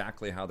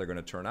exactly how they're going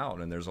to turn out,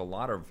 and there's a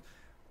lot of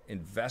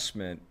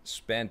investment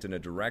spent in a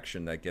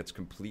direction that gets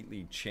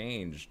completely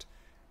changed.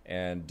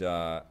 And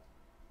I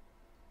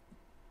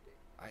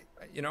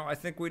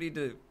think we need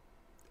to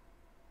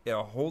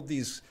hold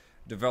these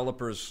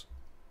developers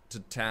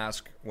to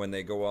task when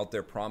they go out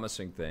there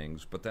promising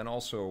things, but then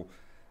also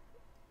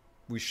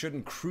we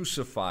shouldn't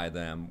crucify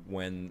them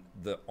when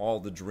all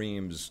the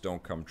dreams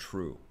don't come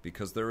true,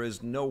 because there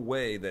is no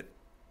way that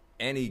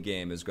any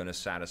game is going to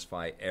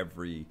satisfy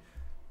every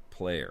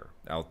player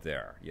out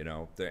there.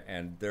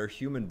 And they're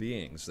human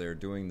beings. They're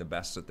doing the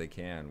best that they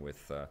can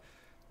with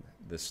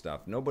this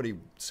stuff. Nobody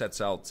sets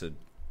out to,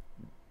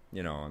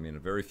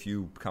 very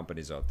few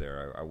companies out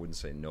there. I wouldn't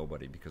say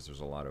nobody, because there's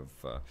a lot of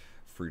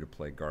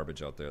free-to-play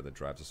garbage out there that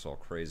drives us all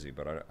crazy.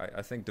 But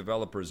I think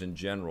developers in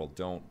general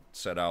don't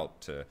set out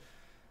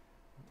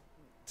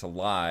to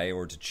lie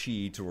or to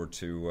cheat or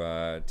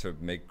to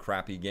make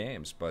crappy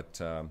games, but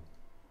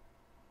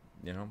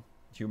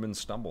humans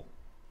stumble.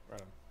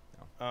 Right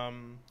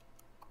on.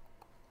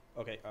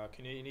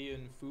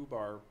 Canadian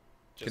Foobar.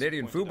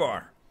 Canadian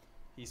Foobar.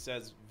 He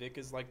says Vic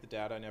is like the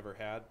dad I never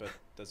had, but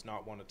does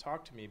not want to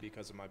talk to me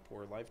because of my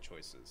poor life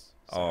choices.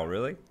 Oh,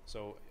 really?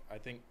 So I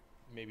think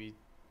maybe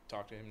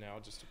talk to him now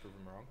just to prove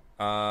him wrong.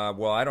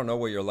 Well, I don't know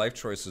what your life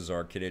choices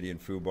are, Canadian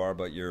Foobar,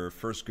 but your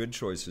first good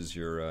choice is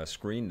your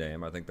screen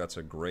name. I think that's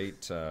a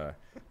great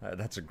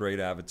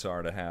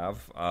avatar to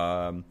have.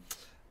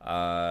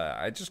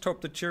 I just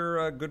hope that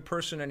you're a good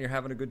person and you're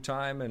having a good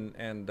time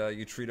and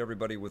you treat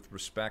everybody with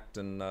respect.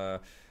 And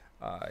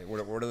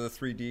what are the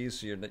 3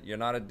 Ds? You're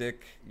not a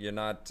dick, you're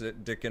not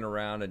dicking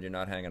around, and you're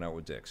not hanging out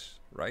with dicks,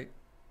 right?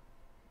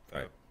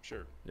 Right.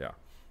 Sure. Yeah.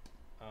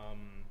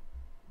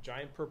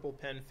 Giant Purple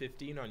Pen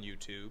 15 on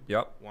YouTube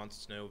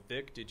wants to know,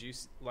 Vic, did you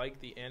like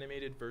the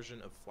animated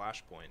version of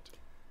Flashpoint?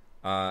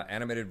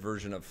 Animated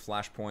version of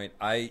Flashpoint.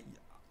 It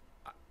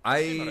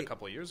came out a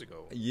couple of years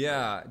ago.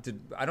 Yeah.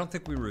 I don't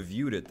think we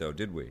reviewed it, though,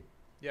 did we?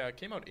 Yeah, it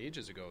came out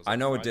ages ago. I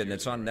know it did, and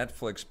it's on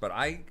Netflix, but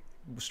I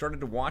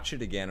started to watch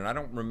it again, and I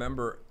don't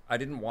remember. I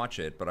didn't watch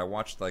it, but I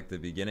watched like the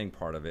beginning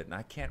part of it, and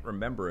I can't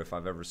remember if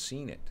I've ever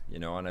seen it,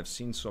 and I've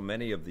seen so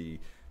many of the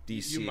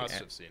DC. You must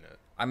have seen it.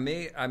 I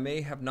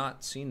may have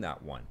not seen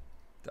that one.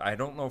 I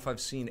don't know if I've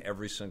seen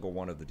every single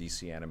one of the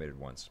DC animated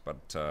ones,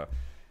 but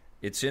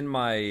it's in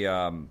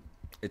my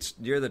it's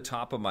near the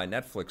top of my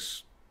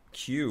Netflix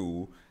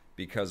queue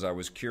because I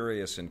was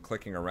curious and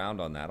clicking around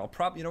on that. I'll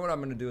probably, what I'm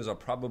going to do is I'll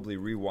probably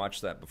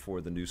rewatch that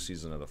before the new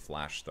season of The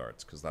Flash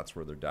starts, because that's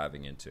where they're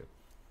diving into.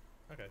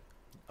 Okay.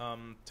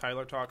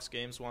 Tyler Talks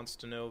Games wants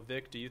to know,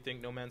 Vic, do you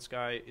think No Man's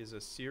Sky is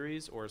a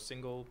series or a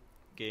single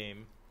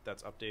game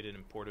that's updated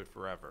and ported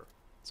forever?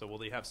 So will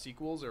they have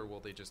sequels, or will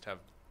they just have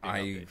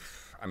big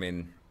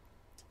updates?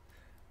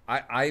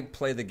 I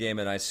play the game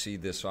and I see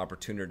this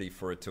opportunity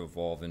for it to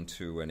evolve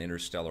into an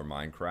interstellar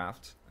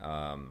Minecraft.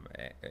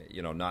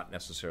 Not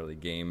necessarily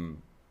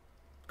game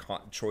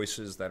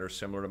choices that are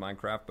similar to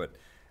Minecraft, but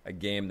a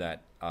game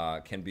that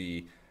can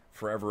be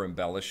forever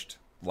embellished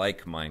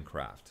like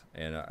Minecraft.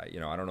 And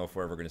I don't know if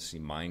we're ever going to see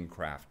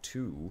Minecraft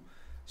 2,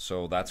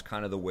 So that's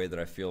kind of the way that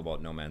I feel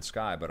about No Man's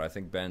Sky. But I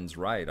think Ben's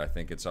right. I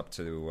think it's up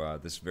to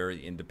this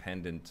very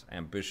independent,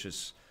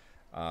 ambitious,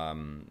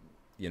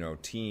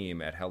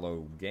 team at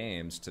Hello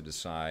Games to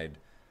decide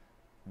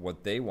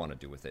what they want to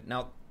do with it.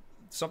 Now,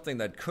 something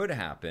that could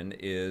happen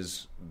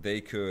is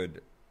they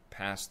could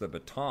pass the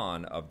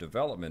baton of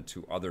development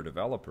to other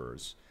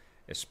developers,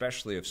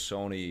 especially if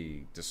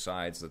Sony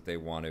decides that they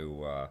want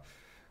to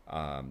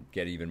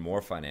get even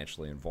more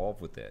financially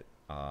involved with it.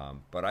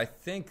 But I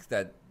think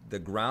that the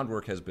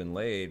groundwork has been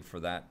laid for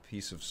that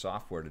piece of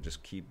software to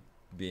just keep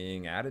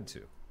being added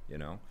to,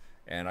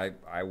 and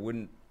I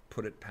wouldn't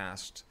put it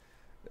past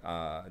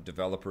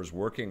developers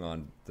working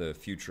on the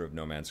future of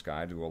No Man's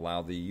Sky to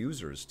allow the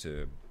users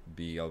to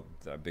be a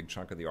big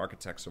chunk of the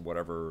architects of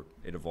whatever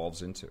it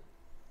evolves into.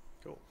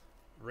 Cool.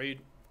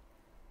 Wade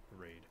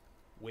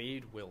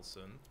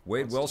Wilson.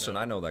 Wade Wilson,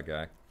 I know that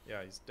guy.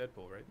 Yeah, he's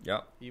Deadpool, right?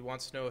 Yep. He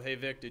wants to know, hey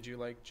Vic, did you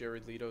like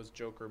Jared Leto's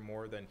Joker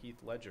more than Heath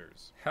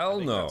Ledger's? Hell I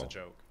think no. That's a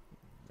joke.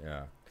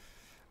 Yeah.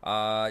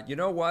 You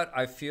know what?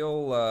 I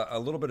feel a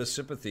little bit of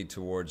sympathy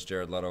towards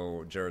Jared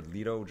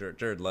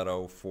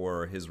Leto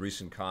for his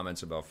recent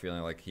comments about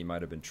feeling like he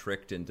might have been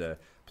tricked into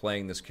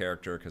playing this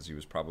character because he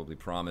was probably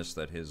promised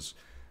that his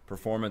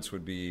performance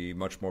would be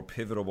much more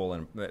pivotal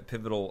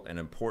and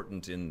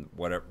important in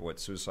what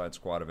Suicide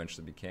Squad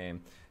eventually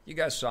became. You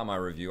guys saw my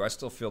review. I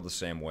still feel the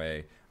same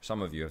way.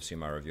 Some of you have seen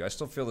my review. I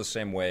still feel the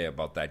same way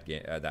about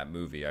that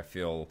movie. I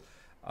feel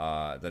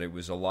that it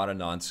was a lot of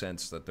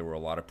nonsense, that there were a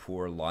lot of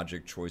poor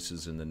logic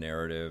choices in the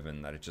narrative,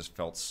 and that it just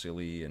felt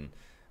silly and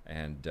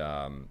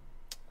kind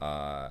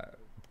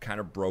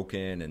of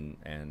broken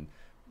and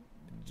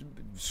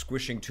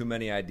squishing too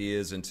many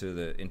ideas into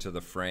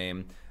the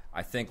frame.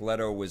 I think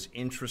Leto was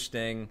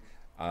interesting.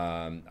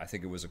 I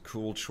think it was a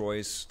cool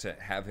choice to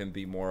have him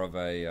be more of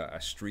a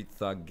street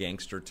thug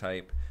gangster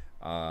type,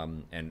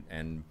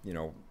 and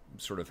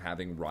sort of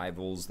having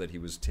rivals that he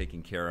was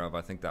taking care of.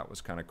 I think that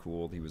was kind of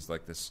cool. He was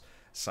like this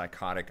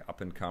psychotic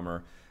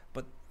up-and-comer.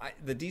 But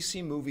the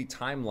DC movie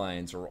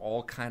timelines are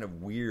all kind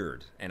of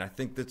weird, and I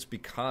think that's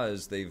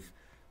because they've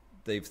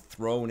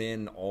thrown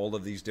in all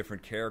of these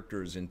different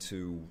characters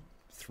into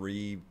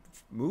 3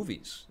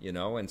 movies,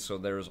 and so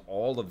there's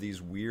all of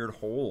these weird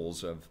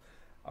holes of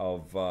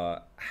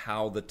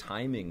how the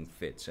timing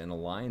fits and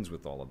aligns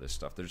with all of this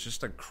stuff. There's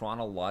just a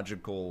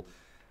chronological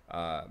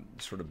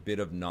sort of bit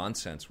of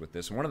nonsense with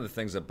this. And one of the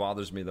things that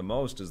bothers me the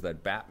most is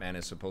that Batman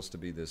is supposed to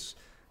be this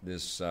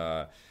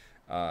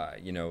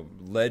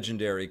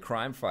legendary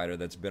crime fighter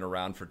that's been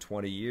around for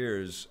 20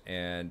 years,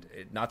 and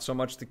not so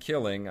much the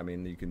killing. I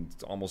mean, you can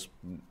almost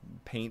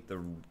paint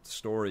the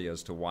story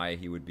as to why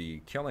he would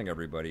be killing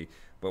everybody,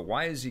 but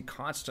why is he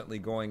constantly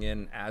going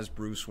in as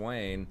Bruce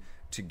Wayne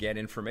to get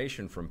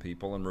information from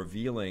people and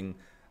revealing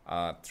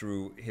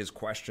through his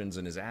questions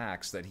and his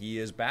acts that he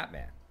is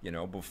Batman,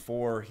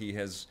 before he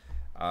has,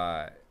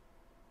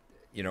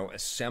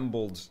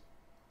 assembled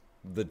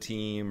the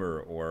team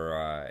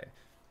or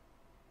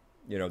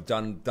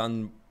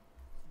done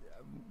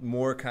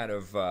more kind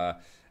of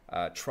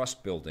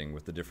trust building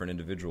with the different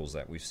individuals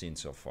that we've seen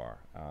so far.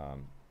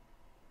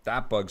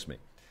 That bugs me.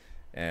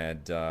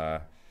 And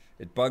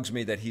it bugs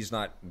me that he's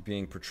not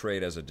being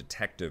portrayed as a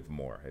detective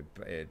more.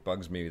 It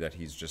bugs me that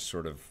he's just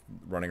sort of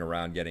running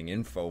around getting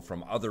info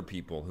from other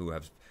people who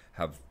have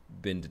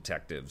been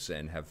detectives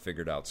and have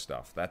figured out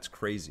stuff. That's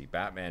crazy.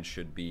 Batman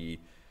should be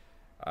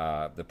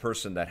the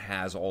person that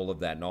has all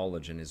of that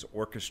knowledge and is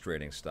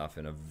orchestrating stuff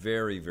in a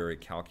very, very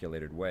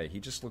calculated way.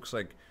 He just looks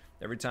like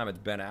every time it's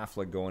Ben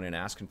Affleck going in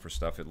asking for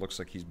stuff, it looks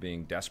like he's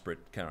being desperate.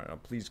 Kind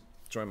of, please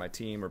join my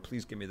team, or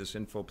please give me this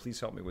info,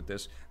 please help me with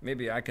this.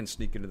 Maybe I can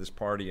sneak into this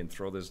party and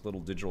throw this little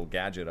digital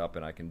gadget up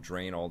and I can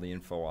drain all the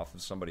info off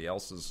of somebody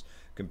else's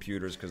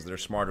computers because they're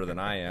smarter than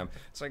I am.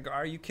 It's like,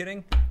 are you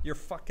kidding? You're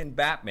fucking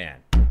Batman.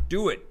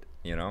 Do it,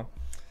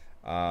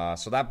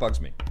 So that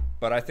bugs me.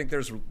 But I think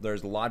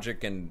there's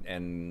logic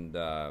and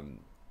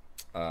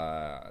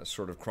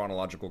sort of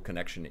chronological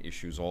connection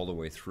issues all the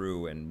way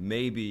through, and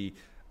maybe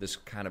this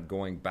kind of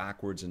going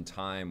backwards in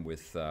time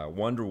with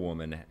Wonder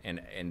Woman,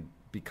 and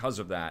because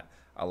of that,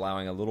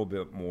 allowing a little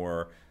bit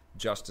more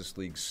Justice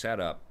League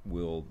setup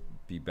will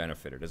be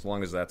benefited, as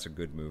long as that's a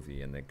good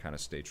movie and they kind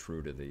of stay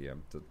true to the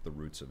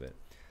roots of it.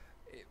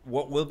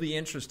 What will be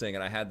interesting,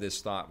 and I had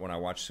this thought when I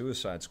watched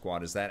Suicide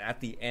Squad, is that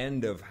at the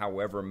end of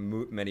however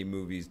many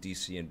movies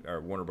DC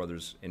or Warner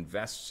Brothers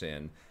invests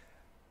in,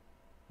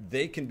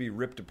 they can be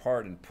ripped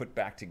apart and put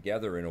back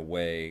together in a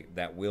way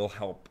that will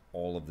help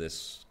all of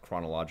this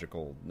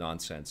chronological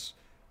nonsense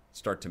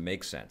start to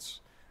make sense.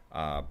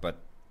 But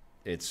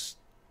it's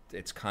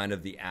kind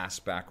of the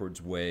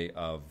ass-backwards way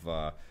of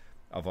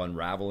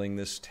unraveling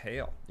this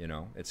tale.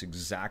 It's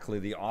exactly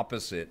the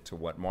opposite to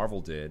what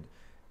Marvel did,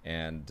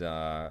 and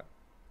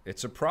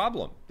it's a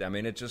problem. I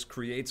mean, it just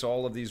creates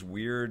all of these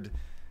weird,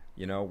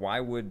 why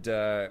would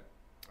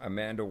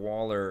Amanda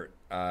Waller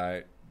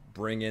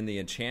bring in the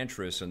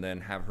Enchantress and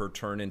then have her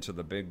turn into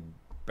the big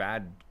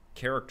bad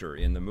character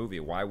in the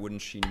movie? Why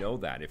wouldn't she know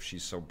that if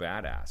she's so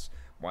badass?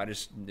 Why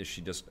is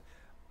she just...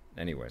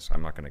 Anyways,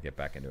 I'm not going to get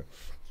back into it.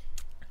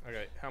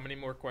 Okay, how many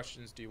more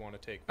questions do you want to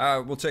take?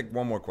 We'll take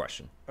one more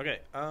question. Okay,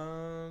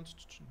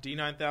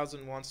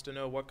 D9000 wants to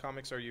know, what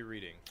comics are you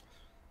reading?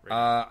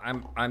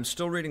 I'm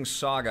still reading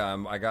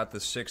Saga. I got the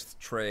 6th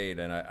trade,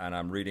 and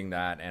I'm reading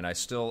that. And I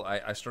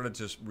started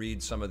to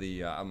read some of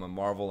the. I'm a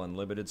Marvel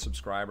Unlimited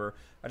subscriber.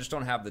 I just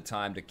don't have the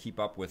time to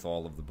keep up with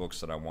all of the books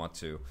that I want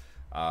to.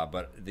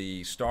 But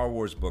the Star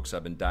Wars books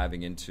I've been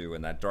diving into,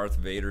 and that Darth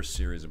Vader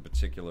series in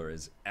particular,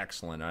 is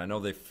excellent. And I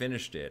know they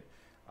finished it.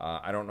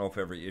 I don't know if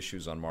every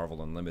issue's on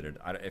Marvel Unlimited.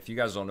 If you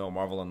guys don't know,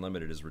 Marvel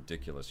Unlimited is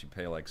ridiculous. You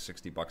pay like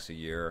 $60 a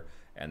year,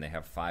 and they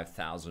have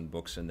 5,000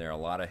 books in there. A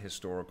lot of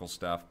historical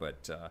stuff,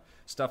 but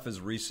stuff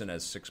as recent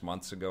as 6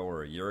 months ago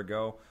or a year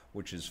ago,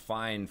 which is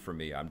fine for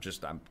me. I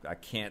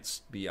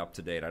can't be up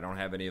to date. I don't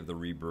have any of the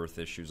Rebirth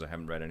issues. I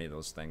haven't read any of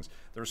those things.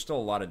 There's still a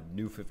lot of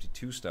New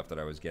 52 stuff that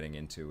I was getting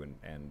into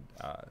and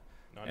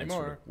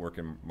sort of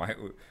working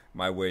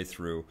my way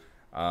through.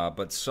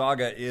 But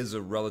Saga is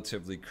a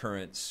relatively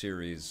current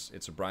series.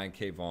 It's a Brian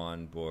K.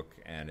 Vaughan book,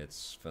 and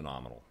it's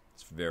phenomenal.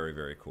 It's very,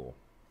 very cool.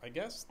 I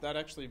guess that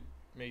actually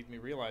made me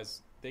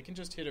realize they can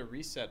just hit a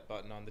reset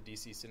button on the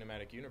DC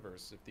Cinematic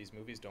Universe if these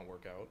movies don't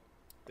work out.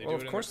 They do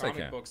it in their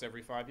comic books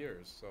every 5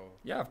 years. So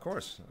yeah, of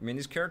course. I mean,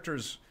 these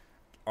characters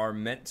are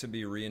meant to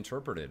be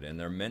reinterpreted, and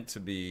they're meant to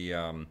be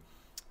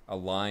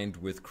aligned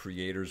with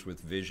creators with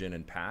vision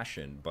and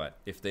passion. But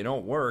if they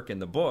don't work in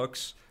the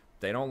books,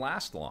 they don't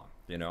last long.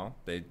 You know,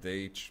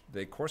 they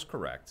course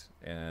correct,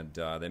 and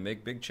they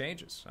make big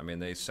changes. I mean,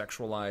 they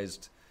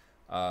sexualized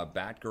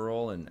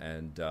Batgirl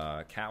and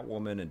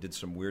Catwoman, and did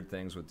some weird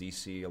things with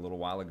DC a little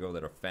while ago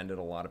that offended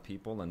a lot of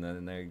people. And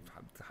then they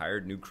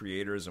hired new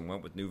creators and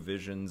went with new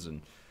visions,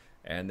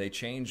 and they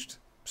changed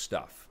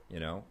stuff.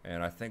 You know,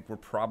 and I think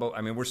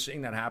we're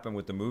seeing that happen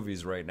with the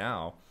movies right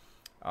now.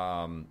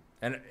 And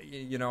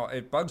you know,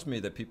 it bugs me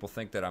that people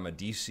think that I'm a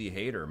DC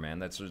hater, man.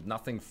 There's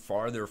nothing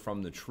farther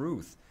from the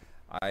truth.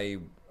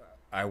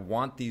 I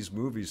want these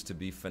movies to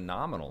be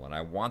phenomenal, and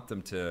I want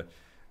them to,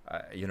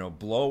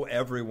 blow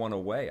everyone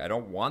away. I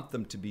don't want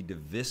them to be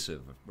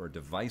divisive or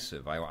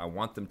divisive. I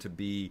want them to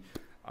be,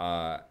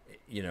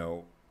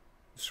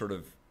 sort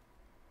of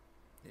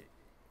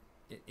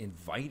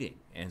inviting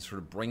and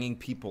sort of bringing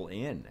people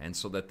in, and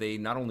so that they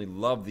not only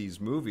love these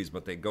movies,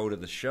 but they go to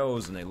the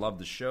shows and they love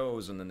the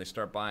shows, and then they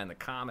start buying the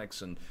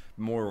comics and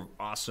more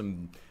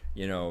awesome.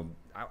 You know,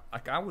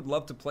 I would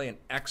love to play an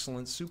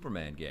excellent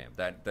Superman game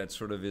that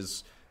sort of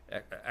is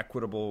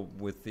equitable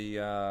with the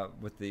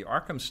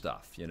Arkham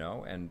stuff, you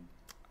know. And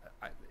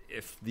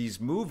if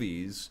these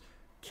movies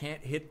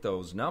can't hit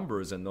those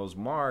numbers and those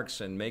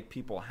marks and make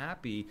people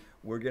happy,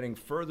 we're getting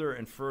further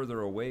and further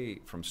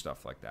away from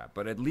stuff like that.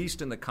 But at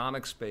least in the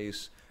comic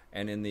space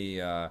and in the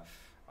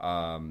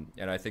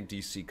and I think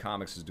DC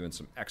Comics is doing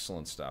some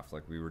excellent stuff.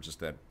 Like we were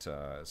just at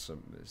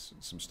some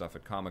stuff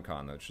at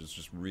Comic-Con, which is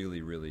just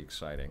really, really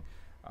exciting.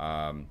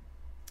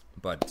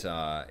 But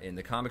in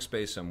the comic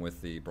space and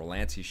with the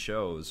Berlanti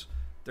shows,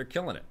 they're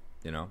killing it.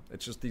 You know,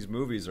 it's just these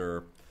movies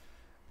they're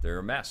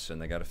a mess,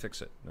 and they got to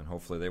fix it, and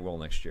hopefully they will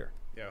next year.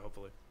 Yeah,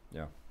 hopefully.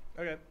 Yeah.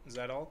 Okay, is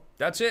that all?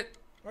 That's it.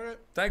 All right.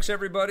 Thanks,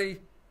 everybody.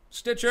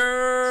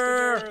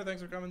 Stitcher!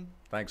 Thanks for coming.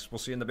 Thanks. We'll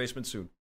see you in the basement soon.